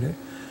Florida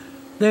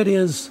that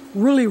is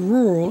really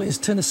rural is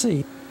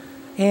Tennessee.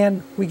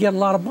 And we get a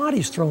lot of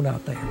bodies thrown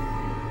out there.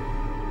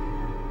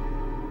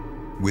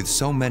 With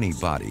so many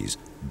bodies,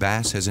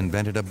 Bass has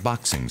invented a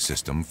boxing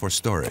system for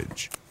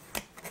storage.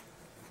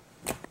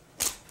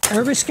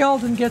 Every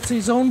skeleton gets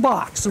his own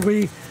box. So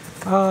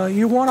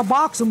you want to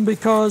box them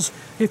because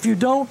if you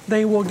don't,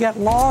 they will get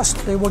lost,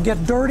 they will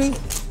get dirty.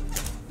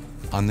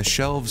 On the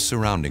shelves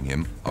surrounding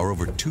him are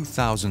over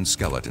 2,000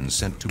 skeletons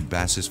sent to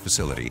Bass's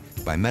facility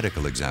by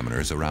medical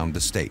examiners around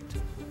the state.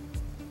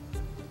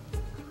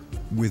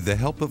 With the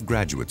help of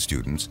graduate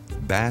students,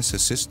 Bass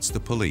assists the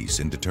police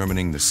in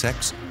determining the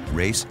sex,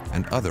 race,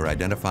 and other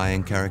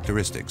identifying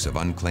characteristics of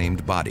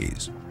unclaimed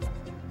bodies.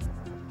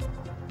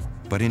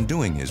 But in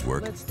doing his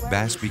work,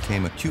 Bass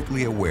became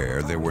acutely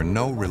aware there were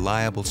no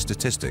reliable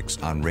statistics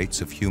on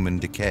rates of human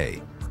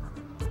decay.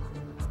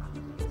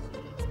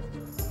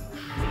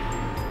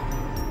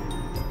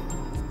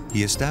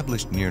 He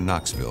established near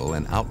Knoxville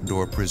an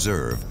outdoor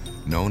preserve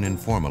known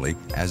informally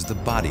as the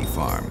Body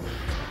Farm.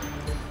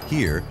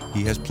 Here,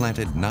 he has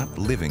planted not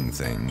living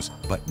things,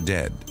 but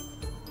dead.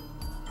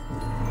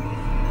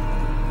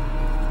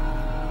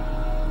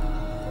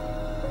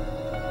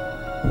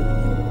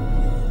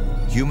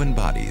 human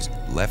bodies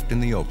left in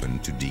the open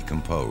to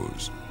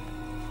decompose.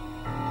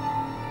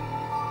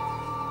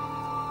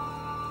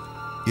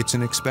 It's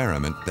an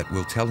experiment that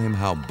will tell him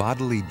how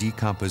bodily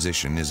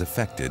decomposition is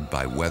affected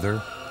by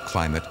weather,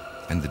 climate,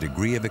 and the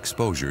degree of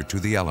exposure to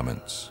the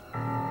elements.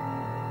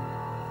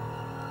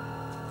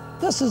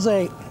 This is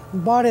a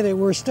body that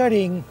we're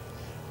studying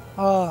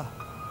the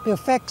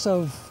effects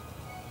of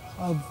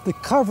the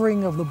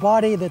covering of the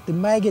body that the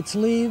maggots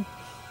leave.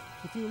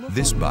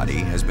 This body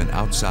has been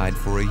outside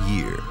for a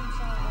year.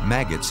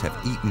 Maggots have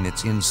eaten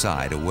its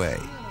inside away,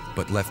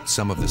 but left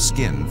some of the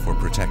skin for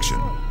protection.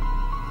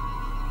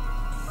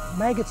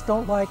 Maggots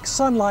don't like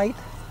sunlight,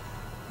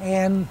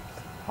 and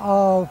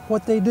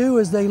what they do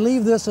is they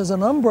leave this as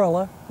an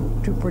umbrella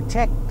to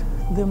protect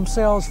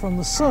themselves from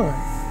the sun.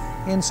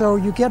 And so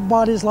you get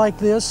bodies like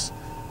this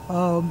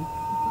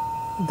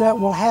that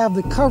will have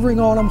the covering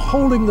on them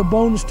holding the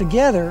bones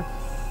together,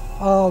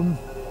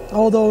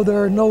 although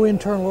there are no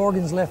internal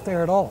organs left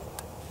there at all.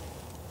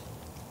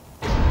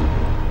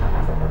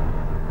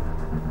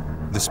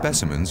 The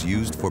specimens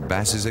used for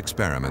Bass's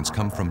experiments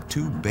come from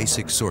two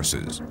basic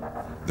sources: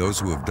 those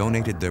who have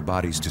donated their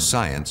bodies to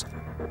science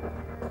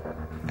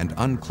and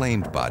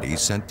unclaimed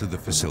bodies sent to the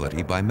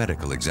facility by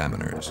medical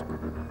examiners.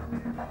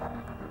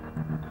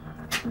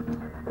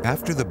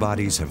 After the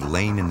bodies have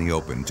lain in the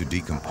open to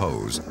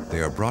decompose,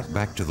 they are brought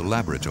back to the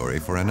laboratory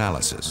for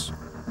analysis.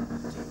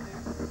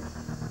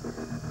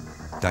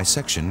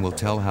 Dissection will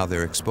tell how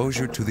their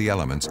exposure to the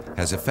elements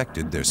has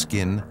affected their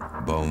skin,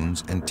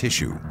 bones, and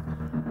tissue.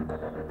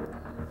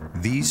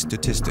 These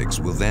statistics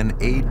will then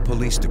aid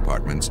police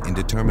departments in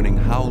determining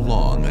how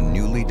long a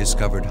newly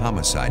discovered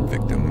homicide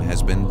victim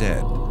has been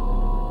dead.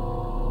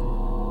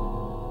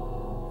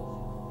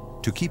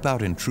 To keep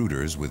out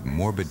intruders with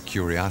morbid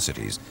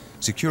curiosities,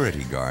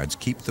 security guards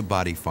keep the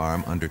body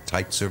farm under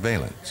tight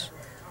surveillance.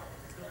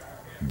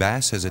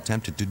 Bass has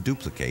attempted to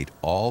duplicate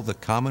all the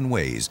common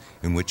ways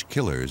in which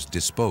killers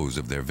dispose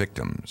of their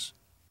victims.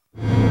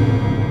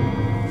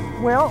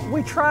 Well,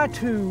 we try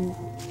to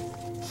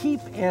keep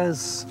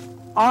as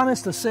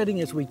honest a setting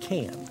as we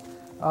can.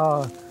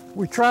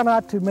 We try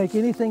not to make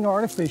anything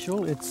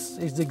artificial. It's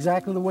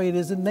exactly the way it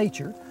is in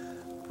nature.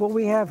 What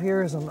we have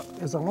here is an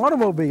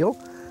automobile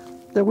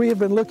that we have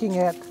been looking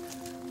at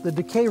the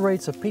decay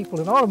rates of people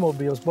in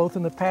automobiles, both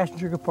in the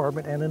passenger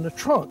compartment and in the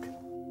trunk.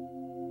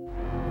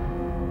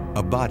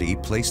 A body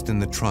placed in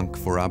the trunk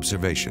for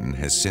observation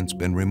has since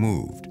been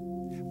removed,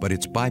 but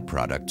its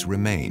byproducts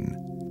remain.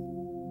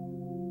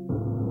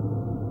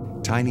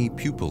 Tiny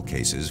pupil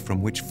cases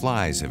from which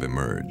flies have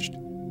emerged.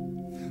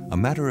 A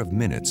matter of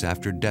minutes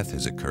after death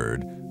has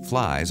occurred,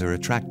 flies are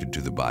attracted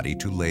to the body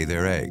to lay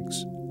their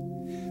eggs.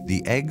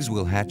 The eggs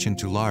will hatch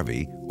into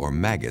larvae, or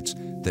maggots,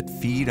 that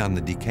feed on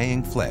the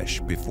decaying flesh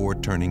before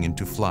turning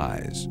into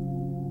flies.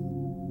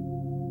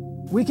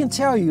 We can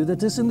tell you that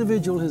this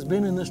individual has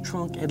been in this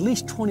trunk at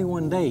least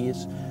 21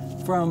 days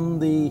from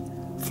the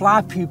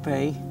fly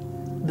pupae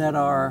that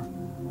are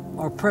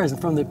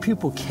present, from the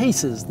pupil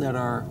cases that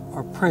are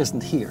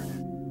present here.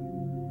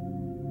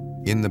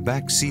 In the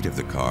back seat of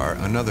the car,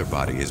 another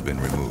body has been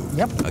removed,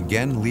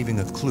 again leaving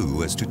a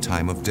clue as to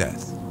time of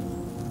death.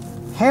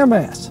 Hair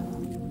mass.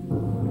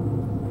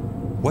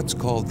 What's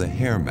called the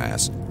hair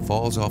mass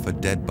falls off a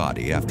dead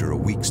body after a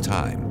week's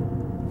time.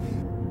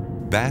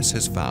 Bass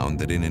has found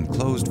that in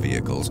enclosed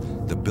vehicles,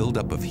 the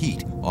buildup of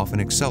heat often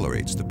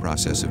accelerates the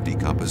process of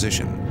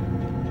decomposition.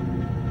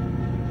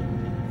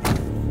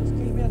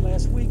 Came in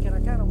last week, and I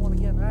kind of want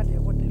to get an idea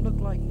of what they look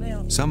like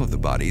now. Some of the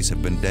bodies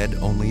have been dead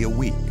only a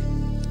week.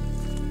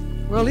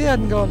 Well, he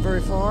hadn't gone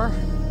very far.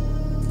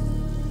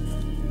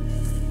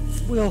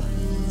 Well,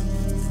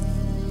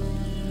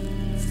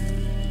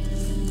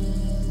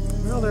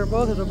 they're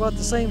both at about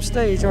the same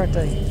stage, aren't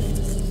they?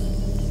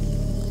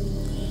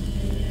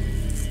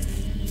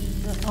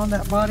 On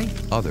that body.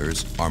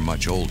 Others are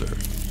much older.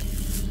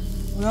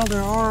 Well,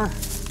 there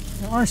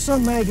are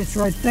some maggots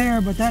right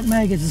there, but that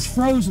maggot is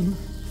frozen.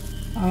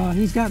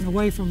 He's gotten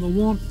away from the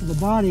warmth of the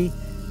body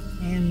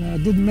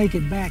and didn't make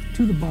it back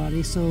to the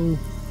body, so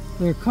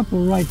there are a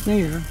couple right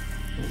there.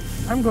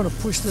 I'm going to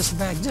push this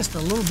back just a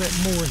little bit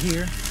more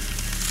here,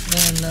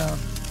 and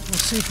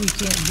we'll see if we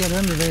can't get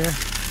under there.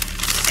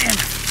 And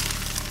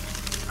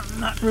I'm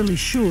not really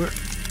sure.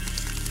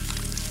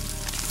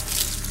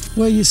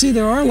 Well, you see,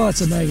 there are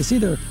lots of maggots. See,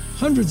 there are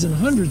hundreds and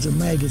hundreds of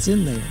maggots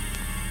in there,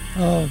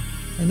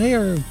 and they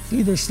are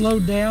either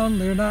slowed down.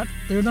 They're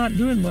not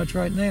doing much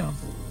right now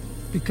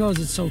because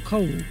it's so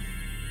cold.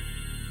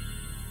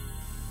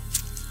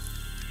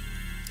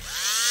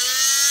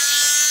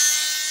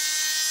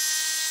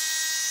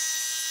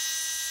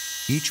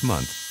 Each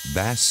month,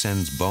 Bass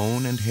sends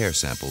bone and hair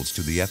samples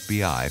to the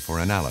FBI for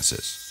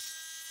analysis.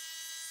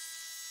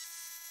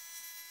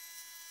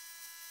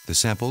 The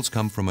samples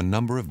come from a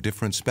number of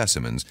different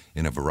specimens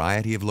in a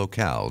variety of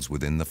locales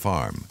within the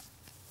farm.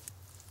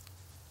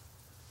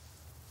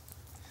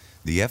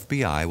 The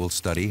FBI will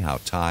study how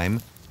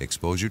time,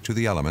 exposure to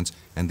the elements,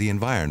 and the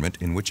environment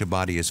in which a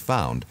body is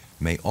found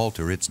may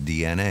alter its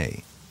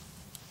DNA.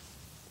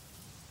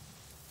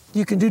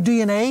 You can do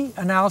DNA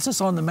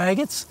analysis on the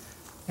maggots,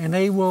 and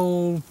they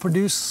will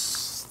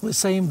produce the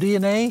same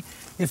DNA.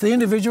 If the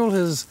individual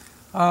has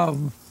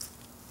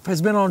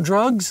been on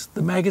drugs,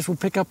 the maggots will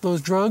pick up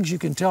those drugs. You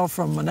can tell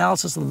from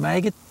analysis of the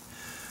maggot.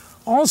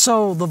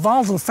 Also, the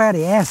volatile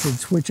fatty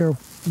acids, which are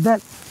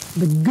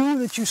the goo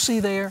that you see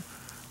there,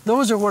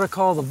 those are what are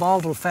called the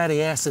volatile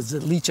fatty acids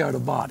that leach out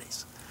of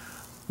bodies.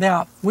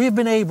 Now, we have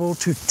been able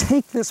to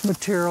take this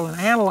material and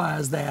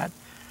analyze that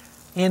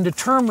and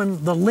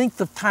determine the length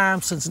of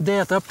time since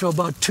death up to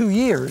about 2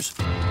 years.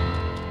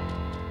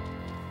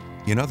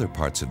 In other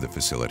parts of the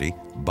facility,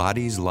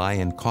 bodies lie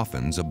in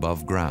coffins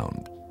above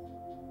ground.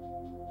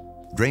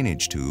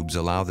 Drainage tubes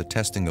allow the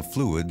testing of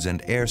fluids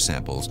and air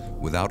samples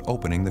without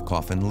opening the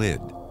coffin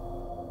lid.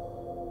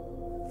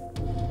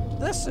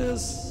 This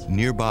is...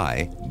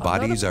 Nearby,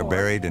 bodies are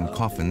buried in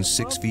coffins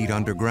 6 feet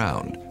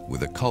underground,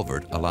 with a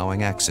culvert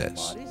allowing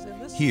access.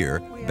 Here,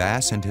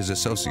 Bass and his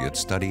associates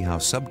study how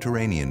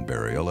subterranean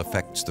burial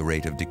affects the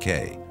rate of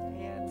decay.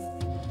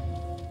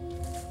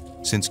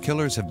 Since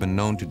killers have been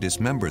known to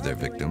dismember their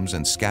victims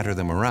and scatter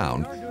them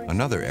around,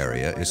 another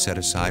area is set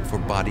aside for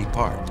body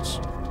parts.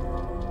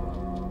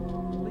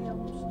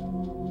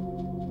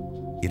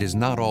 It is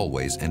not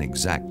always an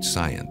exact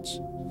science,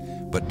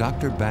 but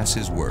Dr.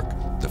 Bass's work,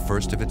 the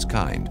first of its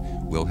kind,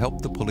 will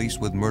help the police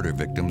with murder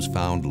victims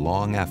found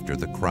long after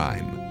the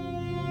crime.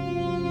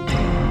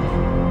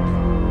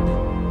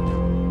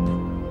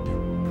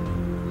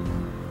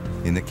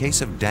 In the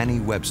case of Danny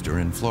Webster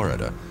in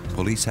Florida,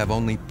 police have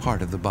only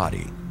part of the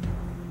body.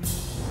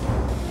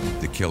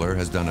 The killer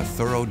has done a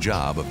thorough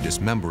job of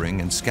dismembering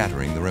and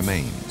scattering the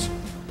remains.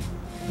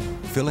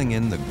 Filling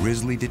in the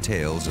grisly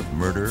details of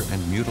murder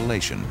and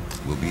mutilation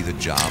will be the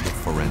job of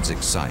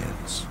forensic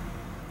science.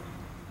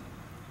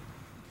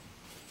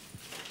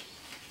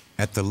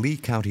 At the Lee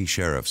County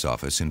Sheriff's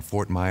Office in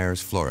Fort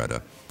Myers,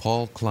 Florida,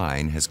 Paul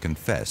Klein has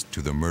confessed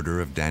to the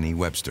murder of Danny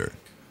Webster.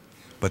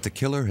 But the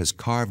killer has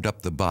carved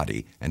up the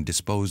body and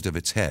disposed of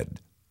its head.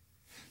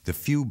 The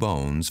few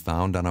bones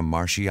found on a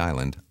marshy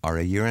island are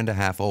 1.5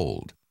 years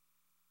old.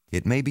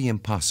 It may be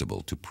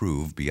impossible to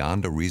prove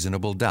beyond a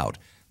reasonable doubt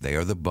they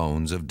are the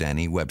bones of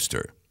Danny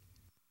Webster.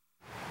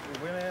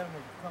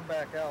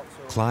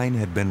 Klein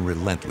had been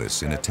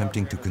relentless in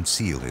attempting to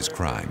conceal his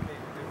crime.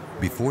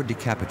 Before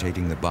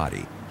decapitating the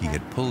body, he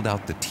had pulled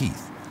out the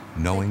teeth,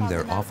 knowing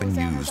they're often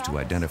used to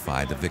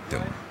identify the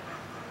victim.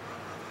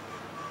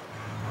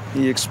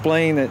 He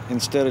explained that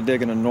instead of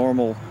digging a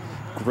normal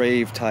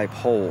grave-type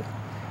hole,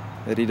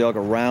 that he dug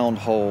a round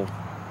hole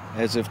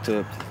as if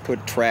to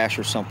put trash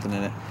or something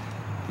in it.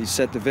 He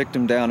set the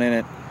victim down in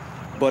it,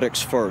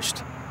 buttocks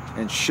first,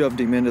 and shoved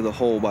him into the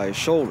hole by his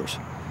shoulders.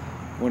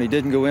 When he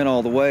didn't go in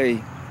all the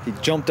way, he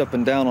jumped up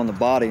and down on the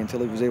body until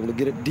he was able to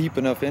get it deep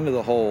enough into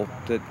the hole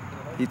that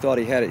he thought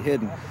he had it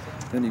hidden.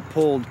 Then he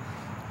pulled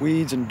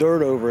weeds and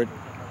dirt over it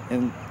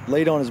and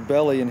laid on his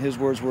belly, and his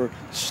words were,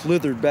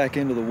 slithered back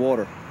into the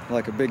water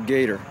like a big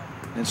gator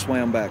and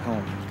swam back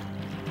home.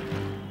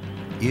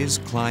 Is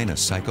Klein a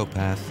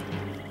psychopath,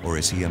 or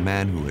is he a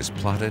man who has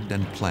plotted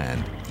and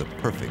planned the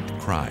perfect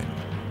crime?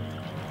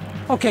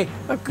 Okay,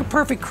 a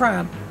perfect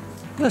crime.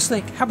 Let's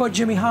think, how about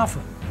Jimmy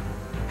Hoffa?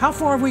 How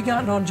far have we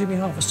gotten on Jimmy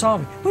Hoffa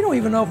solving? We don't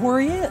even know where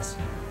he is.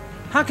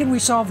 How can we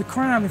solve the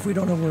crime if we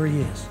don't know where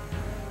he is?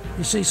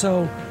 You see,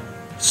 so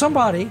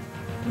somebody's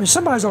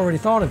already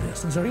thought of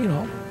this and said, you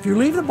know, if you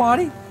leave the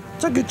body,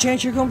 it's a good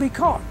chance you're going to be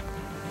caught.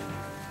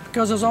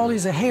 Because there's all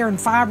these hair and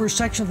fibers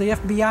section of the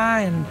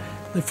FBI and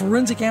the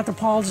forensic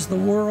anthropologists of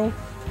the world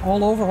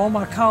all over. All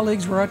my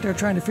colleagues were out there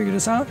trying to figure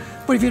this out.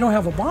 But if you don't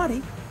have a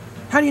body,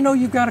 how do you know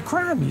you've got a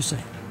crime, you say?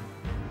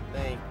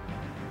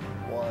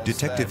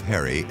 Detective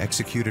Harry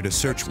executed a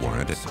search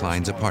warrant at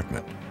Klein's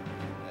apartment.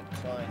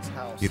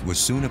 It was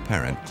soon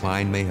apparent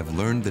Klein may have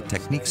learned the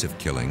techniques of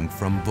killing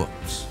from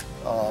books.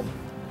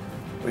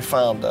 We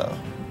found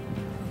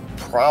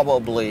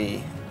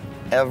probably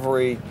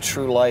every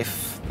true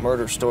life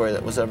murder story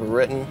that was ever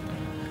written,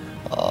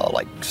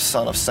 like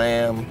Son of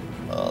Sam,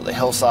 The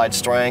Hillside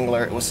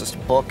Strangler. It was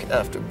just book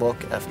after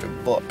book after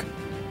book.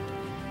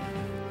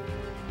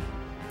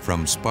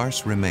 From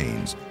sparse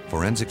remains,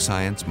 forensic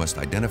science must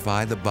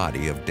identify the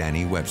body of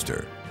Danny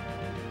Webster.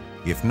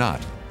 If not,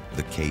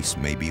 the case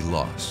may be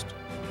lost.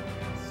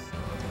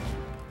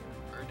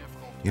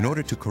 In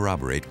order to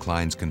corroborate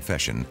Klein's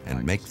confession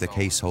and make the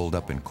case hold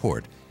up in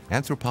court,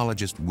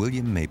 anthropologist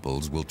William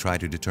Maples will try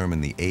to determine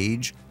the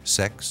age,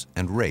 sex,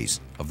 and race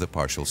of the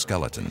partial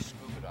skeleton.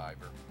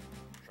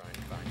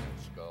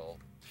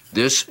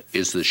 This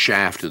is the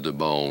shaft of the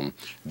bone.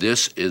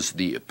 This is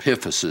the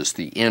epiphysis,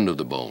 the end of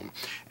the bone.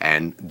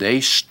 And they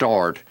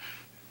start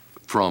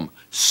from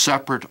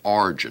separate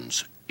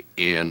origins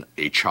in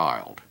a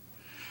child.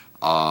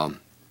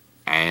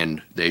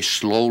 And they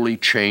slowly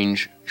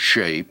change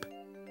shape.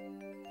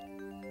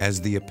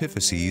 As the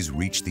epiphyses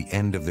reach the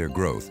end of their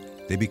growth,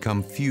 they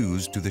become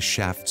fused to the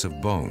shafts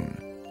of bone.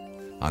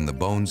 On the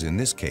bones in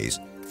this case,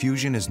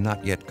 fusion is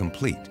not yet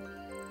complete.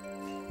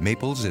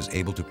 Maples is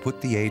able to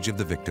put the age of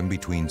the victim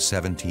between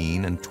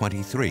 17 and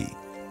 23,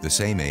 the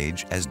same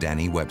age as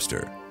Danny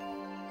Webster.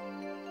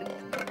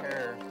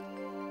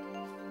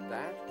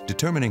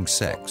 Determining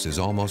sex is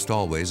almost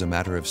always a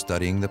matter of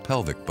studying the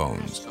pelvic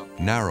bones,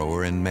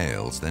 narrower in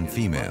males than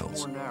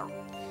females.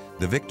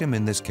 The victim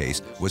in this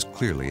case was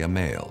clearly a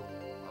male.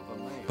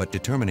 But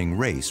determining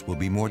race will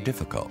be more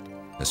difficult,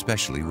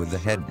 especially with the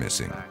head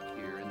missing.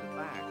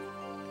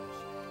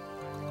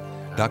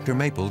 Dr.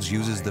 Maples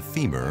uses the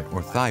femur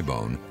or thigh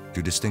bone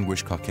to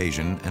distinguish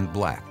Caucasian and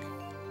black.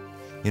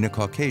 In a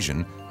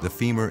Caucasian, the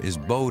femur is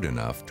bowed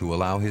enough to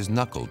allow his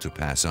knuckle to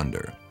pass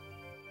under.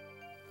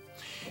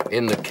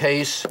 In the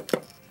case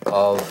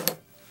of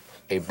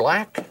a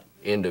black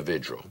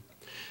individual,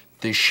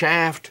 the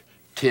shaft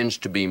tends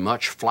to be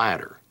much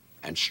flatter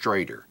and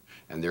straighter,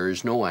 and there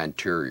is no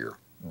anterior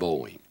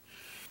bowing.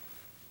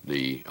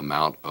 The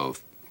amount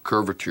of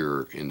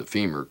curvature in the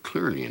femur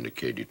clearly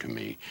indicated to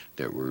me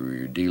that we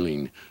were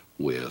dealing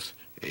with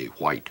a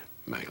white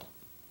male.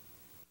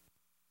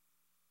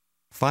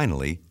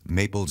 Finally,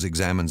 Maples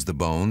examines the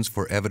bones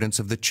for evidence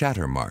of the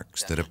chatter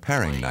marks that a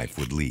paring knife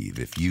would leave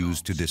if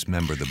used to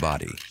dismember the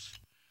body.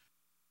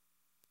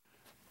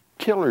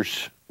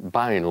 Killers,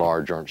 by and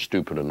large, aren't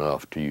stupid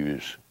enough to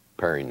use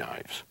paring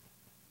knives,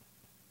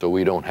 so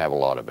we don't have a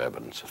lot of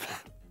evidence of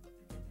that.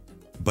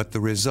 But the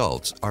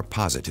results are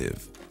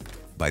positive.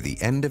 By the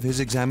end of his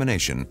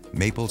examination,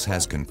 Maples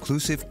has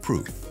conclusive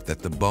proof that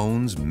the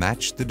bones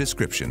match the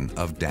description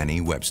of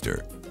Danny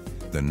Webster.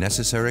 The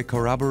necessary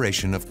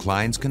corroboration of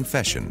Klein's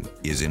confession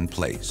is in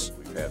place.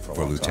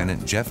 For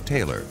Lieutenant Jeff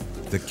Taylor,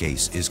 the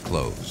case is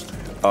closed.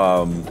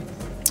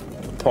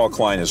 Paul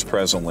Klein is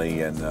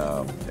presently in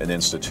an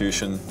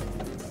institution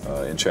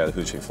in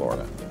Chattahoochee,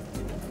 Florida,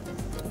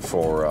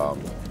 for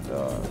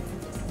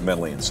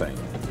mentally insane.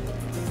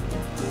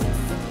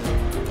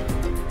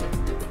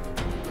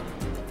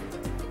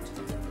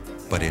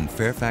 But in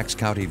Fairfax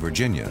County,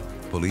 Virginia,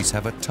 police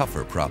have a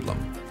tougher problem.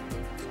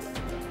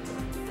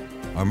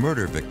 A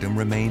murder victim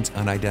remains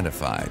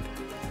unidentified.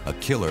 A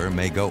killer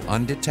may go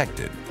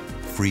undetected,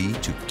 free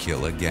to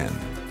kill again.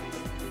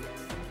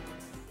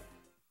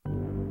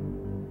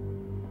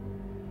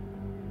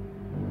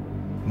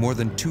 More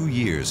than 2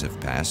 years have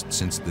passed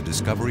since the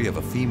discovery of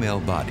a female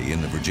body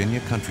in the Virginia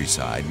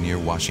countryside near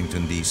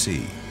Washington,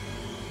 D.C.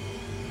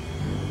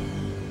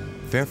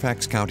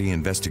 Fairfax County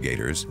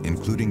investigators,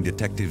 including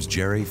detectives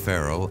Jerry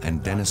Farrell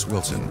and Dennis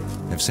Wilson,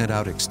 have sent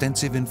out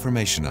extensive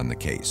information on the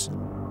case,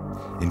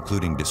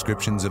 including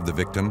descriptions of the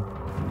victim,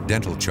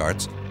 dental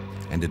charts,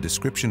 and a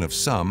description of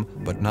some,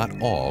 but not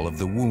all, of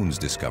the wounds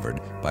discovered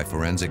by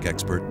forensic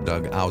expert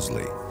Doug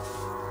Owsley.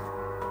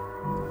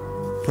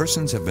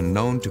 Persons have been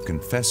known to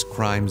confess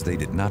crimes they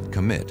did not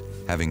commit,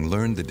 having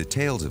learned the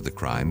details of the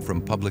crime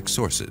from public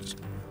sources.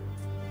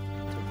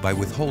 By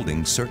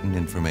withholding certain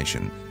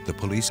information, the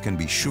police can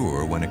be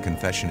sure when a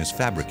confession is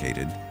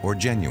fabricated or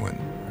genuine.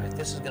 All right,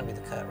 this is going to be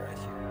the cut right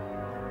here.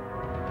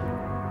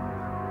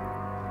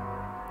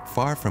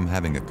 Far from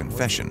having a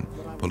confession,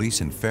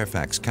 police in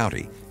Fairfax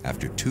County,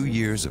 after 2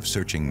 years of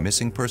searching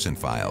missing person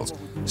files,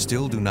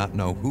 still do not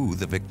know who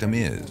the victim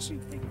is.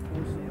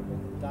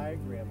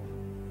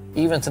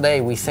 Even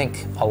today, we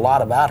think a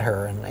lot about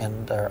her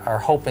and are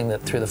hoping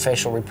that through the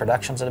facial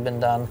reproductions that have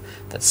been done,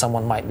 that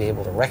someone might be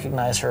able to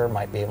recognize her,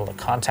 might be able to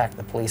contact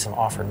the police and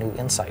offer new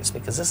insights,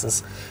 because this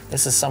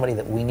is somebody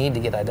that we need to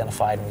get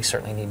identified, and we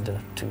certainly need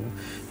to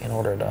in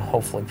order to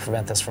hopefully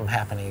prevent this from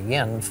happening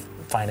again,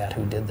 find out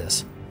who did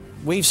this.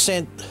 We've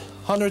sent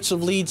hundreds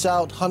of leads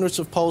out, hundreds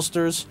of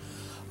posters.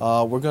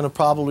 We're going to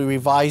probably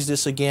revise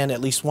this again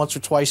at least once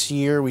or twice a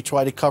year. We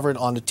try to cover it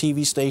on the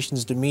TV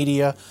stations, the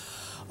media.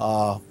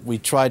 We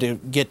try to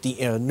get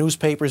the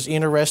newspapers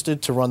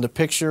interested to run the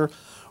picture.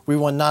 We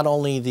run not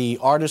only the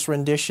artist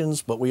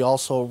renditions, but we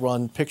also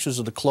run pictures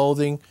of the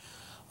clothing.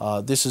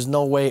 This is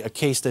no way a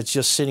case that's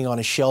just sitting on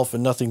a shelf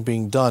and nothing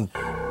being done.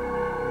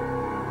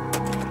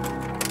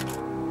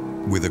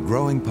 With a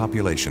growing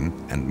population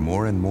and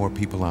more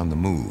people on the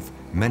move,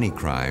 many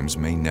crimes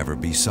may never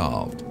be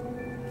solved.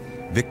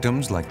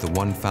 Victims like the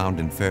one found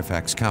in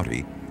Fairfax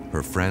County,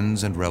 her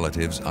friends and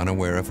relatives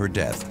unaware of her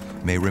death,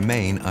 may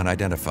remain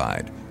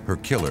unidentified, her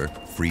killer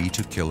free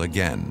to kill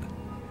again.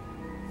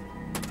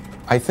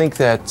 I think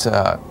that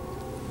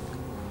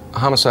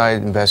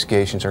homicide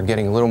investigations are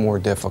getting a little more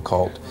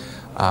difficult.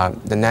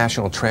 The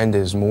national trend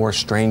is more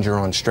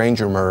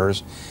stranger-on-stranger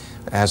murders,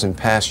 as in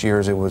past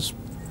years it was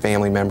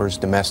family members,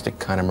 domestic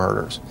kind of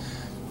murders.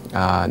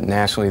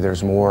 Nationally,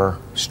 there's more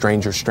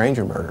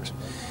stranger-stranger murders,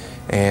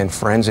 and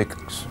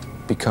forensics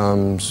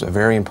becomes a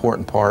very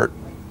important part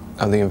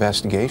of the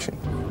investigation.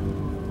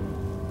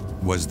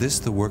 Was this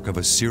the work of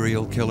a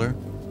serial killer?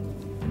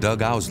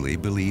 Doug Owsley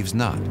believes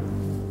not.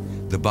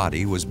 The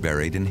body was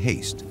buried in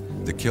haste,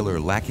 the killer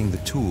lacking the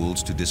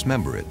tools to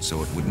dismember it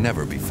so it would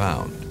never be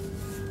found.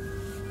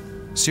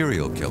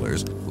 Serial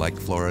killers, like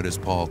Florida's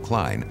Paul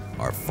Klein,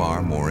 are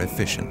far more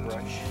efficient.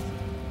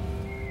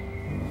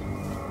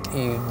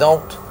 You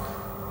don't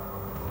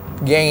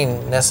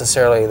gain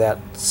necessarily that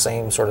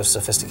same sort of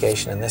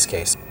sophistication in this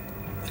case.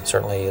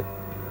 Certainly it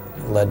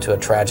led to a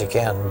tragic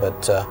end,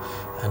 but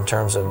in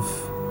terms of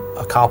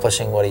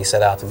accomplishing what he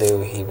set out to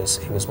do, he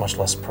was much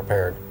less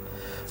prepared.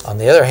 On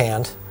the other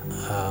hand,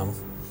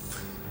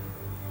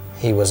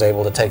 he was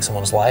able to take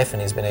someone's life,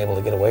 and he's been able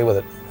to get away with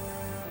it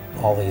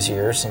all these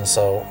years, and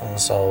so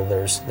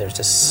there's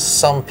just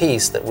some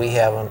piece that we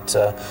haven't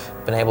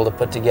been able to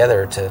put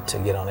together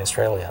to get on his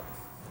trail yet.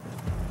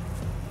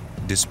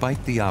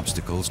 Despite the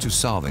obstacles to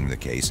solving the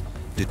case,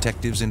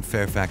 detectives in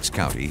Fairfax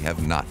County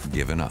have not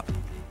given up.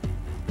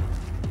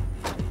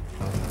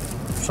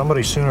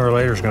 Somebody sooner or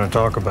later is going to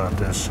talk about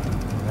this.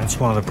 That's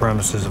one of the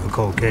premises of a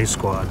cold case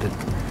squad,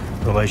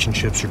 that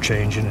relationships are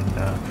changing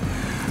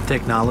and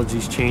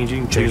technology's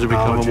changing, things are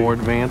becoming more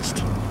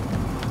advanced.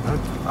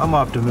 I'm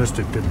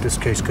optimistic that this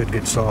case could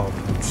get solved.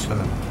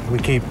 We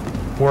keep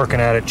working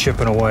at it,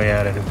 chipping away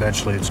at it.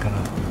 Eventually, it's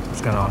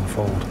gonna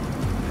unfold.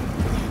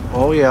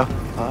 Oh yeah,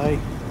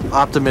 I'm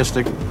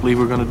optimistic. Believe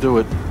we're going to do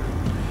it.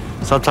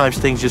 Sometimes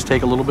things just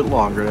take a little bit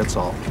longer. That's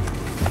all.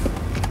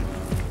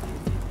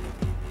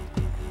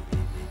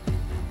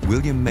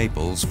 William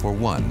Maples, for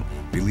one,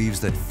 believes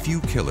that few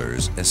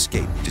killers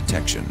escape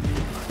detection.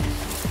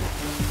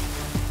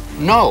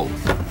 No,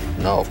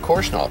 of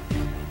course not.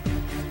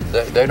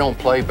 They don't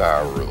play by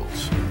our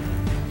rules.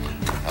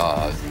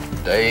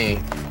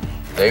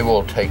 They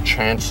will take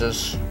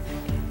chances,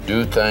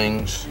 do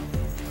things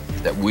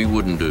that we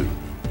wouldn't do.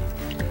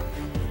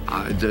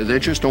 They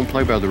just don't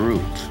play by the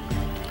rules.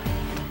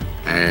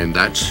 And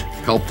that's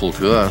helpful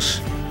to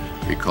us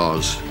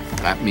because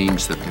that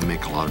means that they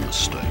make a lot of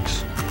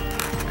mistakes.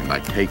 And by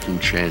taking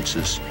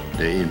chances,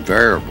 they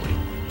invariably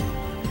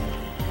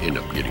end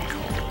up getting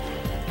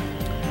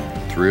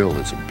caught. Thrill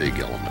is a big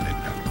element in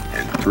that.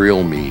 And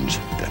thrill means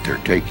that they're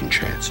taking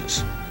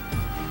chances.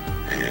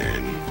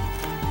 And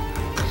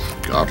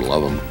God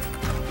love them.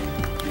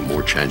 The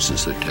more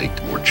chances they take,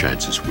 the more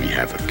chances we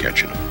have of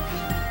catching them.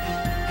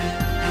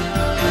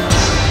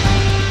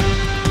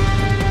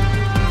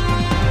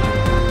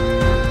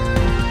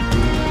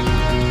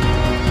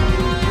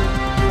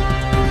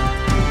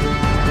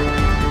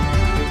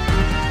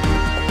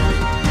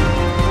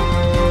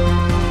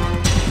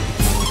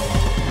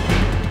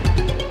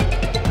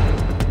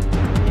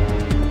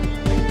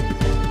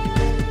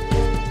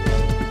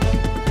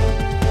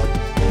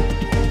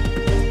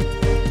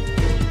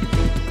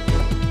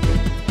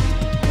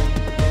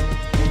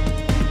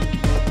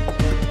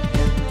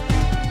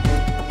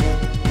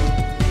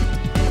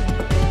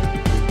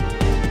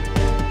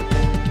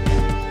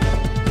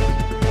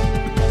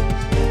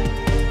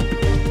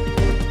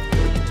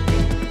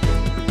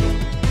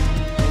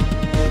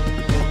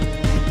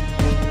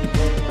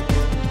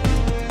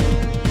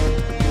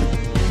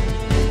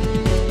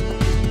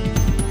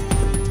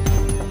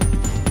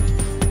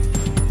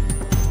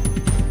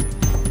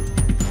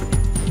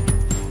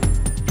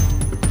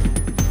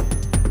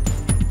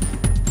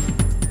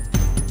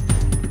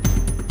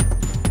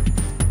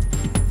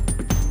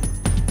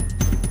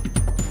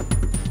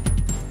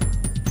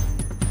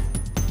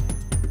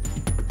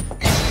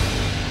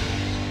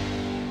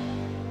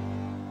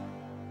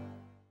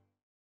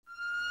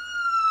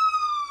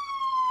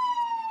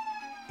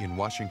 In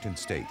Washington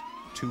State,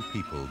 2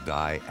 people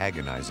die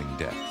agonizing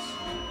deaths.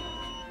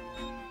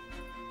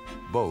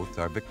 Both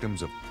are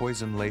victims of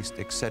poison-laced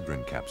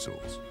Excedrin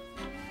capsules.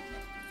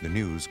 The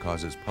news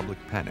causes public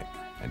panic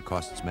and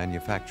costs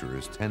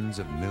manufacturers tens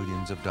of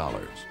millions of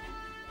dollars.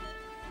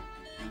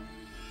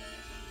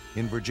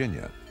 In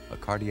Virginia, a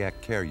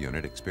cardiac care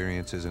unit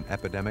experiences an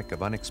epidemic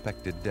of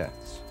unexpected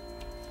deaths.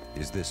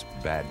 Is this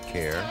bad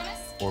care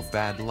or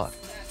bad luck?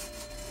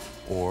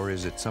 Or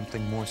is it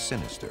something more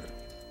sinister?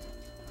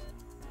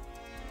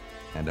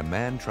 And a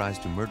man tries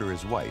to murder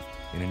his wife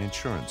in an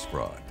insurance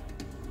fraud.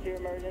 Your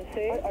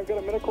emergency? I've got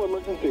a medical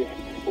emergency.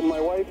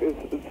 My wife is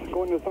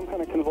going into some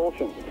kind of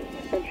convulsion.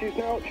 And her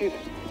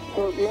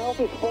mouth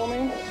is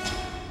foaming.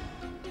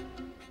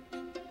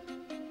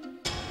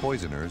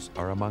 Poisoners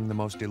are among the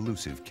most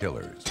elusive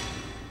killers.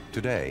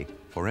 Today,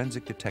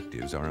 forensic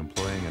detectives are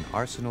employing an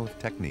arsenal of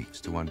techniques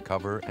to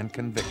uncover and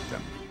convict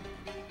them.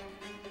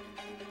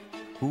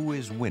 Who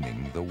is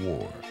winning the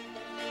war?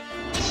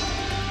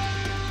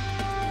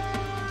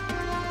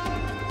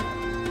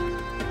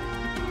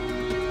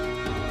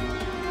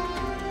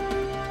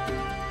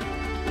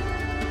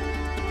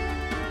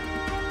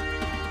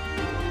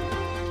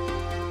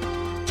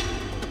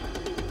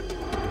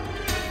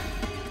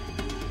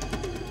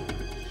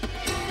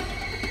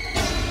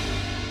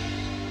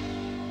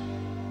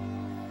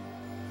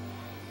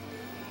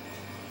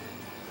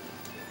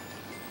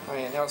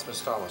 How's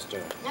Miss Thomas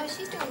doing? No,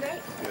 she's doing great.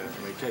 Good.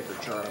 Can we take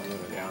her chart? I'm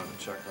moving down and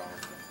check on her.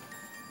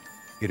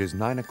 It is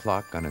 9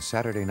 o'clock on a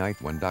Saturday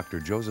night when Dr.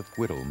 Joseph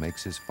Whittle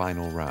makes his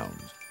final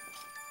rounds.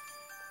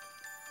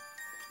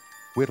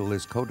 Whittle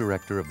is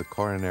co-director of the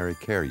Coronary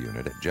Care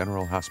Unit at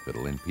General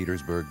Hospital in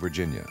Petersburg,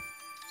 Virginia.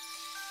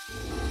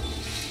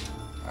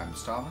 I'm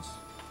Miss Thomas.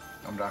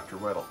 I'm Dr.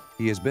 Whittle.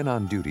 He has been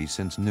on duty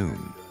since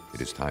noon.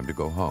 It is time to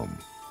go home.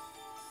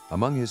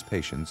 Among his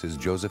patients is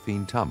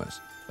Josephine Thomas,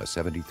 a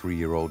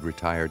 73-year-old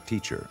retired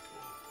teacher.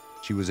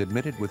 She was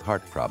admitted with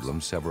heart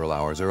problems several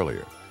hours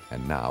earlier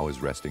and now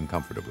is resting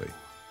comfortably.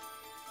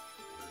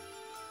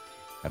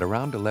 At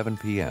around 11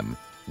 p.m.,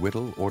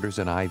 Whittle orders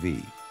an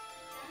IV.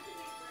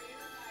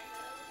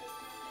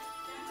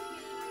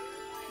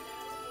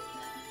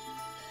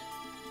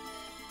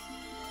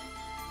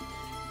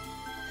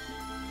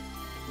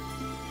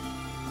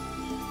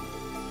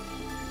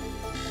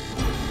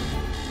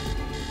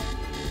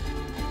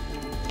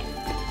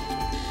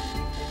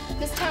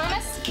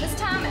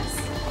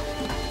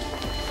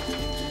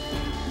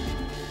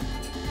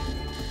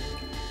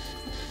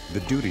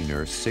 The duty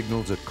nurse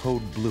signals a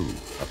code blue,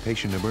 a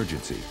patient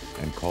emergency,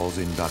 and calls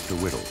in Dr.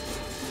 Whittle.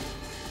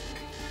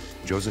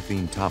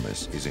 Josephine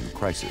Thomas is in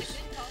crisis.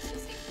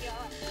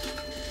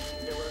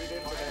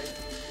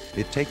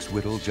 It takes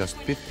Whittle just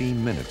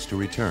 15 minutes to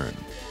return.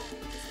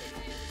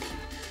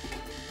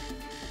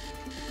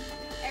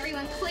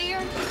 Everyone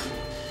clear?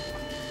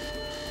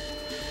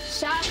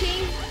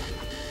 Shocking?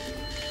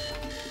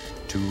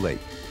 Too late.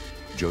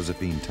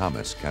 Josephine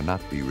Thomas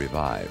cannot be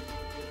revived.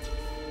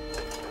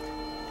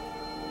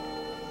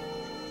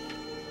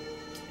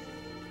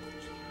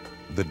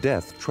 The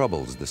death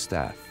troubles the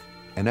staff.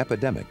 An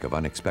epidemic of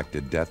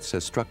unexpected deaths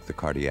has struck the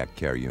cardiac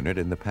care unit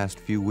in the past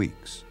few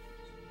weeks.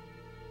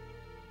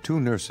 2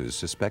 nurses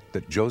suspect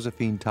that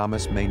Josephine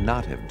Thomas may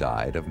not have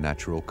died of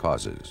natural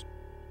causes.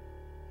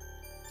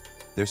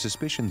 Their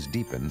suspicions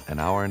deepen an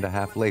hour and a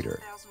half later,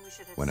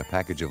 when a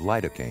package of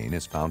lidocaine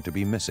is found to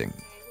be missing.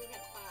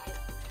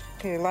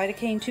 Okay,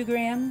 lidocaine 2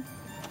 gram?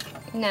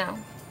 No.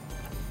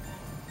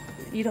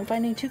 You don't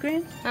find any 2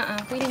 gram?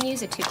 We didn't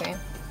use a 2 gram.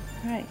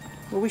 Right.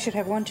 Well, we should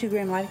have 1 2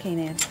 gram lidocaine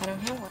in. I don't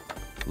have one.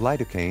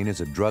 Lidocaine is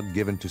a drug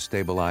given to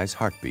stabilize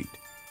heartbeat.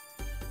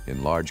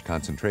 In large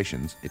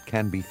concentrations, it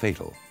can be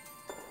fatal.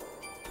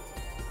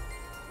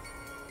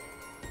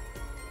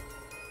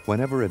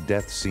 Whenever a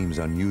death seems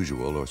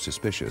unusual or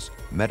suspicious,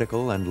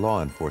 medical and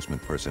law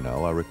enforcement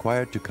personnel are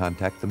required to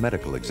contact the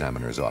medical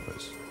examiner's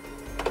office.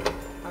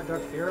 Hi, Dr.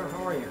 Fierro.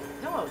 How are you?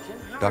 Hello, Jim.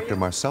 Dr.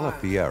 Marcella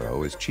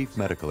Fierro is chief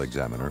medical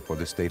examiner for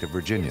the state of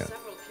Virginia.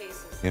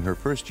 In her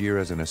first year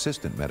as an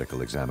assistant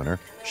medical examiner,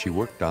 she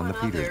worked on the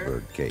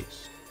Petersburg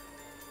case.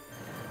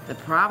 The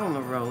problem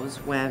arose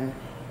when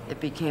it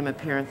became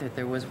apparent that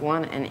there was,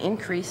 one, an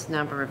increased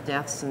number of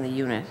deaths in the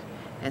unit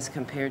as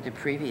compared to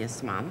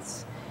previous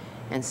months,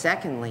 and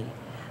secondly,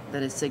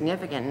 that a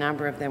significant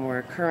number of them were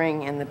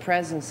occurring in the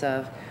presence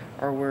of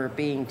or were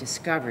being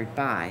discovered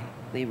by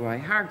Leroy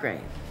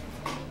Hargrave.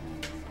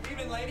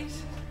 Evening,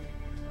 ladies.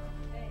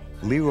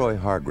 Leroy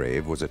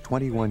Hargrave was a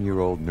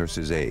 21-year-old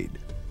nurse's aide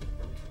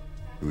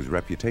whose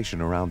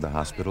reputation around the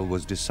hospital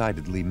was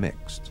decidedly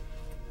mixed.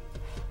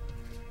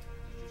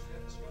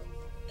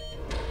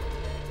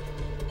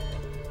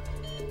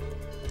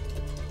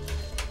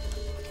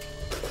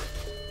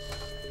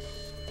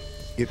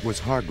 It was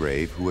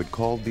Hargrave who had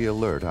called the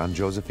alert on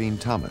Josephine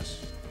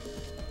Thomas.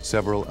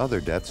 Several other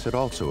deaths had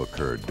also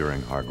occurred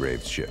during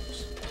Hargrave's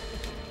shifts.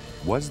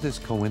 Was this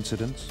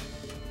coincidence,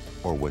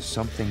 or was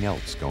something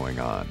else going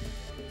on?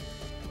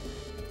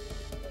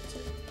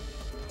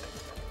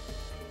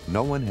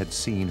 No one had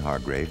seen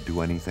Hargrave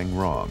do anything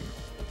wrong.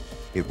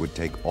 It would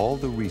take all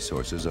the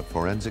resources of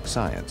forensic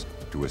science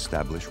to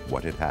establish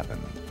what had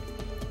happened.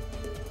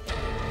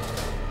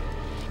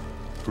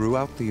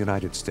 Throughout the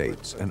United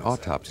States, an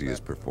autopsy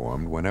is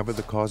performed whenever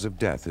the cause of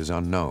death is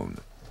unknown.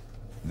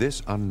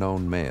 This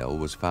unknown male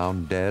was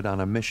found dead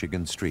on a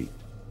Michigan street.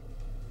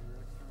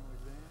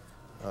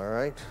 All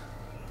right,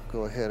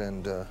 go ahead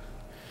and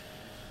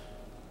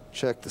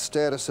check the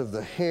status of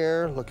the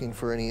hair, looking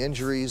for any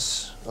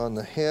injuries on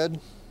the head.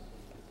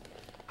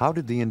 How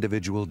did the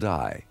individual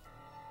die?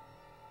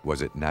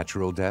 Was it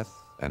natural death,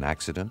 an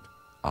accident,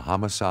 a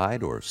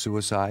homicide, or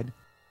suicide?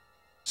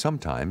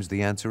 Sometimes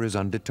the answer is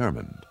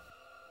undetermined.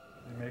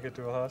 You make it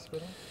to a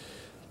hospital?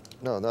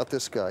 No, not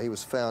this guy. He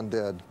was found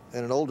dead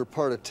in an older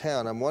part of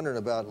town. I'm wondering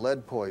about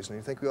lead poisoning.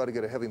 You think we ought to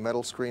get a heavy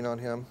metal screen on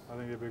him? I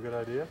think it'd be a good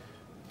idea.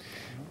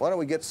 Why don't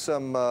we get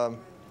some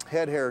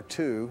head hair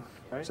too,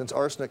 since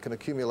arsenic can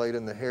accumulate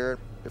in the hair.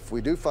 If we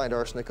do find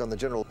arsenic on the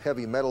general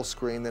heavy metal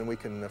screen, then we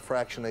can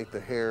fractionate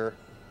the hair.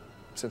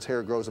 Since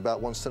hair grows about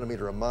 1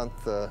 centimeter a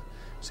month,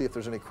 see if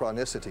there's any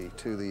chronicity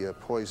to the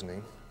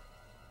poisoning.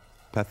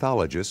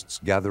 Pathologists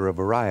gather a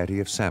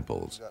variety of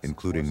samples,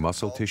 including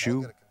muscle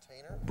tissue,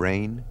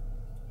 brain,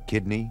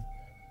 kidney,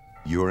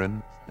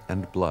 urine,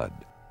 and blood.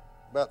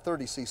 About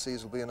 30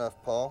 cc's will be enough,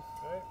 Paul.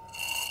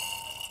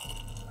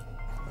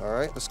 All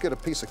right, let's get a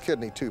piece of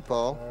kidney too,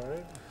 Paul. All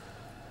right.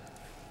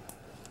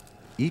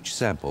 Each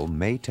sample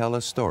may tell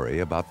a story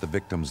about the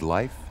victim's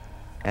life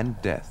and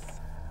death.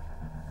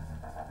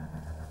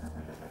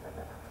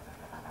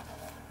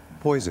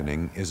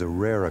 Poisoning is a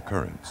rare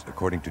occurrence,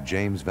 according to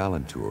James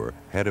Valentour,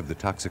 head of the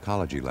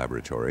toxicology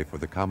laboratory for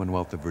the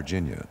Commonwealth of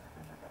Virginia.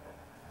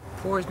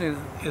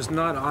 Poisoning is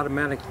not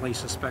automatically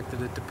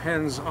suspected. It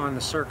depends on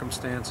the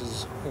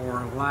circumstances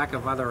or lack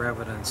of other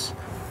evidence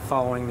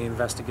following the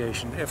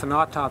investigation. If an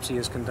autopsy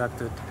is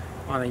conducted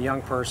on a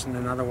young person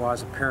in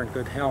otherwise apparent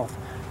good health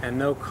and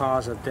no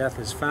cause of death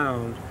is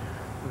found,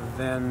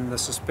 then the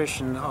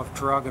suspicion of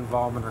drug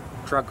involvement or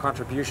drug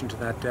contribution to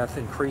that death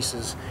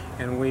increases,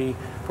 and we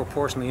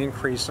proportionally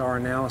increase our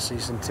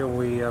analyses until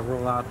we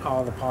rule out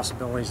all the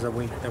possibilities that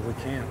we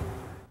can.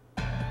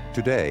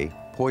 Today,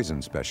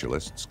 poison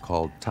specialists,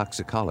 called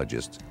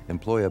toxicologists,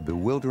 employ a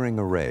bewildering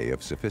array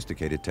of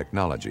sophisticated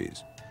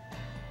technologies.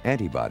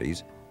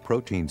 Antibodies,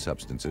 protein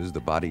substances the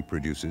body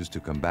produces to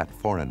combat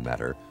foreign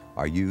matter,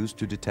 are used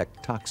to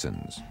detect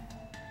toxins.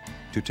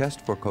 To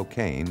test for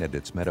cocaine and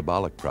its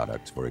metabolic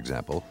products, for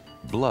example,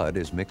 blood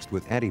is mixed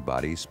with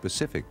antibodies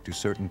specific to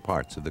certain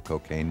parts of the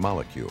cocaine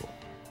molecule.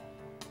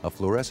 A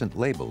fluorescent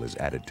label is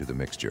added to the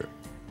mixture.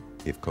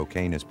 If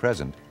cocaine is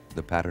present,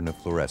 the pattern of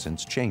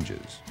fluorescence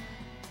changes.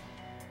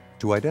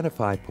 To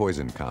identify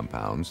poison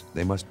compounds,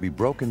 they must be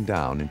broken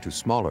down into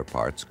smaller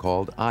parts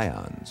called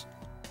ions.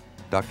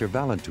 Dr.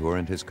 Valentour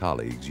and his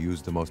colleagues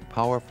used the most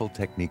powerful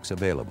techniques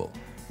available,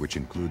 which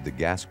include the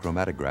gas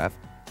chromatograph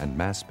and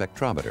mass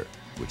spectrometer,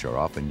 which are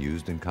often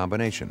used in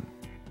combination.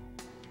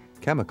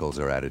 Chemicals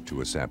are added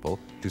to a sample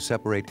to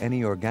separate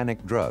any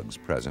organic drugs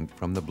present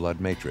from the blood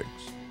matrix.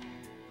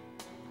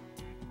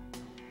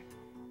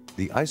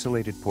 The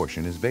isolated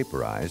portion is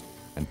vaporized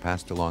and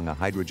passed along a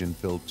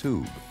hydrogen-filled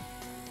tube.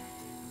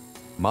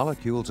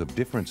 Molecules of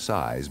different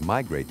size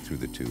migrate through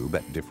the tube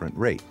at different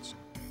rates.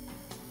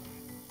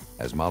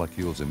 As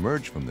molecules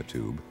emerge from the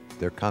tube,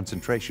 their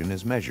concentration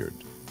is measured.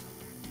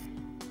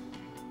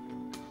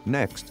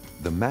 Next,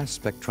 the mass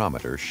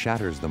spectrometer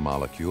shatters the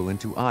molecule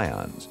into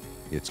ions,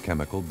 its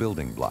chemical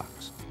building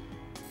blocks.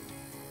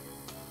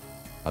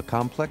 A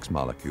complex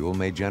molecule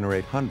may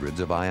generate hundreds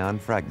of ion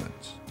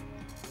fragments.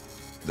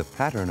 The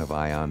pattern of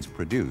ions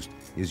produced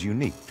is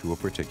unique to a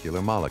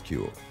particular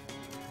molecule.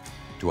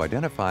 To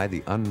identify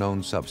the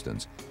unknown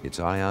substance, its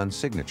ion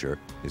signature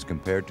is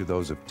compared to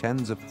those of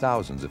tens of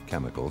thousands of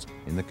chemicals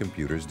in the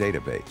computer's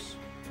database.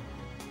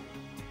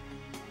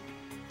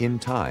 In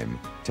time,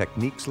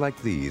 techniques like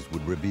these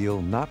would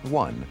reveal not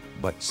one,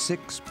 but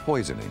 6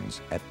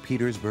 poisonings at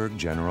Petersburg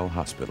General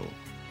Hospital.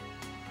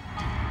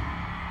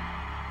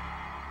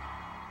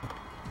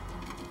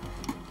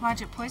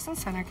 Blodgett Poison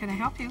Center, can I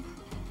help you?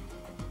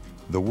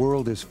 The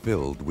world is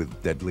filled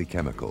with deadly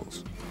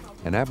chemicals.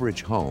 An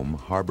average home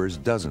harbors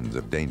dozens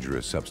of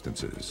dangerous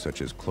substances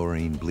such as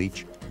chlorine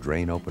bleach,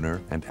 drain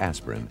opener, and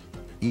aspirin,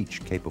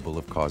 each capable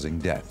of causing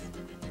death.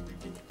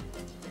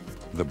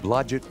 The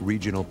Blodgett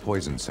Regional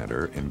Poison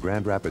Center in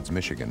Grand Rapids,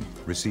 Michigan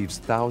receives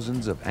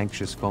thousands of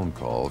anxious phone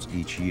calls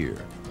each year.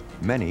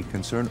 Many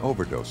concern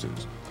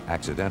overdoses,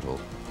 accidental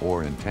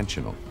or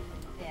intentional.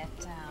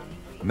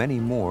 Many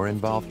more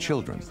involve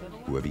children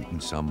who have eaten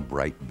some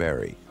bright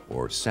berry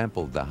or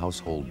sampled the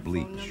household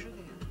bleach.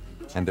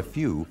 And a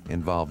few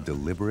involve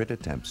deliberate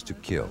attempts to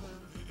kill.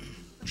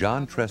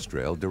 John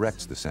Trestrail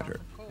directs the center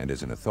and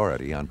is an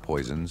authority on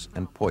poisons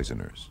and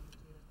poisoners.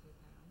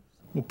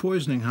 Well,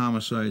 poisoning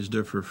homicides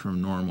differ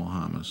from normal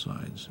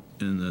homicides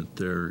in that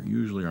there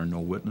usually are no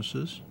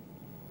witnesses.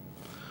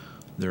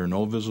 There are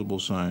no visible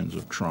signs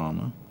of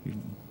trauma.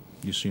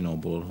 You see no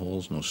bullet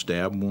holes, no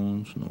stab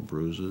wounds, no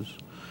bruises.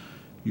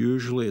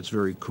 Usually it's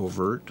very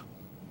covert,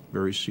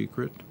 very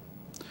secret.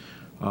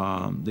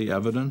 The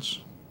evidence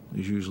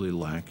is usually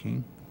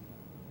lacking.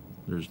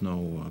 There's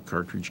no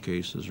cartridge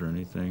cases or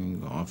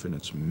anything. Often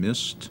it's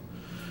missed,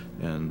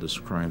 and this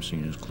crime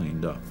scene is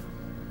cleaned up.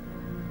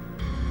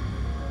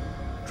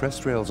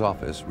 Trestrail's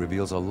office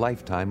reveals a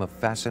lifetime of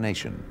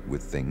fascination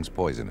with things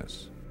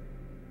poisonous.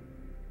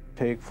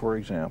 Take, for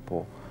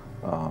example,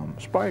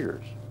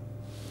 spiders.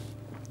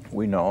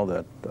 We know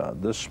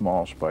that this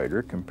small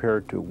spider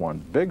compared to one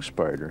big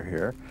spider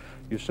here,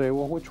 you say,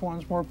 well, which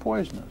one's more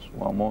poisonous?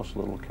 Well, most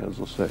little kids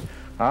will say,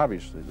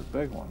 obviously the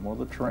big one. Well,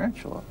 the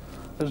tarantula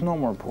is no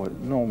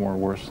more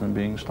worse than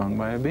being stung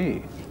by a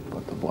bee,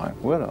 but the black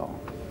widow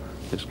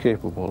is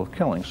capable of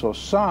killing. So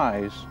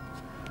size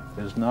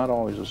is not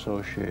always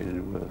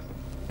associated with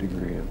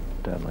degree of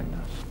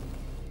deadliness.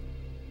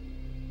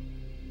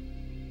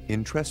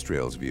 In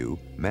Trestrail's view,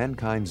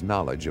 mankind's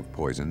knowledge of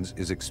poisons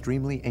is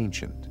extremely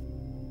ancient.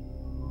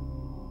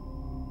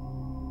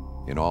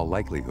 In all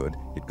likelihood,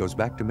 it goes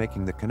back to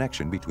making the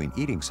connection between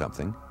eating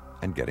something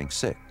and getting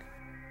sick.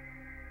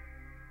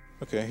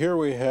 Okay, here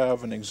we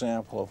have an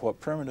example of what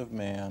primitive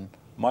man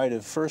might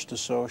have first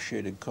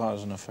associated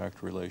cause and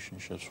effect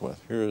relationships with.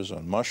 Here is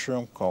a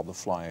mushroom called the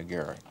fly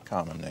agaric,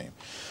 common name,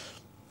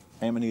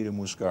 Amanita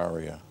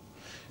muscaria.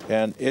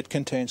 And it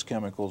contains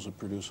chemicals that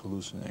produce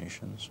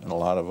hallucinations and a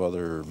lot of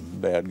other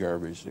bad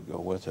garbage that go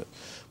with it.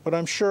 But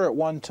I'm sure at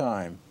one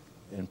time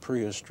in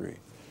prehistory,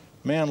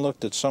 man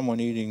looked at someone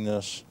eating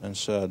this and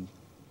said,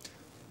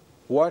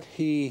 what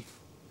he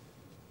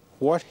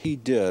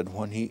did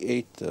when he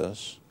ate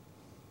this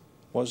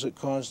was it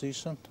caused these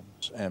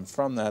symptoms. And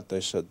from that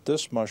they said,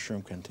 this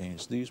mushroom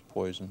contains these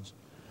poisons.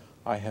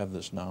 I have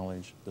this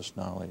knowledge. This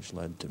knowledge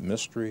led to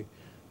mystery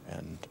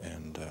and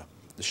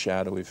the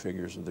shadowy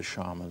figures of the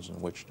shamans and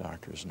witch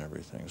doctors and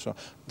everything. So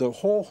the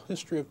whole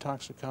history of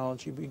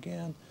toxicology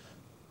began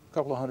a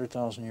couple of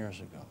 100,000 years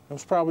ago. It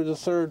was probably the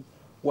third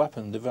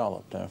weapon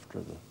developed after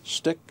the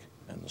stick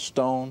and the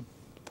stone,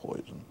 the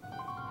poison.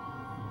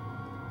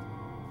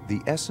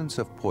 The essence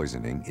of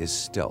poisoning is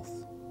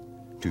stealth.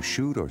 To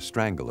shoot or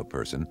strangle a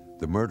person,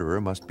 the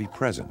murderer must be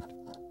present.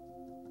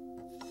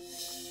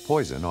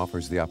 Poison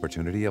offers the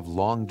opportunity of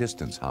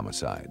long-distance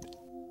homicide.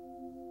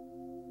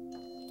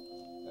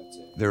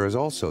 There is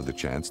also the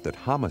chance that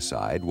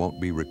homicide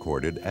won't be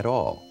recorded at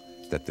all,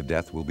 that the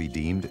death will be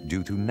deemed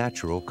due to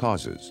natural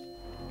causes.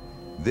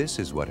 This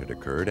is what had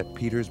occurred at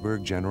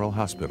Petersburg General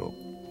Hospital.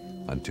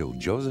 until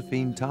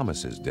Josephine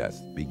Thomas's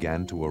death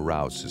began to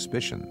arouse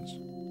suspicions.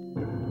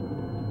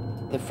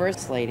 The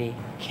First Lady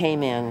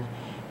came in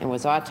and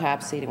was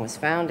autopsied and was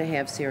found to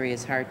have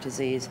serious heart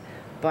disease,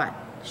 but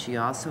she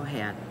also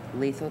had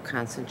lethal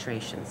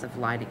concentrations of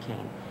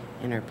lidocaine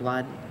in her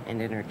blood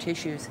and in her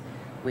tissues,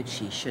 which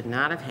she should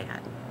not have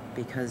had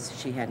because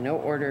she had no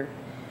order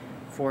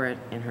for it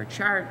in her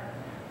chart,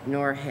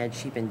 nor had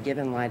she been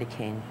given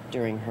lidocaine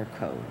during her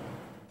code.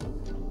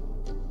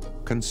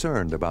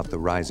 Concerned about the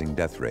rising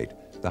death rate,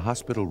 the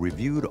hospital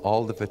reviewed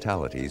all the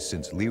fatalities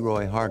since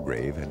Leroy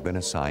Hargrave had been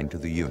assigned to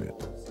the unit.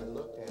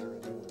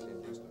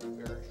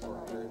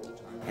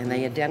 And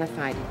they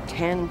identified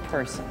 10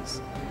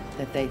 persons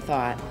that they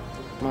thought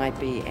might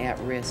be at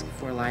risk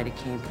for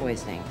lidocaine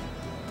poisoning.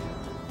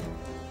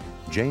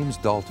 James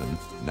Dalton,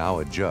 now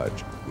a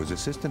judge, was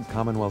assistant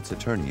Commonwealth's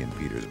attorney in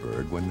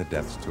Petersburg when the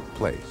deaths took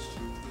place.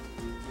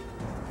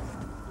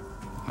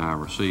 I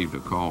received a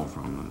call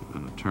from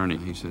an attorney.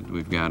 He said,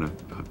 we've got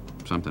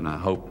something I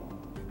hope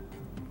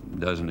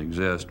doesn't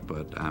exist,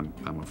 but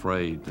I'm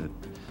afraid that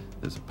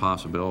there's a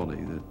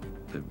possibility that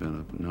there have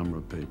been a number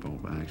of people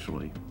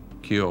actually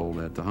killed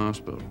at the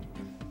hospital.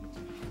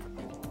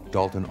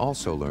 Dalton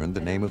also learned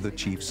the name of the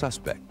chief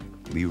suspect,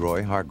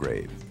 Leroy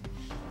Hargrave.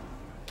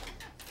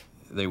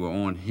 They were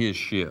on his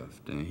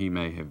shift, and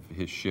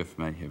his shift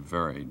may have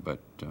varied, but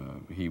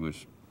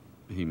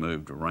he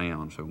moved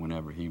around, so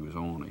whenever he was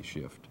on a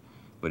shift.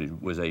 But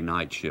it was a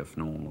night shift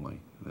normally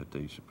that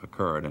these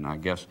occurred, and I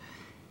guess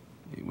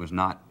it was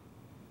not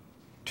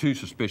too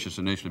suspicious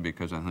initially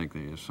because I think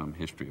there is some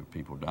history of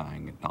people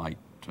dying at night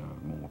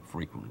more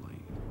frequently.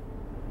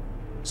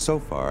 So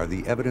far,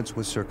 the evidence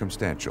was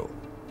circumstantial.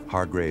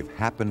 Hargrave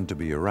happened to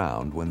be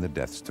around when the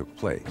deaths took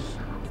place.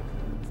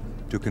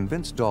 To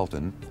convince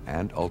Dalton,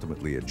 and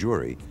ultimately a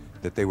jury,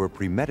 that they were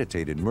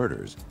premeditated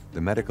murders,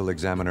 the medical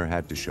examiner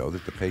had to show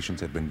that the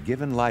patients had been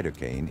given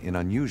lidocaine in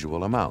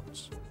unusual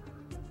amounts.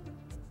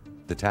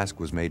 The task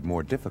was made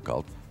more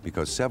difficult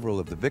because several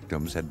of the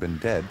victims had been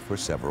dead for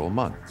several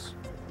months.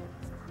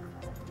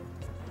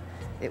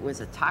 It was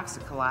a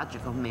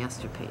toxicological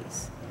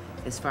masterpiece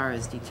as far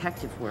as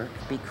detective work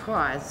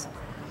because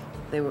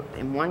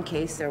in one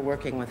case they're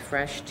working with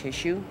fresh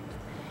tissue.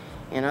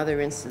 In other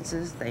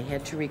instances, they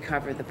had to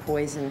recover the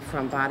poison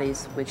from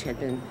bodies which had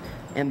been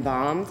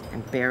embalmed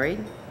and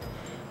buried.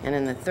 And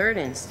in the third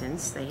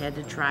instance, they had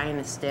to try and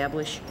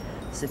establish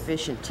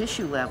sufficient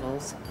tissue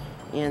levels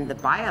in the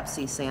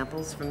biopsy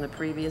samples from the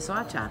previous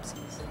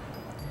autopsies.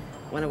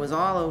 When it was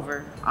all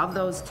over, of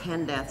those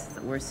 10 deaths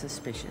that were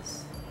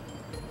suspicious,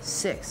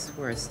 6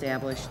 were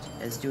established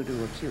as due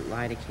to acute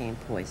lidocaine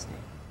poisoning.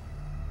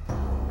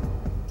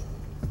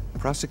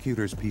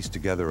 Prosecutors pieced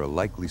together a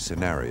likely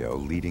scenario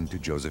leading to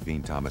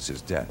Josephine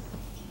Thomas's death.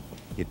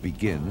 It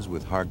begins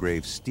with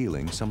Hargrave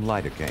stealing some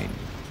lidocaine.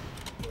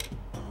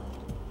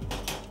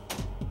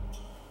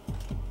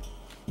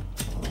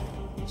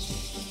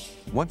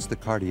 Once the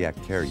cardiac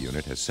care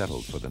unit has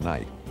settled for the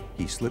night,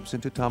 he slips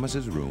into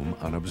Thomas's room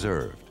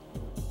unobserved.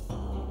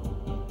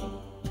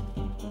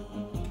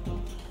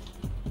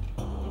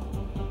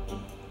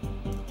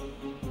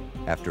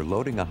 After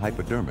loading a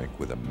hypodermic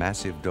with a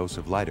massive dose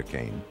of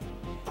lidocaine,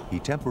 he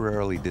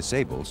temporarily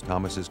disables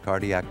Thomas's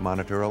cardiac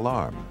monitor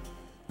alarm.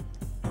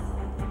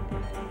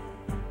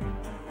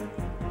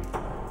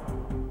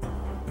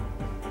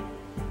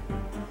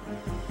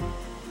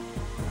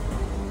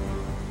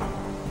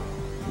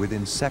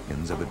 Within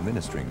seconds of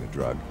administering the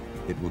drug,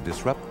 it will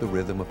disrupt the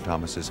rhythm of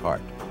Thomas's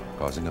heart,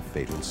 causing a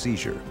fatal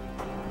seizure.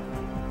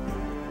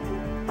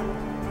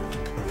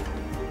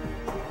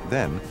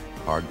 Then,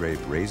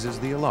 Hargrave raises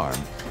the alarm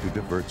to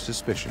divert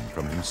suspicion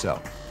from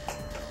himself.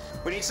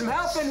 We need some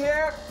help in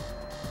here!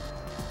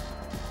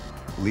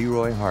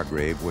 Leroy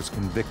Hargrave was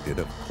convicted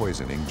of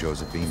poisoning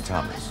Josephine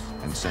Thomas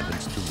and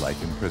sentenced to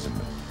life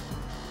imprisonment.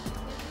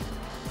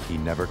 He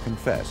never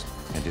confessed,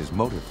 and his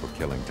motive for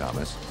killing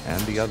Thomas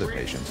and the other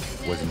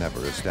patients was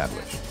never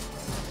established.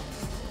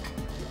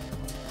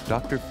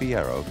 Dr.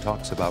 Fierro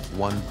talks about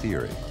one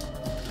theory.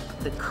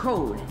 The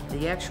code,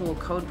 the actual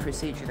code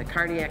procedure, the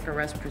cardiac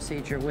arrest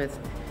procedure with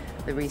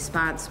the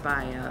response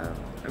by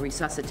a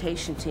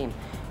resuscitation team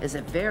is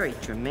a very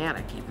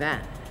dramatic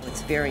event.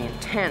 It's very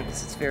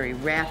intense, it's very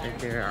rapid.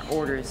 There are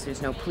orders,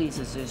 there's no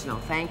pleases, there's no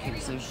thank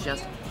yous, there's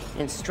just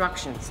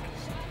instructions.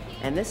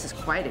 And this is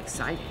quite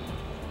exciting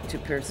to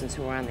persons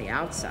who are on the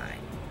outside,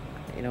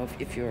 you know,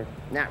 if you're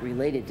not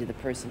related to the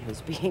person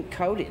who's being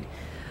coded.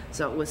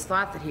 So it was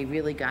thought that he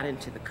really got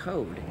into the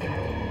code.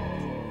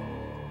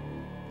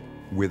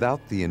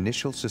 Without the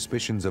initial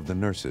suspicions of the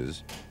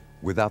nurses,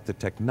 without the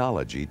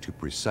technology to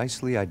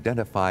precisely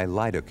identify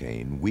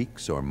lidocaine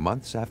weeks or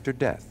months after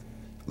death,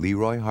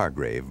 Leroy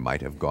Hargrave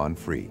might have gone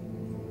free.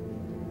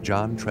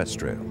 John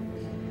Trestrail.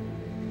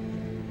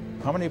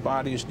 How many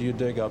bodies do you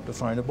dig up to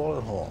find a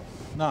bullet hole?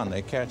 None.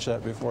 They catch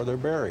that before they're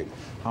buried.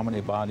 How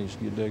many bodies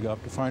do you dig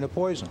up to find a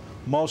poison?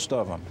 Most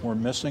of them. We're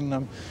missing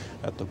them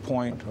at the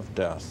point of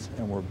death,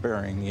 and we're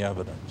burying the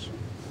evidence.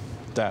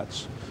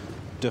 That's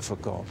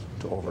difficult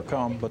to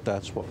overcome, but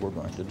that's what we're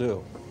going to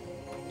do.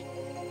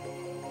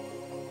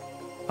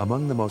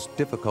 Among the most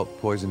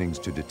difficult poisonings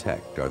to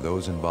detect are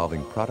those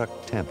involving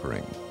product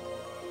tampering.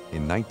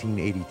 In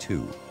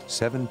 1982,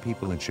 7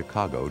 people in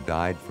Chicago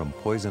died from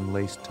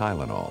poison-laced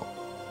Tylenol.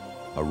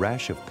 A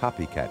rash of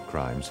copycat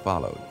crimes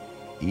followed,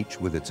 each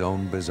with its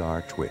own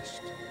bizarre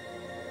twist.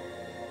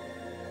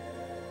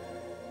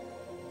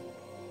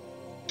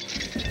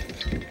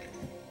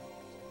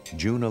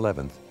 June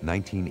 11th,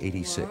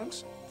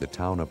 1986, the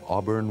town of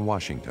Auburn,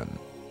 Washington.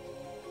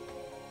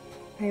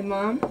 Hey,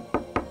 Mom?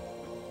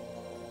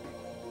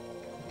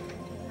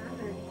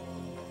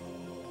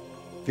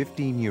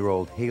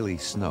 15-year-old Haley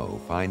Snow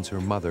finds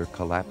her mother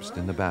collapsed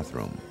in the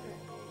bathroom.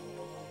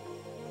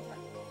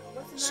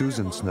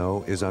 Susan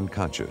Snow is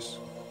unconscious.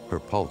 Her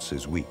pulse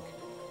is weak.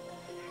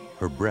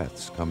 Her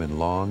breaths come in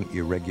long,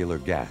 irregular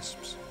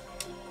gasps.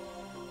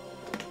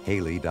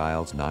 Haley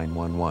dials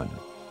 911.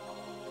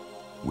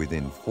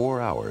 Within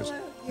 4 hours,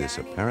 this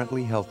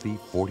apparently healthy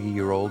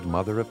 40-year-old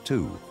mother of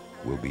 2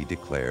 will be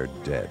declared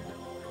dead.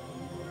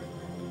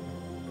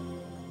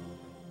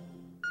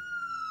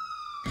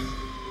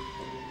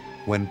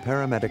 When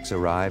paramedics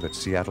arrive at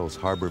Seattle's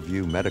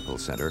Harborview Medical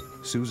Center,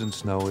 Susan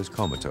Snow is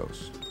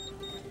comatose.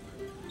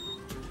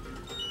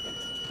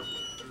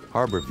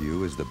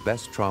 Harborview is the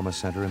best trauma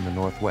center in the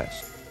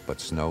Northwest,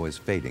 but Snow is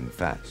fading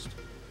fast.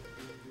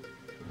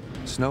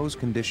 Snow's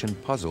condition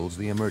puzzles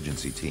the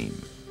emergency team.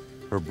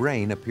 Her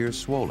brain appears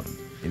swollen,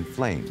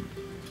 inflamed.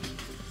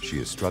 She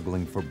is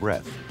struggling for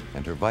breath,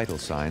 and her vital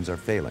signs are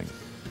failing.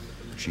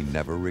 She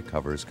never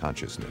recovers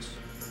consciousness.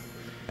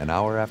 An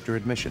hour after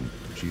admission,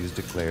 she is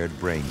declared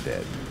brain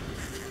dead.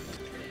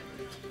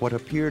 What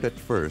appeared at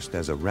first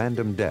as a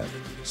random death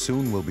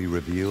soon will be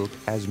revealed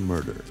as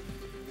murder.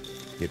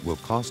 It will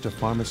cost a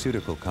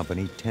pharmaceutical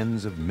company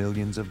tens of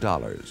millions of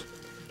dollars,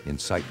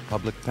 incite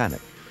public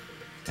panic,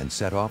 and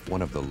set off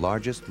one of the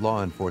largest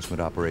law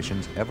enforcement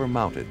operations ever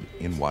mounted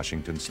in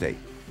Washington state.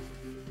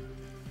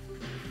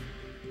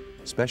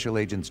 Special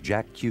Agents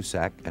Jack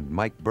Cusack and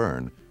Mike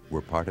Byrne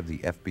were part of the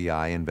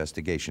FBI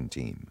investigation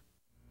team.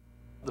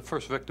 The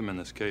first victim in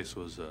this case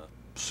was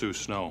Sue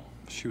Snow.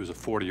 She was a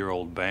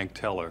 40-year-old bank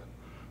teller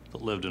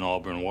that lived in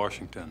Auburn,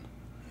 Washington.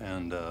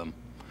 And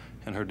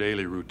in her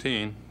daily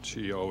routine,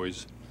 she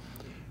always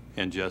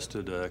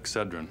ingested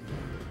Excedrin.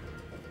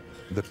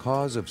 The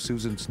cause of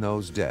Susan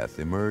Snow's death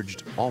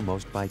emerged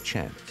almost by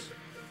chance.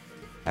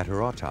 At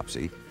her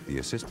autopsy, the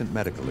assistant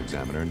medical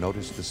examiner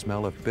noticed the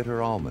smell of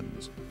bitter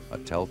almonds, a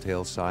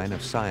telltale sign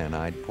of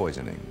cyanide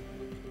poisoning.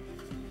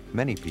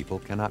 Many people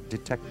cannot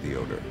detect the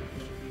odor.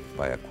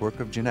 By a quirk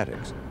of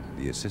genetics,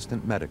 the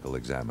assistant medical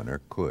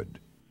examiner could.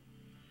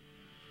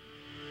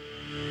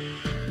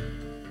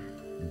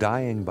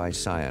 Dying by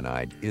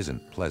cyanide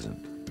isn't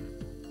pleasant.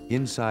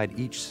 Inside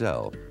each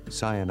cell,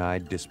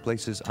 cyanide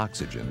displaces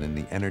oxygen in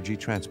the energy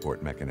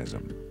transport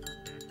mechanism.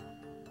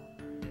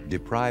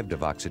 Deprived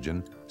of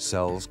oxygen,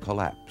 cells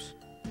collapse.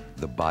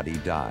 The body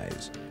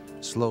dies,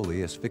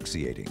 slowly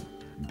asphyxiating,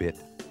 bit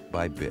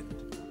by bit.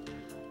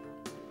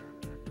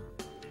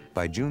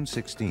 By June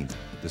 16th,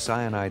 the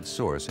cyanide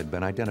source had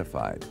been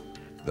identified,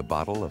 the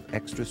bottle of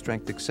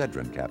extra-strength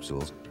Excedrin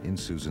capsules in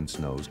Susan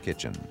Snow's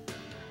kitchen.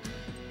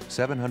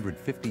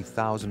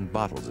 750,000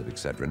 bottles of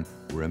Excedrin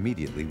were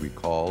immediately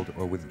recalled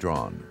or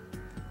withdrawn.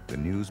 The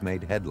news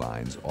made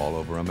headlines all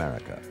over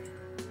America.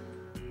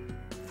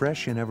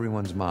 Fresh in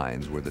everyone's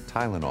minds were the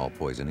Tylenol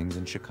poisonings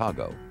in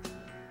Chicago.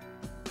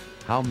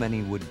 How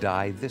many would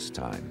die this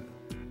time?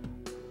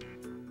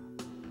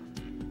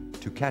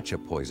 To catch a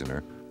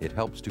poisoner, it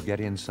helps to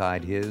get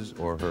inside his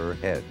or her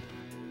head.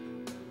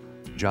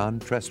 John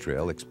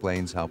Trestrail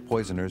explains how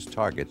poisoners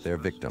target their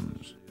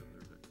victims.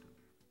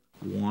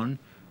 One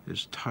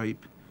is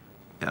type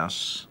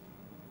S,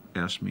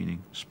 S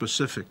meaning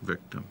specific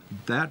victim.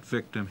 That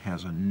victim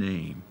has a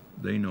name.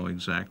 They know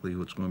exactly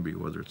who it's going to be,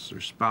 whether it's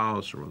their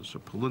spouse or whether it's a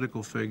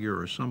political figure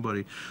or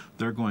somebody.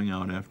 They're going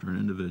out after an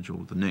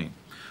individual with a name.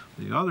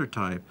 The other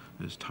type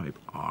is type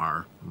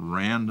R,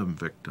 random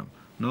victim.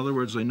 In other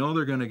words, they know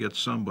they're going to get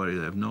somebody,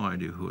 they have no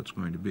idea who it's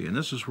going to be. And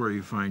this is where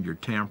you find your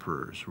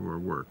tamperers who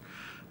are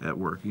at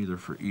work, either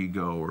for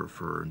ego or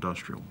for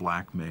industrial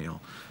blackmail.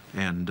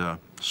 And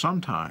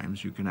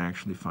sometimes you can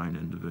actually find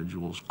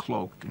individuals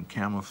cloaked and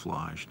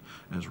camouflaged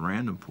as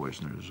random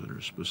poisoners that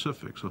are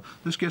specific. So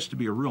this gets to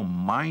be a real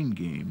mind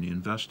game, the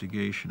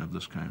investigation of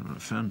this kind of an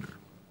offender.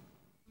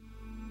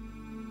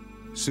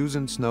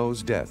 Susan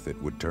Snow's death,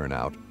 it would turn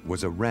out,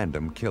 was a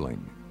random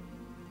killing.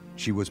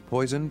 She was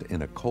poisoned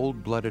in a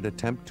cold-blooded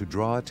attempt to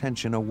draw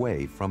attention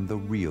away from the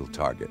real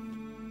target.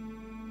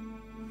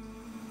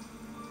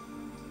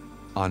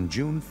 On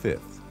June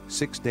 5th,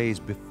 6 days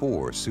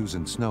before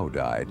Susan Snow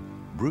died,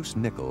 Bruce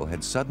Nickel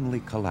had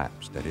suddenly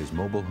collapsed at his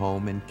mobile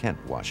home in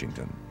Kent,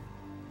 Washington.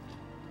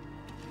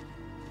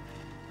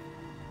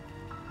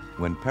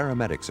 When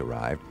paramedics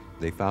arrived,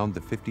 they found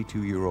the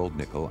 52-year-old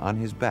Nickel on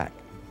his back,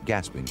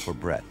 gasping for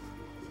breath.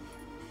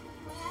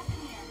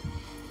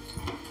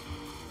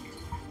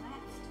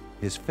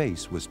 His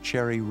face was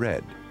cherry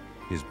red,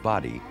 his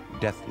body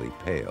deathly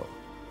pale.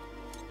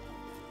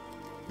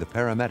 The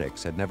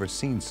paramedics had never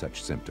seen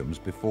such symptoms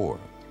before.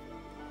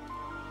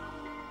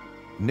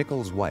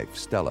 Nichols' wife,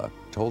 Stella,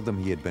 told them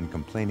he had been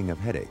complaining of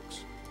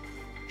headaches.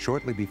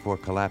 Shortly before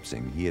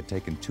collapsing, he had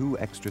taken 2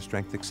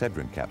 extra-strength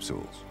Excedrin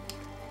capsules.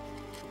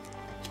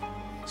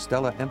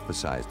 Stella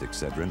emphasized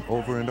Excedrin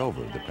over and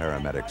over, the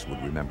paramedics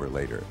would remember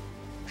later.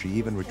 She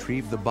even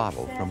retrieved the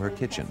bottle from her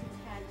kitchen.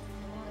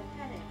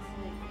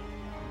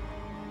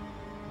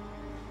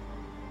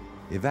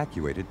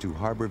 Evacuated to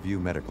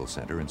Harborview Medical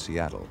Center in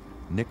Seattle,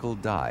 Nichols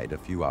died a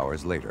few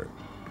hours later.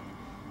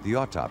 The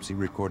autopsy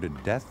recorded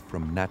death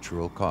from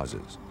natural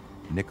causes.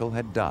 Nichols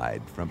had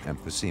died from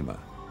emphysema.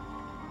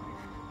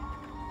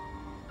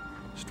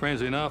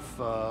 Strangely enough,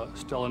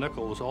 Stella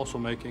Nichols was also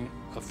making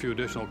a few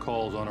additional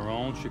calls on her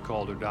own. She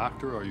called her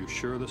doctor, "Are you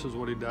sure this is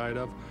what he died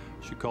of?"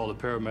 She called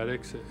the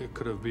paramedics. It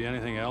could have been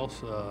anything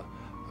else.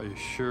 Are you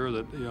sure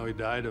that he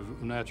died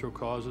of natural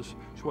causes?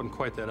 She wasn't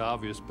quite that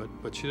obvious,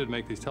 but she did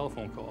make these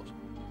telephone calls.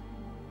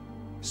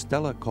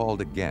 Stella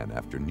called again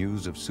after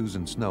news of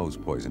Susan Snow's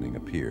poisoning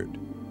appeared.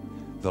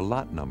 The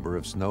lot number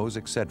of Snow's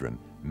Excedrin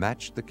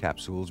matched the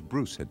capsules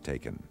Bruce had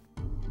taken.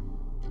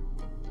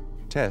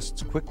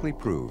 Tests quickly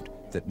proved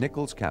that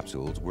Nichols'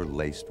 capsules were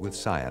laced with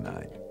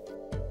cyanide.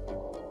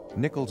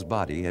 Nichols'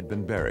 body had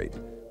been buried,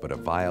 but a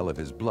vial of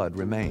his blood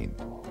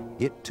remained.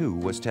 It too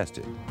was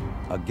tested.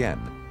 Again,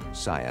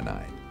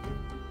 cyanide.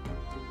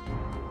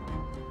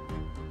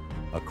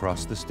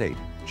 Across the state,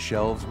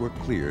 shelves were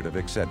cleared of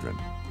Excedrin.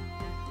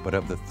 But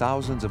of the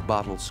thousands of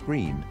bottles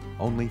screened,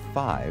 only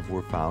 5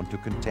 were found to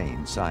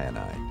contain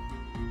cyanide.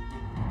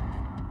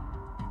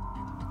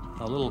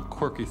 A little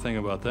quirky thing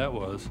about that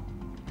was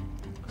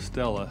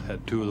Stella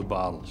had 2 of the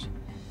bottles.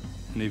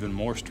 And even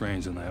more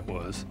strange than that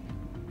was,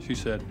 she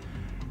said,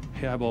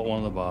 "Hey, I bought one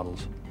of the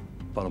bottles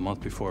about a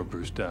month before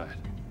Bruce died.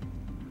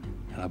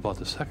 And I bought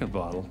the second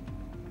bottle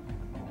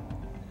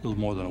a little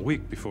more than a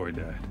week before he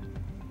died."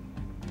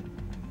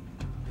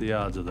 The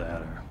odds of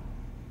that are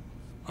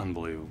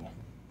unbelievable.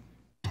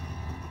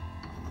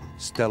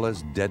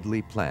 Stella's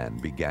deadly plan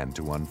began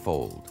to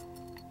unfold.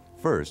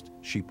 First,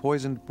 she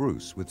poisoned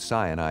Bruce with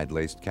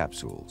cyanide-laced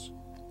capsules.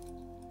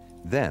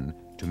 Then,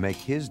 to make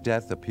his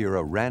death appear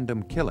a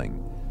random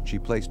killing, she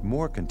placed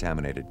more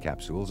contaminated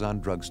capsules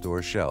on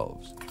drugstore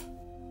shelves.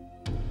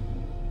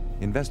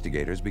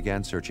 Investigators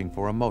began searching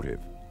for a motive.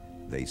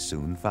 They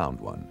soon found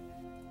one: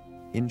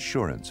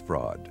 insurance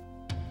fraud.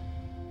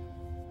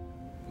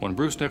 When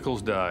Bruce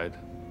Nichols died,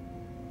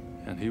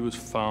 and he was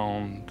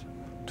found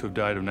to have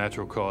died of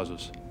natural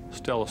causes,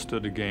 Stella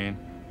stood to gain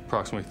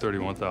approximately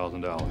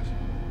 $31,000.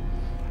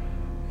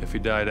 If he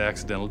died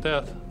accidental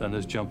death, then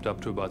this jumped up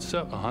to about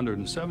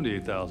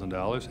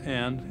 $178,000,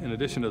 and in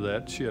addition to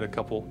that, she had a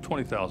couple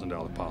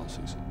 $20,000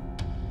 policies.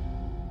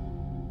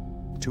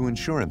 To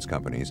insurance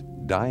companies,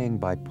 dying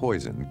by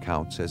poison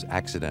counts as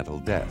accidental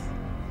death.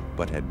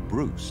 But had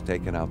Bruce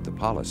taken out the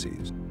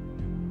policies?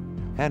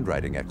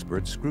 Handwriting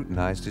experts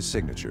scrutinized his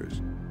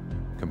signatures,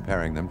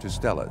 comparing them to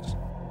Stella's.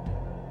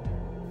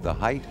 The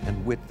height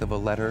and width of a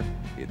letter,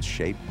 its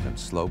shape and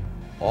slope,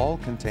 all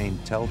contain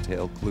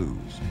telltale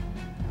clues.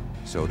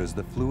 So does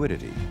the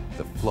fluidity,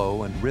 the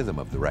flow and rhythm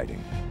of the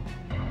writing,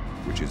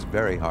 which is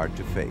very hard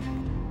to fake.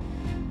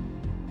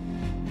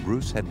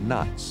 Bruce had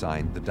not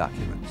signed the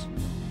documents.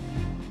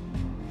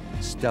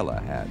 Stella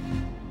had.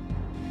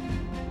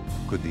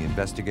 Could the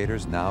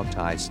investigators now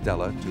tie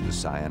Stella to the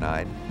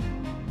cyanide?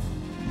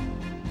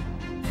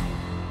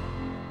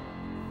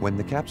 When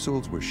the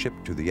capsules were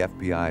shipped to the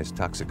FBI's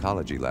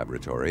toxicology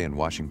laboratory in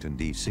Washington,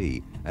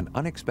 D.C., an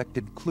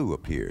unexpected clue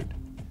appeared.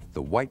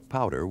 The white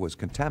powder was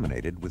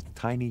contaminated with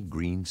tiny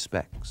green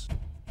specks.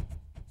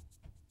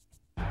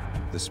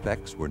 The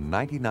specks were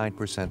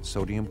 99%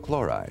 sodium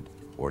chloride,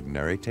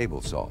 ordinary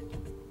table salt.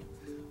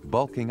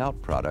 Bulking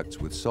out products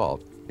with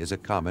salt is a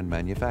common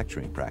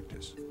manufacturing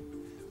practice.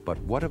 But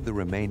what of the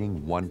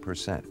remaining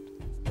 1%?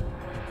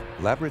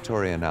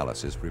 Laboratory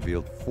analysis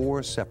revealed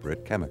 4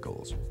 separate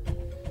chemicals.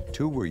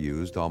 2 were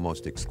used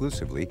almost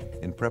exclusively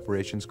in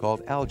preparations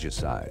called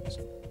algicides.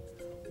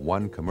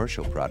 One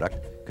commercial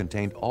product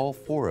contained all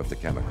 4 of the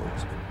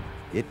chemicals.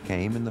 It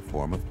came in the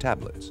form of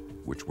tablets,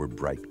 which were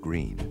bright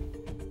green.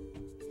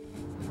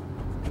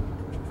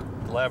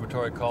 The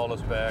laboratory called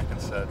us back and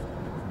said,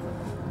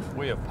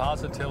 "We have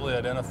positively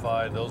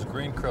identified those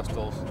green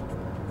crystals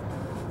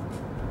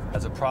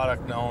as a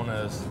product known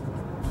as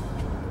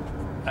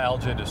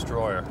algae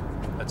destroyer.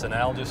 It's an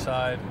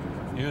algicide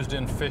used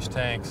in fish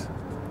tanks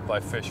by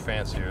fish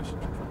fanciers."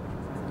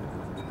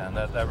 And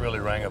that really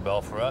rang a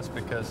bell for us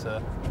because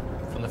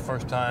from the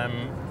first time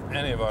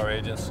any of our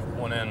agents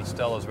went in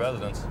Stella's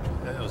residence,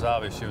 it was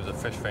obvious she was a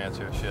fish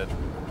fancier. She had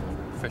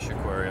fish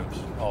aquariums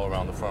all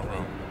around the front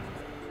room.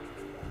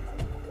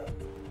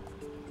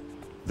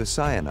 The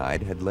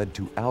cyanide had led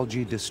to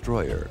algae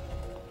destroyer.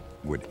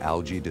 Would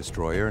algae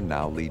destroyer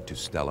now lead to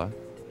Stella?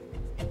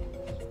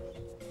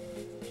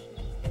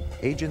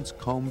 Agents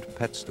combed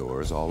pet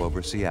stores all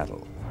over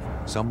Seattle.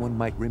 Someone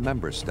might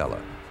remember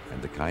Stella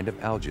and the kind of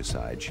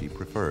algicide she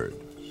preferred.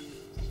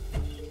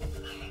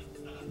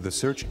 The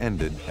search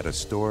ended at a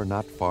store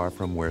not far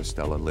from where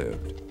Stella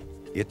lived.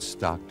 It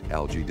stocked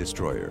algae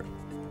destroyer.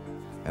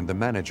 and the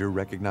manager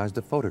recognized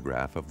a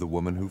photograph of the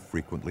woman who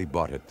frequently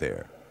bought it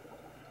there.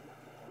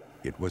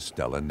 It was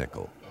Stella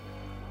Nickel.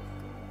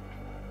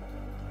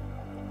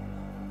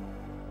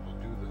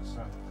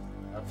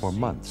 For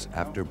months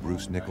after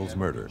Bruce Nickel's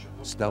murder,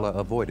 Stella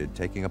avoided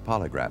taking a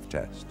polygraph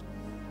test.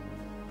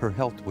 Her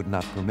health would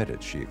not permit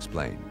it, she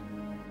explained.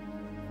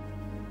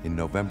 In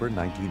November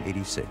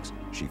 1986,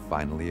 she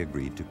finally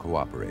agreed to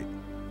cooperate.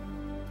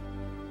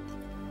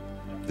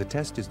 The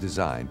test is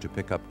designed to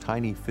pick up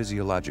tiny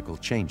physiological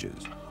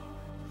changes.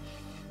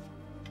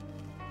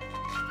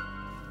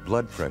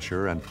 Blood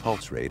pressure and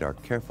pulse rate are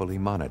carefully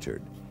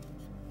monitored.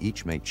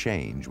 Each may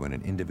change when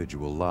an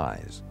individual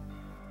lies.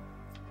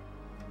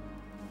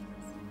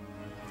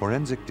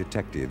 Forensic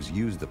detectives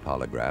use the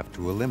polygraph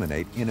to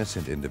eliminate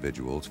innocent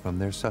individuals from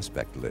their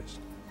suspect list.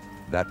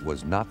 That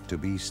was not to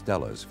be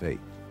Stella's fate.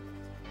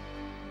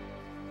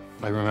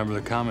 I remember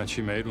the comment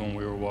she made when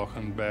we were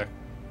walking back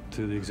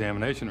to the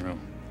examination room.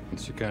 And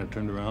she kind of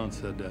turned around and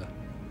said,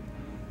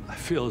 I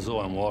feel as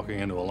though I'm walking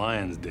into a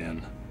lion's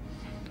den.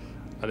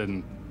 I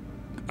didn't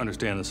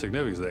understand the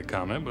significance of that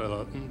comment, but I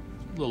thought,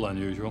 a little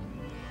unusual.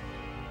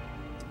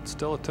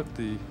 Stella took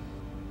the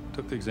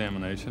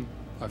examination.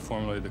 I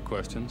formulated the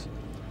questions.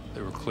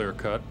 They were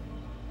clear-cut.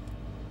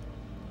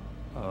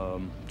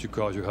 Did you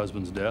cause your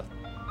husband's death?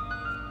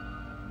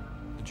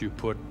 Did you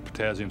put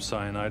potassium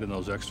cyanide in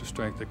those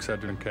extra-strength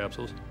Excedrin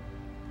capsules?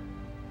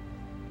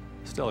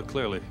 Stella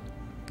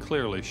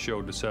clearly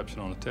showed deception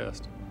on the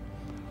test.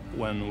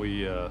 When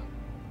we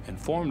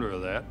informed her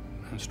of that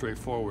in a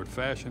straightforward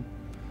fashion,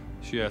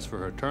 she asked for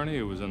her attorney,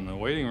 who was in the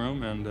waiting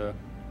room, and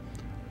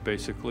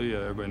basically,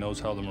 everybody knows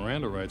how the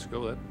Miranda rights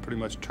go. That pretty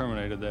much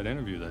terminated that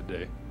interview that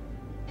day.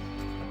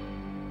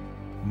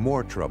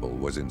 More trouble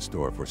was in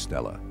store for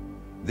Stella.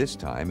 This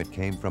time it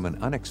came from an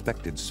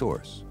unexpected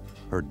source,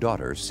 her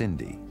daughter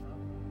Cindy.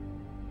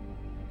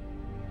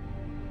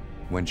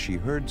 When she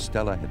heard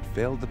Stella had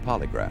failed the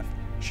polygraph,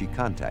 she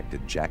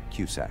contacted Jack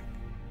Cusack.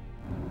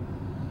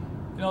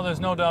 You know, there's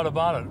no doubt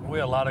about it. We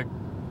had a lot of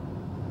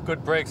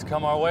good breaks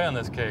come our way in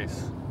this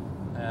case.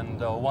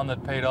 And one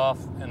that paid off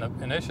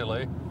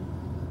initially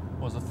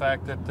was the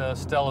fact that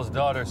Stella's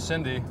daughter,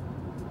 Cindy,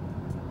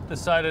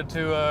 decided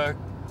to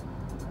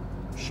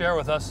share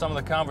with us some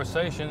of the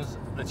conversations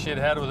that she had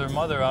had with her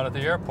mother out at the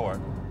airport.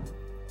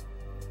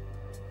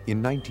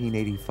 In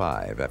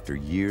 1985, after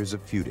years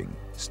of feuding,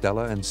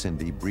 Stella and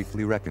Cindy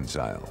briefly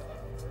reconciled.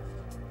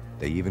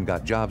 They even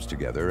got jobs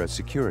together as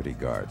security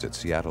guards at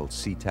Seattle's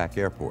SeaTac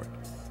Airport.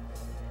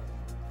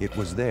 It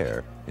was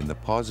there, in the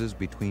pauses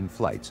between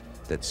flights,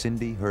 that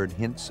Cindy heard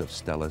hints of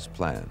Stella's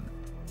plan.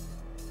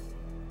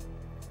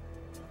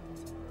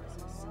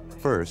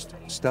 First,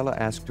 Stella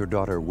asked her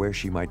daughter where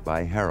she might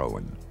buy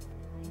heroin.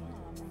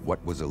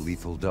 What was a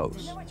lethal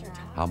dose?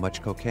 How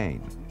much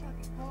cocaine?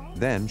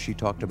 Then she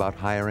talked about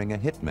hiring a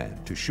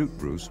hitman to shoot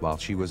Bruce while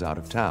she was out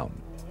of town,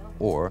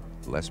 or,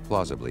 less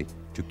plausibly,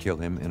 to kill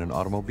him in an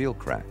automobile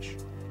crash.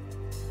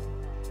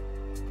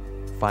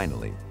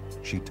 Finally,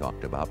 she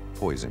talked about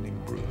poisoning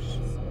Bruce.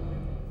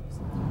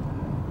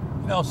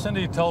 You know,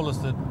 Cindy told us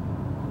that,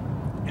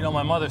 you know,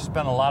 my mother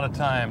spent a lot of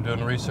time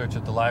doing research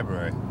at the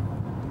library.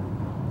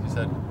 She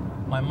said,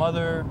 my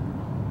mother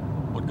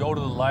would go to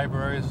the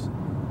libraries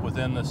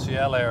within the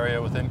Seattle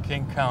area, within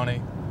King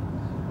County,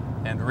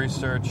 and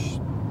research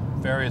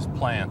various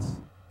plants.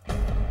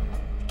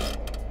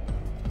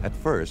 At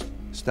first,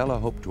 Stella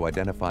hoped to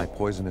identify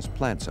poisonous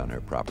plants on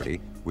her property,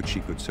 which she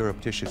could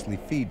surreptitiously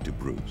feed to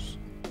Bruce.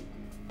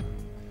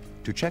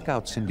 To check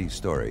out Cindy's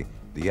story,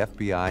 the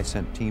FBI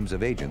sent teams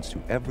of agents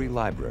to every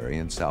library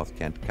in South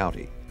Kent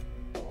County.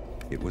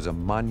 It was a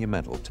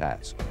monumental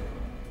task.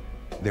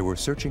 They were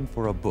searching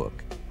for a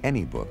book,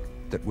 any book,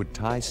 that would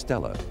tie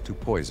Stella to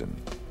poison.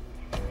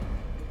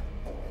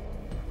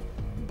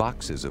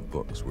 Boxes of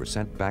books were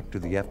sent back to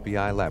the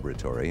FBI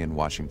laboratory in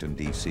Washington,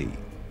 D.C.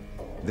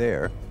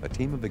 There, a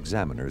team of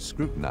examiners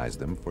scrutinized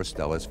them for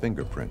Stella's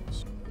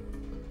fingerprints.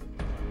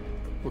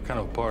 We're kind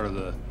of part of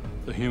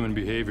the human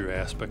behavior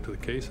aspect of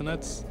the case, and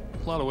that's,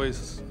 in a lot of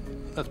ways,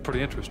 that's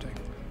pretty interesting.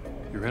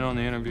 You're in on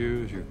the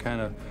interviews, you're kind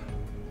of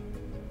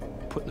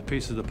putting the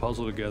pieces of the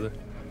puzzle together.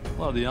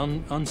 A lot of the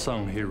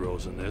unsung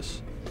heroes in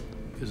this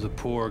is the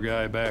poor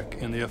guy back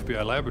in the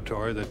FBI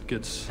laboratory that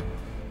gets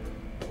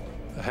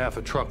half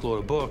a truckload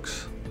of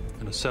books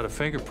and a set of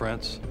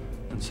fingerprints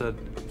and said,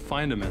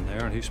 find him in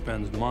there, and he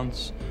spends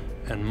months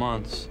and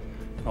months,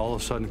 and all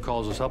of a sudden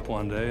calls us up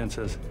one day and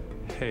says,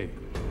 hey,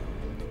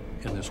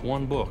 in this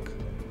one book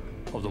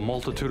of the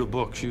multitude of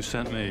books you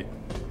sent me,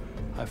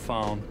 I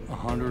found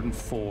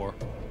 104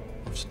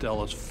 of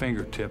Stella's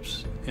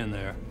fingertips in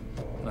there,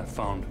 and I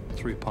found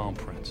 3 palm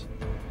prints.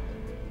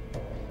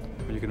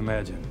 But you can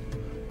imagine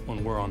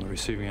when we're on the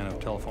receiving end of a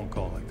telephone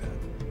call like that.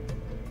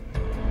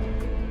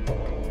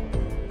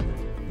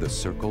 The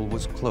circle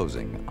was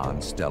closing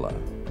on Stella.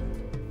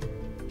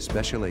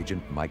 Special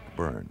Agent Mike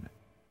Byrne.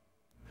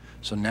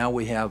 So now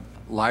we have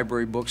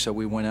library books that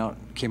we went out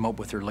and came up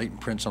with her latent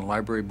prints on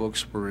library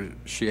books where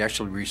she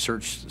actually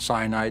researched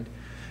cyanide.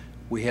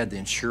 We had the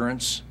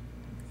insurance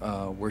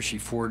where she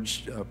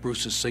forged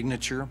Bruce's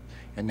signature,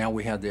 and now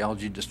we had the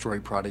Algae Destroy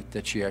product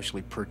that she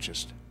actually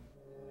purchased.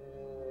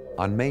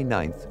 On May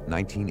 9th,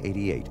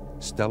 1988,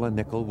 Stella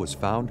Nickell was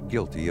found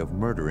guilty of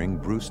murdering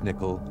Bruce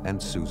Nickell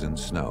and Susan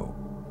Snow.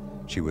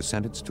 She was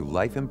sentenced to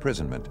life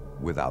imprisonment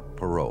without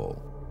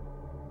parole.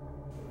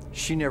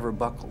 She never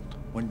buckled.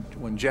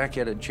 When Jack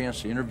had a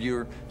chance to interview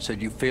her,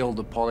 said, "You failed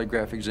the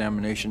polygraph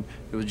examination,"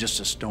 it was just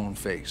a stone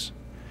face.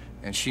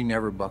 And she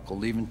never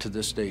buckled. Even to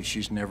this day,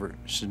 she's never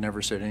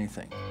said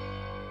anything.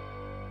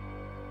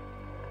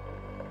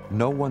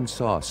 No one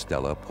saw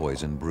Stella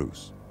poison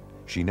Bruce.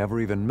 She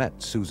never even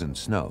met Susan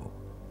Snow.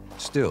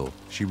 Still,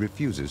 she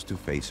refuses to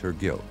face her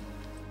guilt.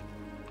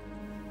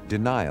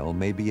 Denial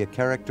may be a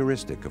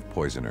characteristic of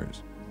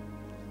poisoners.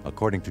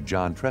 According to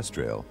John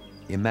Trestrail,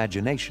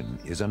 imagination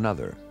is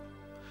another.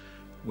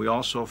 We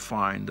also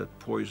find that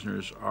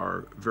poisoners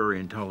are very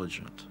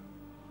intelligent,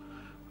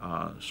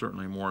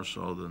 certainly more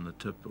so than the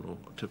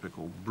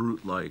typical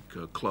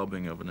brute-like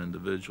clubbing of an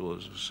individual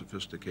as a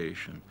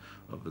sophistication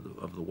of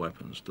the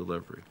weapon's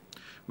delivery.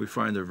 We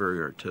find they're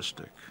very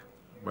artistic.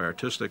 By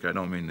artistic, I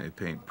don't mean they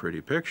paint pretty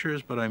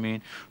pictures, but I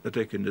mean that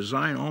they can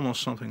design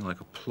almost something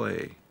like a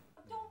play.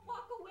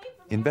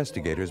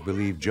 Investigators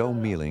believe Joe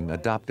Mealing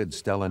adopted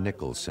Stella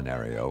Nickell's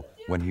scenario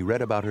when he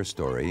read about her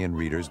story in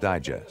Reader's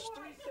Digest.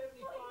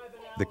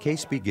 The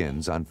case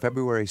begins on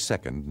February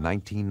 2nd,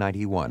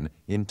 1991,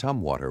 in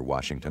Tumwater,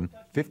 Washington,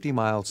 50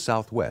 miles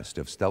southwest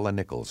of Stella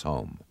Nickell's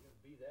home.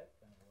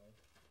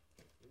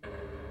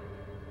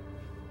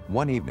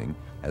 One evening,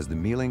 as the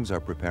Mealings are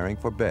preparing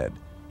for bed,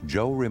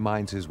 Joe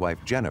reminds his wife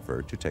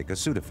Jennifer to take a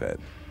Sudafed.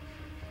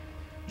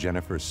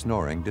 Jennifer's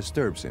snoring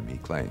disturbs him, he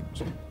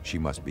claims. She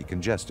must be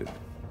congested.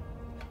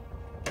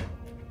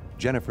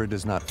 Jennifer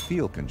does not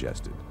feel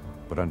congested,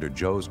 but under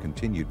Joe's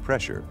continued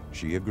pressure,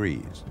 she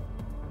agrees.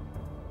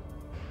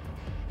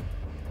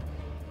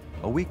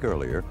 A week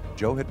earlier,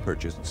 Joe had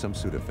purchased some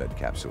Sudafed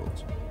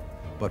capsules.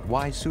 But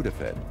why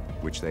Sudafed,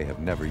 which they have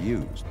never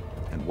used,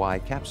 and why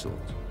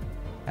capsules?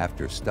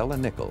 After Stella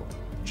Nickell,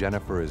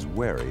 Jennifer is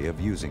wary of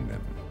using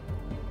them.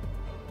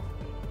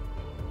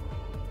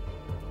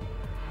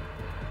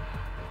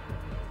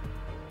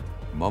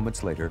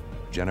 Moments later,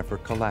 Jennifer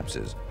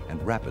collapses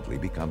and rapidly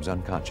becomes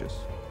unconscious.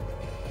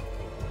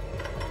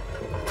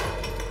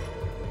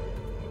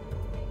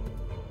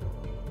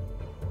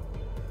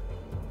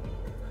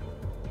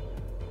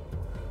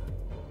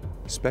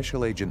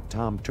 Special Agent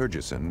Tom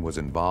Turgeson was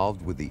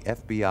involved with the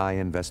FBI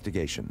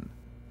investigation.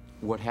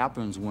 What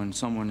happens when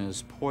someone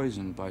is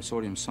poisoned by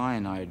sodium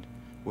cyanide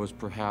was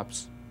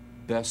perhaps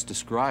best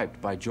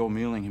described by Joe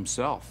Mealing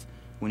himself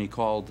when he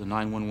called the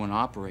 911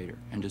 operator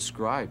and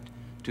described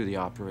to the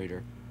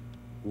operator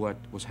what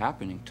was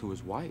happening to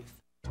his wife.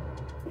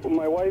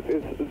 My wife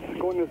is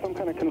going to some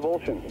kind of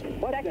convulsion.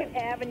 2nd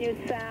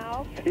Avenue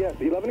South? Yes,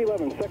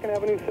 1111, 2nd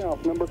Avenue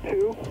South, number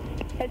 2.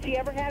 Has she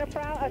ever had a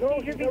seizure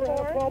No, she's never had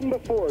a problem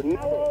before.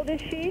 How old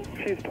is she?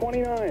 She's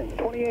 29,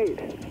 28.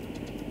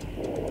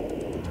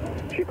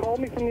 She called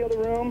me from the other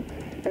room,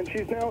 and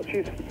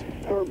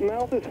her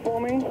mouth is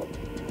foaming.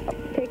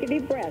 Take a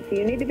deep breath.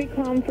 You need to be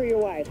calm for your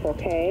wife,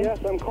 okay? Yes,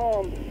 I'm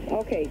calm.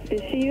 Okay.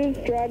 Does she use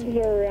drugs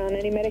or on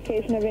any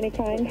medication of any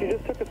kind? She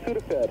just took a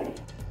Sudafed.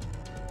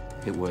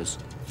 It was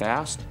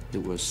fast,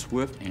 it was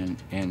swift,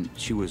 and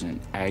she was in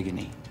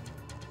agony.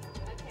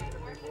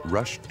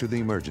 Rushed to the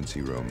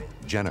emergency room,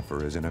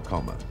 Jennifer is in a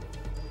coma.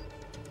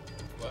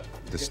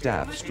 The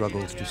staff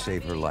struggles to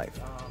save her life,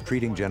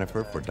 treating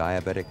Jennifer for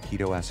diabetic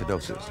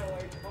ketoacidosis,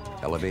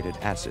 elevated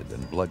acid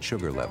and blood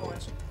sugar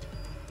levels.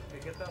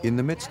 In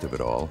the midst of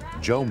it all,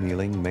 Joe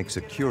Mealing makes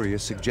a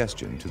curious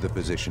suggestion to the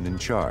physician in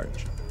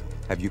charge.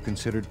 Have you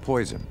considered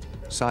poison,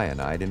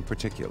 cyanide in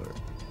particular?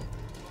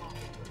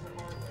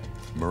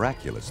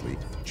 Miraculously,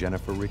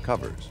 Jennifer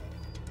recovers.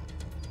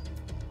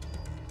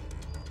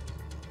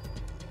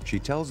 She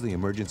tells the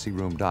emergency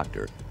room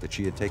doctor that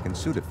she had taken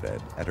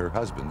Sudafed at her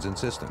husband's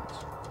insistence.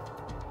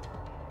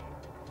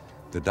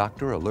 The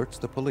doctor alerts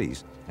the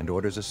police and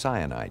orders a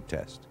cyanide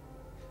test.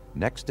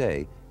 Next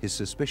day, his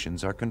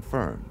suspicions are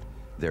confirmed.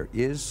 There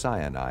is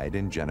cyanide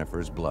in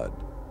Jennifer's blood.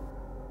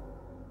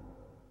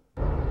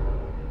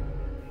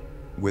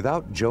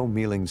 Without Joe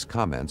Mealing's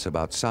comments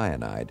about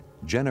cyanide,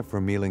 Jennifer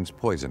Mealing's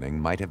poisoning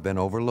might have been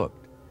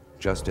overlooked,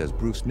 just as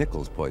Bruce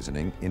Nickell's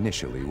poisoning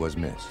initially was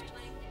missed.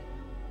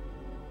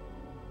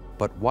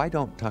 But why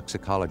don't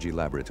toxicology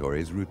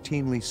laboratories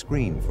routinely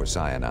screen for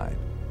cyanide?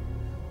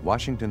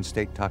 Washington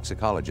State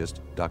toxicologist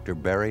Dr.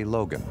 Barry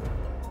Logan.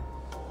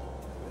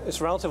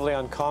 It's relatively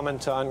uncommon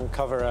to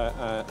uncover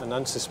an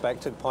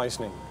unsuspected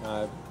poisoning.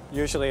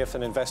 Usually if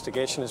an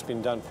investigation has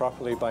been done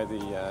properly by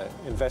the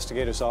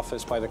investigator's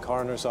office, by the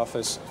coroner's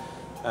office,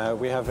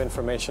 we have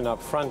information up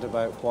front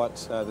about what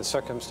the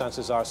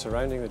circumstances are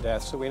surrounding the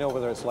death, so we know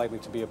whether it's likely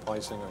to be a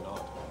poisoning or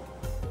not.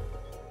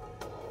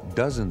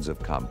 Dozens of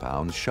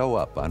compounds show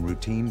up on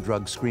routine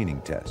drug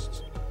screening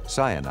tests.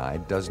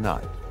 Cyanide does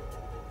not.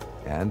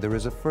 And there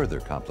is a further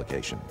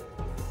complication.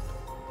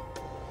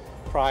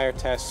 Prior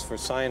tests for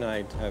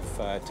cyanide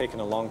have taken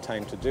a long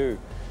time to do.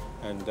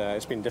 And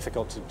it's been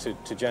difficult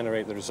to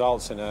generate the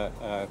results in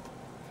a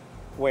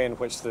way in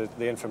which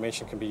the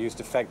information can be used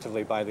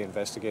effectively by the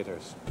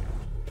investigators.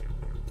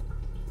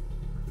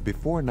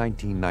 Before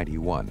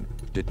 1991,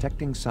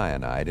 detecting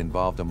cyanide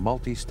involved a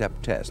multi-step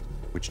test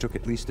which took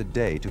at least a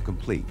day to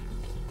complete.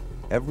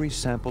 Every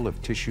sample of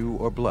tissue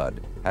or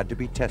blood had to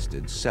be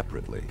tested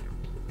separately.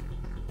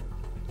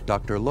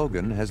 Dr.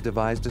 Logan has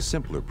devised a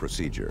simpler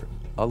procedure,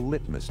 a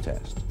litmus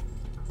test.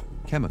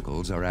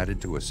 Chemicals are added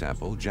to a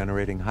sample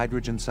generating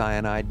hydrogen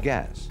cyanide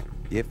gas,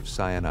 if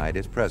cyanide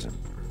is present.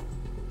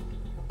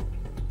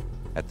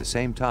 At the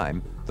same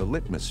time, the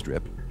litmus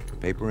strip,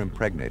 paper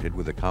impregnated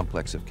with a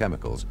complex of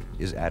chemicals,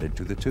 is added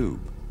to the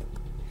tube.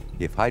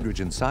 If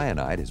hydrogen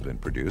cyanide has been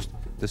produced,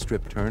 the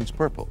strip turns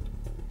purple.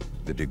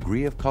 The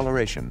degree of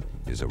coloration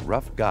is a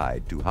rough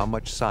guide to how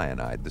much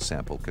cyanide the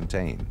sample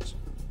contains.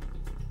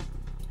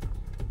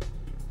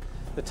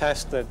 The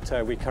test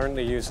that we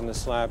currently use in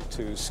this lab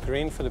to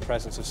screen for the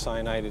presence of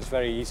cyanide is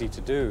very easy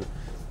to do.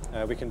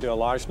 We can do a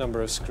large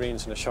number of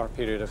screens in a short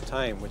period of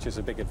time, which is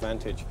a big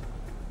advantage.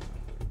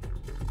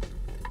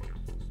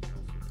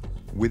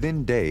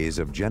 Within days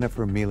of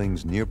Jennifer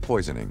Mealing's near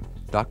poisoning,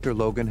 Dr.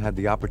 Logan had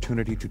the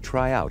opportunity to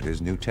try out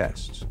his new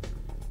tests.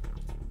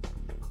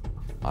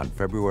 On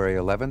February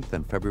 11th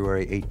and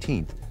February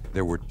 18th,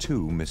 there were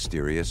 2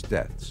 mysterious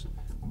deaths.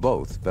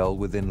 Both fell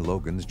within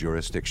Logan's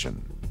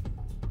jurisdiction.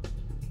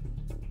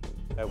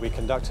 We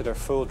conducted our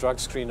full drug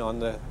screen on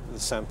the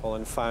sample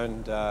and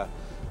found the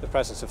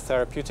presence of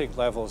therapeutic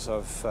levels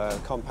of a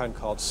compound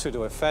called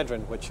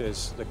pseudoephedrine, which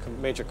is the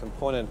major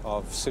component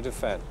of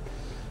Sudafed.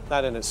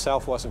 That in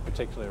itself wasn't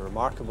particularly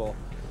remarkable,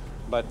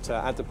 but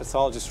at the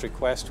pathologist's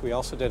request, we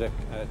also did a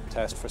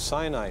test for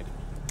cyanide.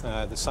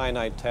 The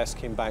cyanide test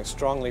came back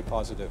strongly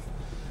positive,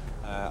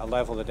 a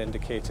level that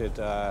indicated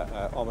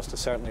almost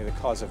certainly the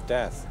cause of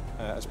death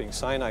as being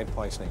cyanide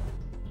poisoning.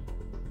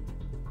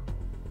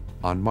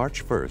 On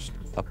March 1st,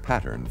 a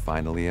pattern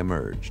finally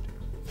emerged.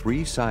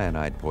 3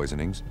 cyanide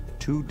poisonings,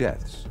 2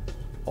 deaths.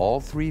 All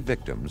 3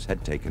 victims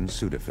had taken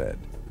Sudafed.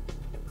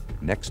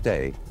 Next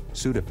day,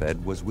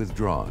 Sudafed was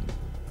withdrawn,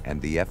 and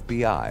the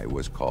FBI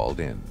was called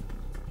in.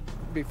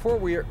 Before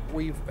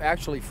we've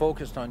actually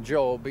focused on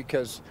Joe,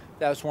 because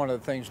that's one of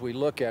the things we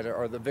look at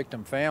are the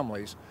victim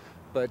families.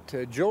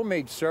 But Joe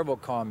made several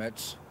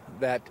comments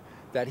that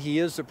he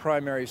is the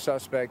primary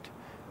suspect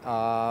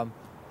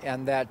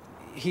and that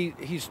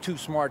he's too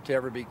smart to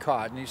ever be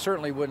caught, and he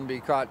certainly wouldn't be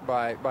caught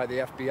by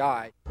the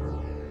FBI.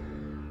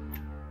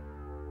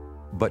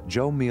 But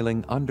Joe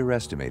Mealing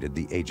underestimated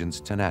the agent's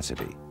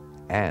tenacity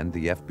and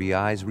the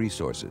FBI's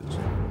resources.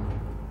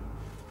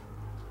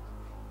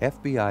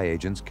 FBI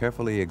agents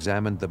carefully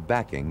examined the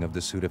backing of the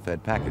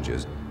Sudafed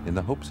packages in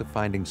the hopes of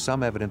finding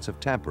some evidence of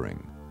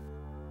tampering.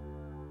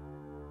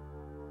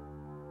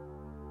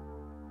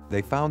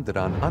 They found that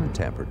on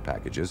untampered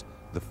packages,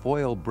 the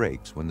foil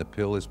breaks when the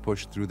pill is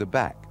pushed through the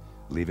back,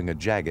 leaving a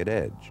jagged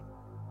edge.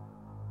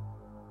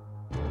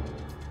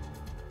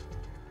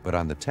 But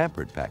on the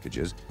tampered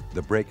packages,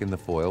 the break in the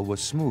foil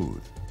was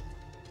smooth.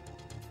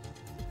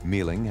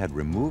 Mealing had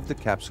removed the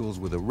capsules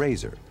with a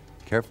razor,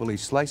 carefully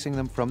slicing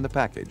them from the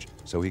package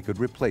so he could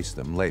replace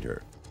them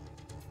later.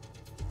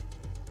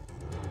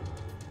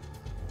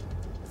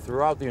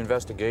 Throughout the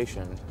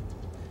investigation,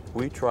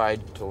 we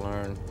tried to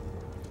learn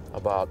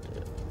about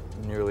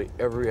nearly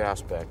every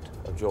aspect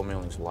of Joe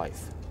Mealing's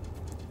life.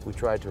 We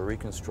tried to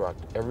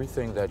reconstruct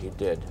everything that he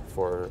did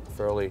for a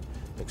fairly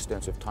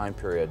extensive time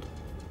period,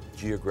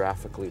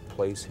 geographically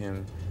place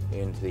him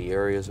into the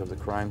areas of the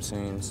crime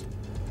scenes,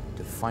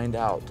 to find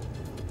out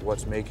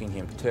what's making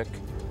him tick,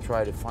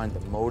 try to find the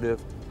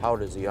motive, how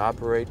does he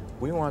operate.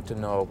 We want to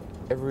know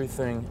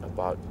everything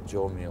about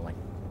Joe Mealing.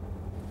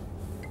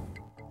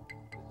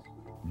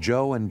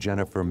 Joe and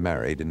Jennifer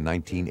married in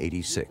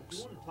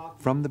 1986.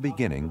 From the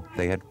beginning,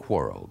 they had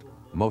quarreled,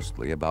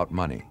 mostly about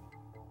money.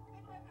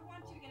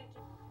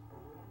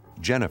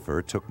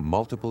 Jennifer took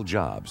multiple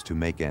jobs to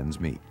make ends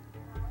meet.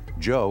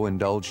 Joe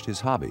indulged his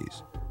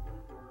hobbies: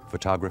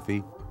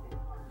 photography,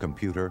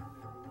 computer,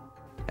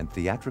 and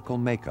theatrical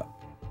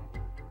makeup.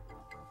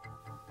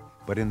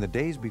 But in the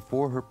days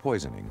before her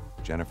poisoning,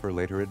 Jennifer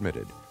later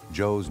admitted,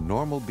 Joe's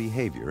normal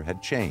behavior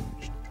had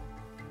changed.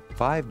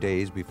 5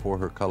 days before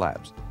her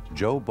collapse,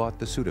 Joe bought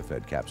the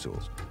Sudafed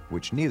capsules,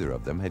 which neither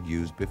of them had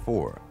used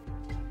before.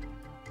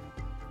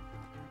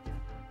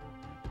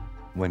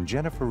 When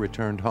Jennifer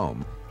returned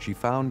home, she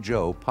found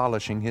Joe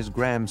polishing his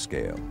gram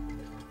scale.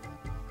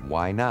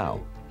 Why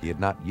now? He had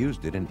not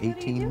used it in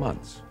 18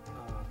 months.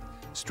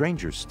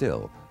 Stranger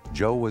still,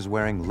 Joe was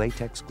wearing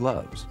latex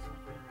gloves.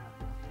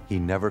 He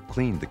never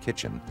cleaned the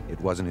kitchen. It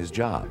wasn't his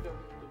job.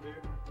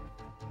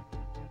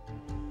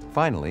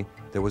 Finally,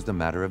 there was the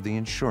matter of the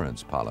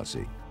insurance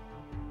policy.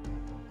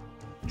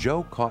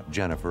 Joe caught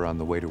Jennifer on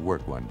the way to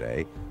work one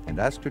day and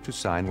asked her to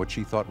sign what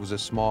she thought was a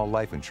small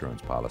life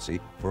insurance policy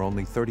for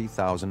only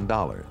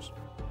 $30,000.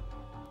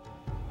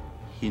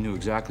 He knew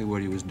exactly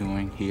what he was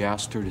doing. He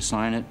asked her to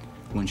sign it.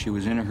 When she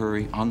was in a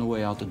hurry, on the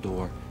way out the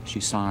door, she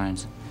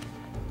signs,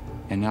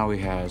 and now he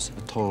has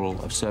a total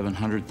of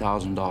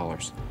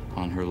 $700,000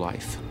 on her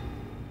life.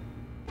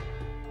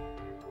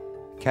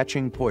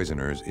 Catching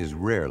poisoners is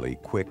rarely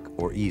quick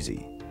or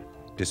easy.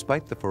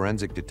 Despite the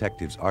forensic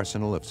detective's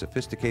arsenal of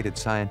sophisticated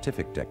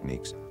scientific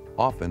techniques,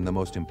 often the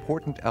most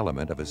important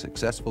element of a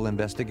successful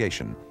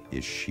investigation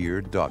is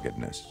sheer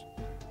doggedness.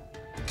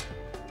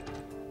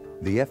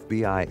 The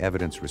FBI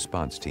evidence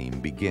response team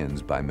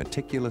begins by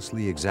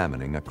meticulously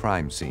examining a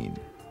crime scene.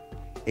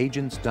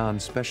 Agents don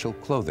special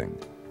clothing,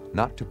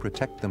 not to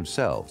protect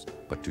themselves,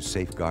 but to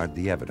safeguard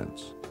the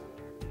evidence.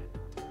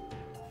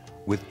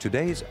 With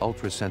today's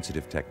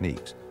ultra-sensitive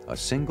techniques, a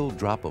single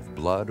drop of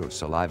blood or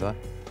saliva,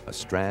 a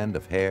strand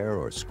of hair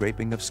or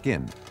scraping of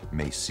skin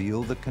may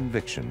seal the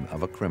conviction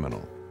of a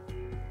criminal.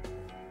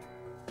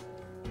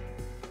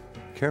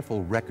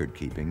 Careful record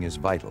keeping is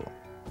vital.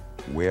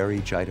 Where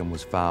each item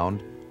was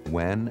found,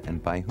 when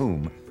and by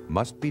whom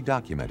must be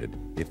documented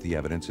if the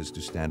evidence is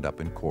to stand up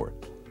in court.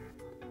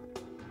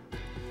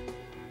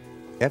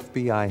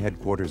 FBI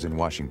headquarters in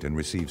Washington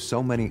receives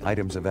so many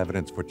items of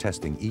evidence for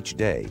testing each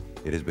day,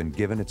 it has been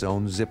given its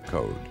own zip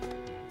code.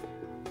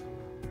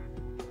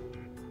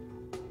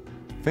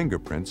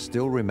 Fingerprints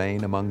still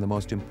remain among the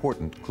most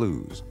important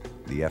clues.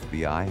 The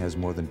FBI has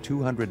more than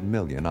 200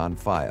 million on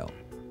file.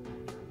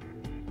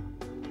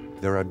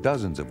 There are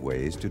dozens of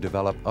ways to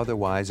develop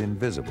otherwise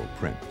invisible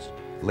prints,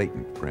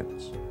 latent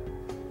prints.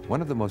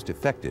 One of the most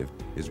effective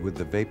is with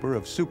the vapor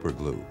of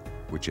superglue,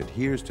 which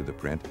adheres to the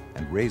print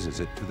and raises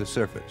it to the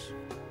surface.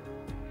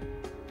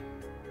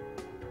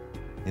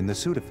 In the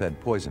Sudafed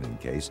poisoning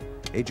case,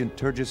 Agent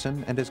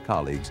Turgeson and his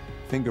colleagues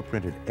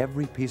fingerprinted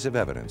every piece of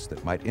evidence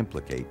that might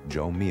implicate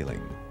Joe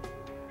Mealing.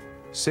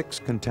 6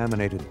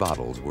 contaminated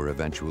bottles were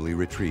eventually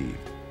retrieved,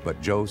 but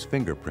Joe's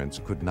fingerprints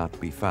could not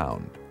be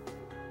found.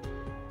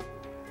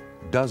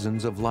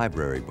 Dozens of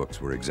library books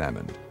were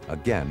examined,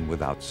 again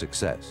without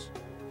success.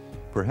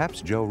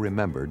 Perhaps Joe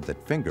remembered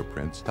that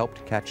fingerprints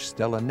helped catch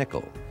Stella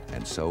Nickel,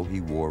 and so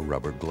he wore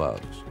rubber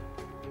gloves.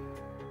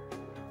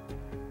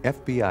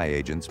 FBI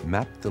agents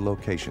mapped the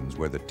locations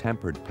where the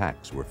tampered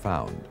packs were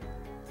found.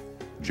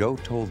 Joe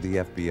told the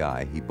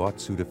FBI he bought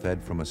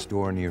Sudafed from a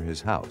store near his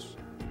house.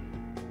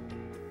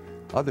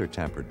 Other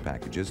tampered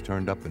packages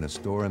turned up in a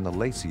store in the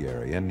Lacey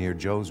area near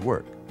Joe's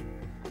work.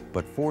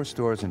 But 4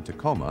 stores in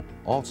Tacoma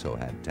also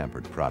had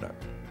tampered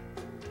product.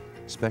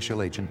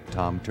 Special Agent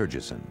Tom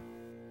Turgeson.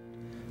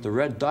 The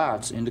red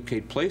dots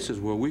indicate places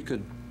where we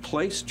could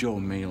place Joe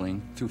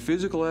Mealing through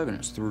physical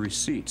evidence, through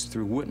receipts,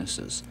 through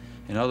witnesses,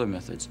 and other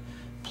methods.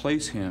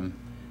 Place him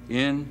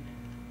in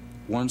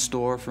one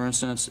store, for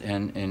instance,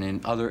 and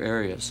in other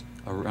areas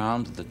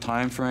around the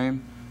time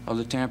frame of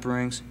the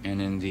tamperings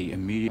and in the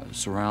immediate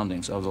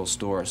surroundings of those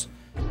stores.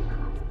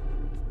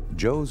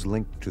 Joe's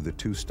link to the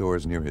 2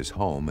 stores near his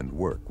home and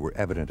work were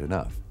evident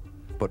enough.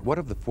 But what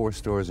of the 4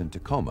 stores in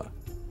Tacoma?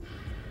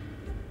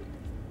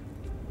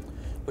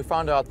 We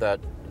found out that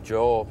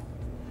Joe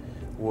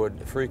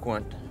would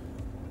frequent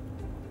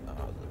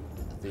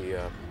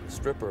the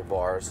stripper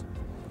bars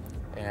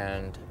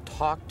and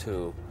talk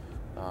to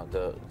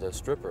the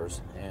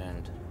strippers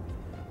and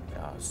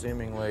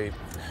seemingly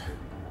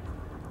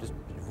just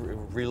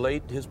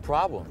relate his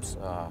problems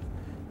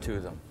to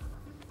them.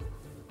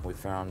 We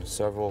found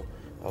several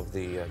of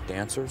the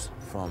dancers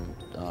from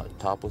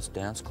topless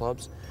dance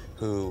clubs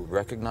who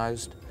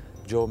recognized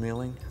Joe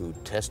Mealing, who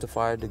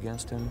testified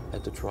against him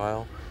at the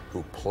trial,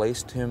 who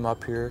placed him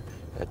up here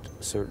at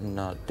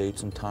certain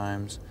dates and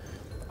times.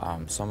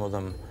 Some of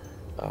them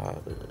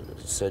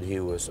said he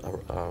was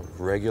a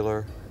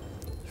regular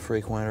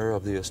frequenter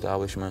of the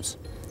establishments,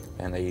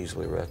 and they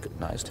easily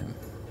recognized him.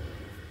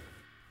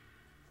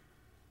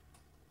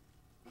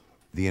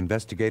 The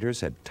investigators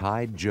had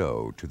tied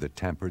Joe to the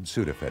tampered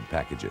Sudafed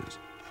packages.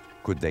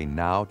 Could they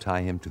now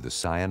tie him to the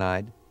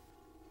cyanide?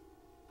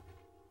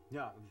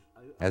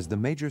 As the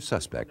major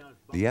suspect,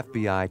 the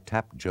FBI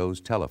tapped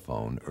Joe's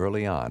telephone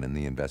early on in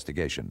the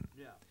investigation.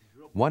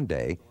 One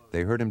day,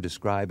 they heard him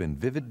describe in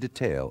vivid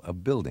detail a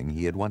building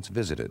he had once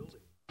visited.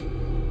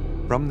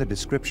 From the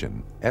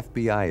description,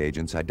 FBI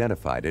agents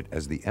identified it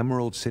as the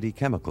Emerald City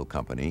Chemical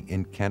Company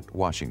in Kent,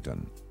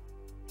 Washington.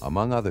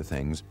 Among other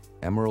things,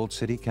 Emerald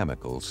City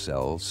Chemicals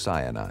sells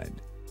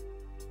cyanide.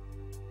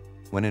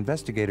 When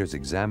investigators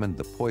examined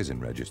the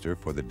poison register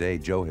for the day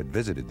Joe had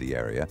visited the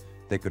area,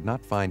 they could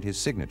not find his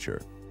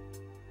signature.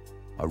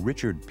 A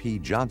Richard P.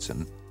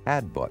 Johnson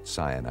had bought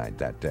cyanide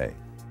that day.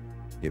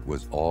 It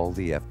was all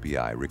the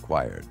FBI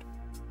required.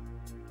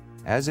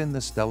 As in the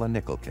Stella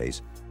Nickel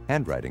case,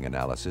 handwriting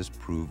analysis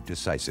proved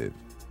decisive.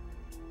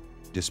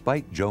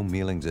 Despite Joe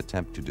Mealing's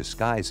attempt to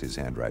disguise his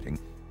handwriting,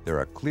 there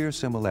are clear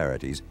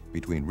similarities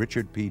between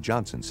Richard P.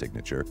 Johnson's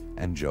signature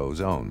and Joe's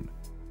own.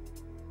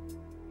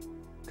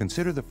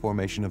 Consider the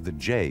formation of the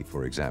J,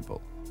 for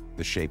example,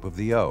 the shape of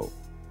the O,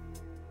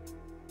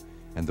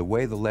 and the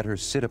way the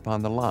letters sit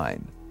upon the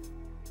line.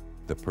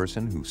 The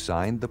person who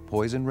signed the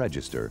poison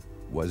register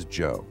was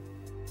Joe.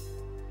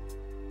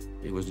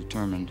 It was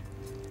determined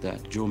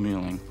that Joe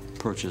Mealing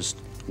purchased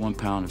 1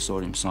 pound of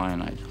sodium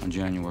cyanide on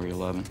January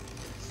 11th,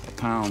 a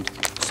pound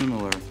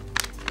similar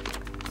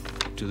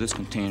to this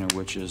container,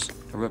 which is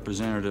a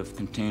representative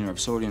container of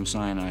sodium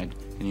cyanide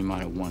in the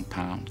amount of 1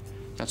 pound.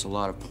 That's a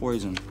lot of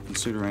poison,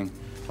 considering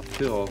a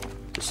pill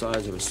the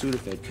size of a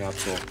Sudafed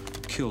capsule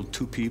killed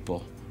 2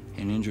 people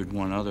and injured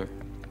 1 other.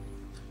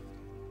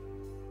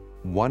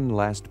 One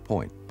last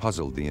point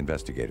puzzled the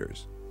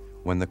investigators.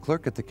 When the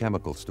clerk at the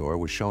chemical store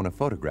was shown a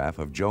photograph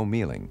of Joe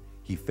Mealing,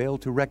 he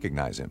failed to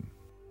recognize him.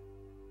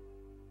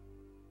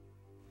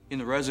 In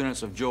the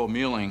residence of Joe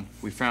Mealing,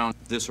 we found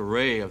this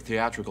array of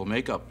theatrical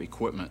makeup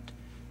equipment.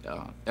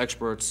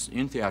 Experts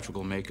in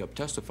theatrical makeup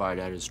testified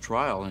at his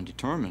trial and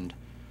determined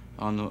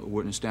on the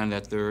witness stand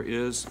that there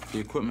is the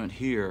equipment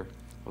here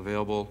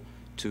available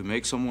to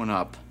make someone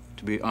up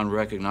to be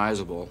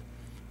unrecognizable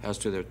as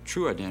to their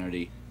true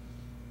identity.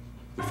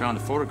 We found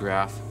a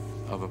photograph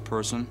of a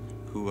person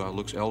who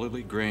looks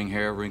elderly, graying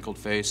hair, wrinkled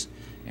face,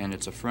 and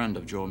it's a friend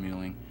of Joe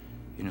Mealing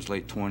in his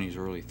late 20s,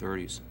 early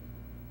 30s.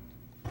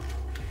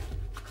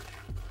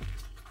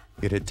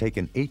 It had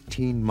taken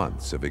 18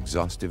 months of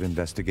exhaustive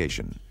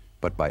investigation,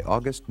 but by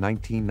August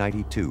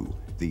 1992,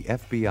 the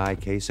FBI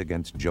case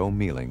against Joe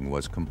Mealing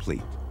was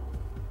complete.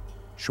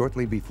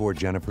 Shortly before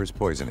Jennifer's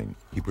poisoning,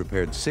 he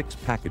prepared 6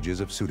 packages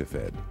of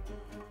Sudafed.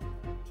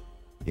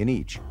 In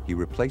each, he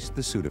replaced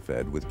the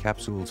Sudafed with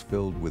capsules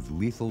filled with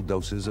lethal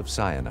doses of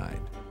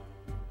cyanide.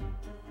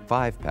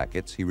 5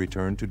 packets he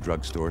returned to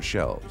drugstore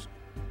shelves.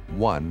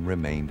 1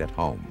 remained at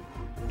home,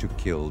 to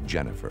kill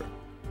Jennifer.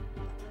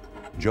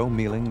 Joe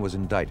Mealing was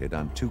indicted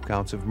on 2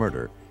 counts of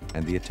murder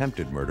and the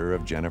attempted murder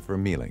of Jennifer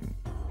Mealing.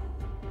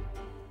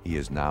 He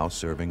is now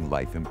serving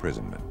life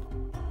imprisonment.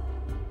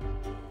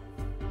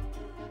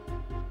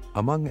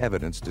 Among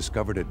evidence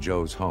discovered at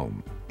Joe's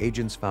home,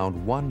 agents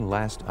found one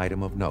last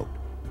item of note,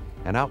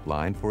 an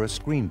outline for a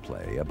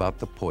screenplay about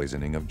the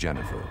poisoning of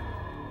Jennifer.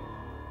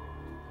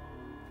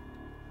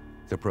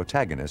 The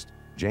protagonist,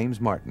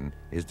 James Martin,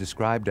 is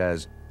described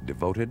as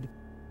devoted,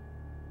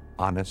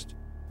 honest,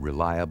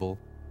 reliable,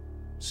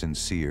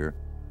 sincere,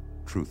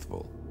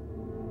 truthful.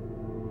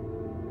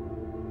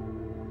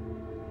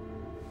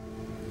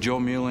 Joe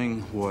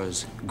Mealing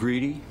was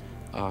greedy.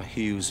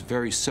 He was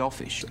very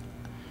selfish.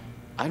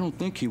 I don't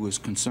think he was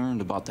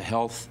concerned about the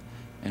health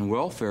and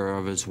welfare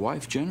of his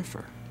wife,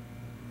 Jennifer.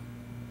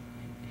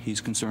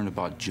 He's concerned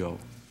about Joe.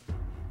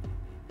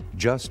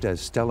 Just as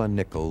Stella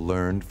Nichol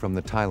learned from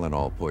the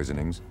Tylenol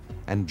poisonings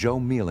and Joe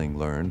Mealing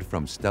learned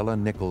from Stella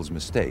Nichol's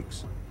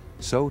mistakes,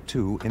 so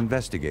too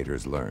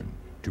investigators learn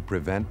to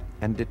prevent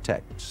and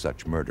detect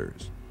such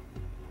murders.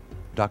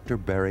 Dr.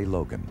 Barry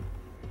Logan.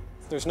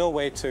 There's no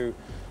way to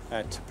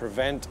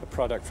prevent a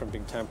product from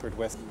being tampered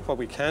with. What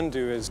we can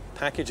do is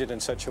package it in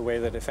such a way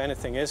that if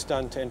anything is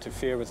done to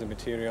interfere with the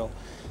material,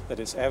 that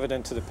it's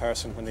evident to the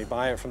person when they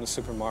buy it from the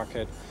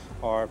supermarket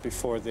or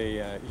before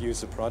they use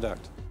the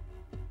product.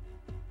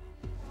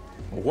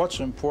 Well, what's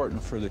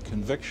important for the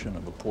conviction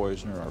of a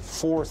poisoner are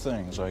 4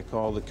 things I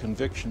call the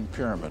conviction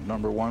pyramid.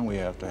 Number 1, we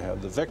have to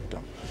have the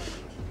victim.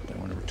 Then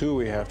number 2,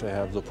 we have to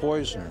have the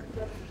poisoner.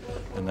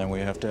 And then we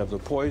have to have the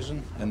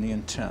poison and the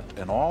intent.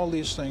 And all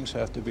these things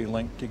have to be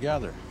linked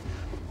together.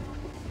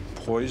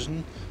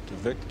 Poison to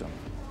victim,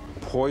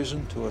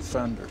 poison to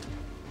offender,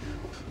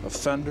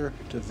 offender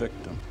to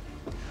victim,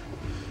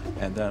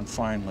 and then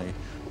finally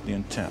the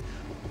intent.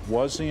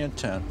 Was the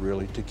intent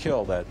really to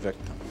kill that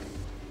victim?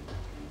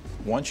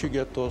 Once you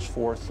get those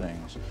 4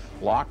 things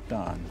locked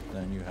on,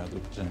 then you have the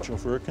potential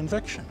for a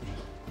conviction.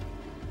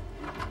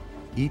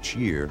 Each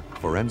year,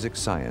 forensic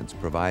science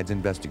provides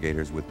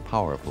investigators with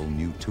powerful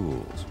new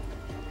tools.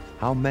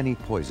 How many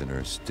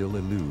poisoners still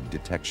elude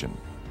detection?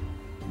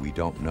 We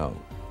don't know.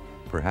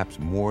 Perhaps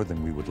more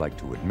than we would like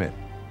to admit.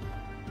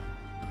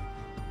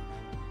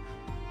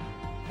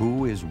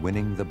 Who is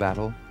winning the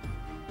battle?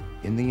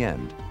 In the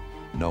end,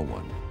 no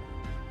one.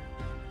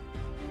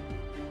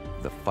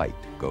 The fight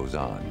goes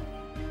on.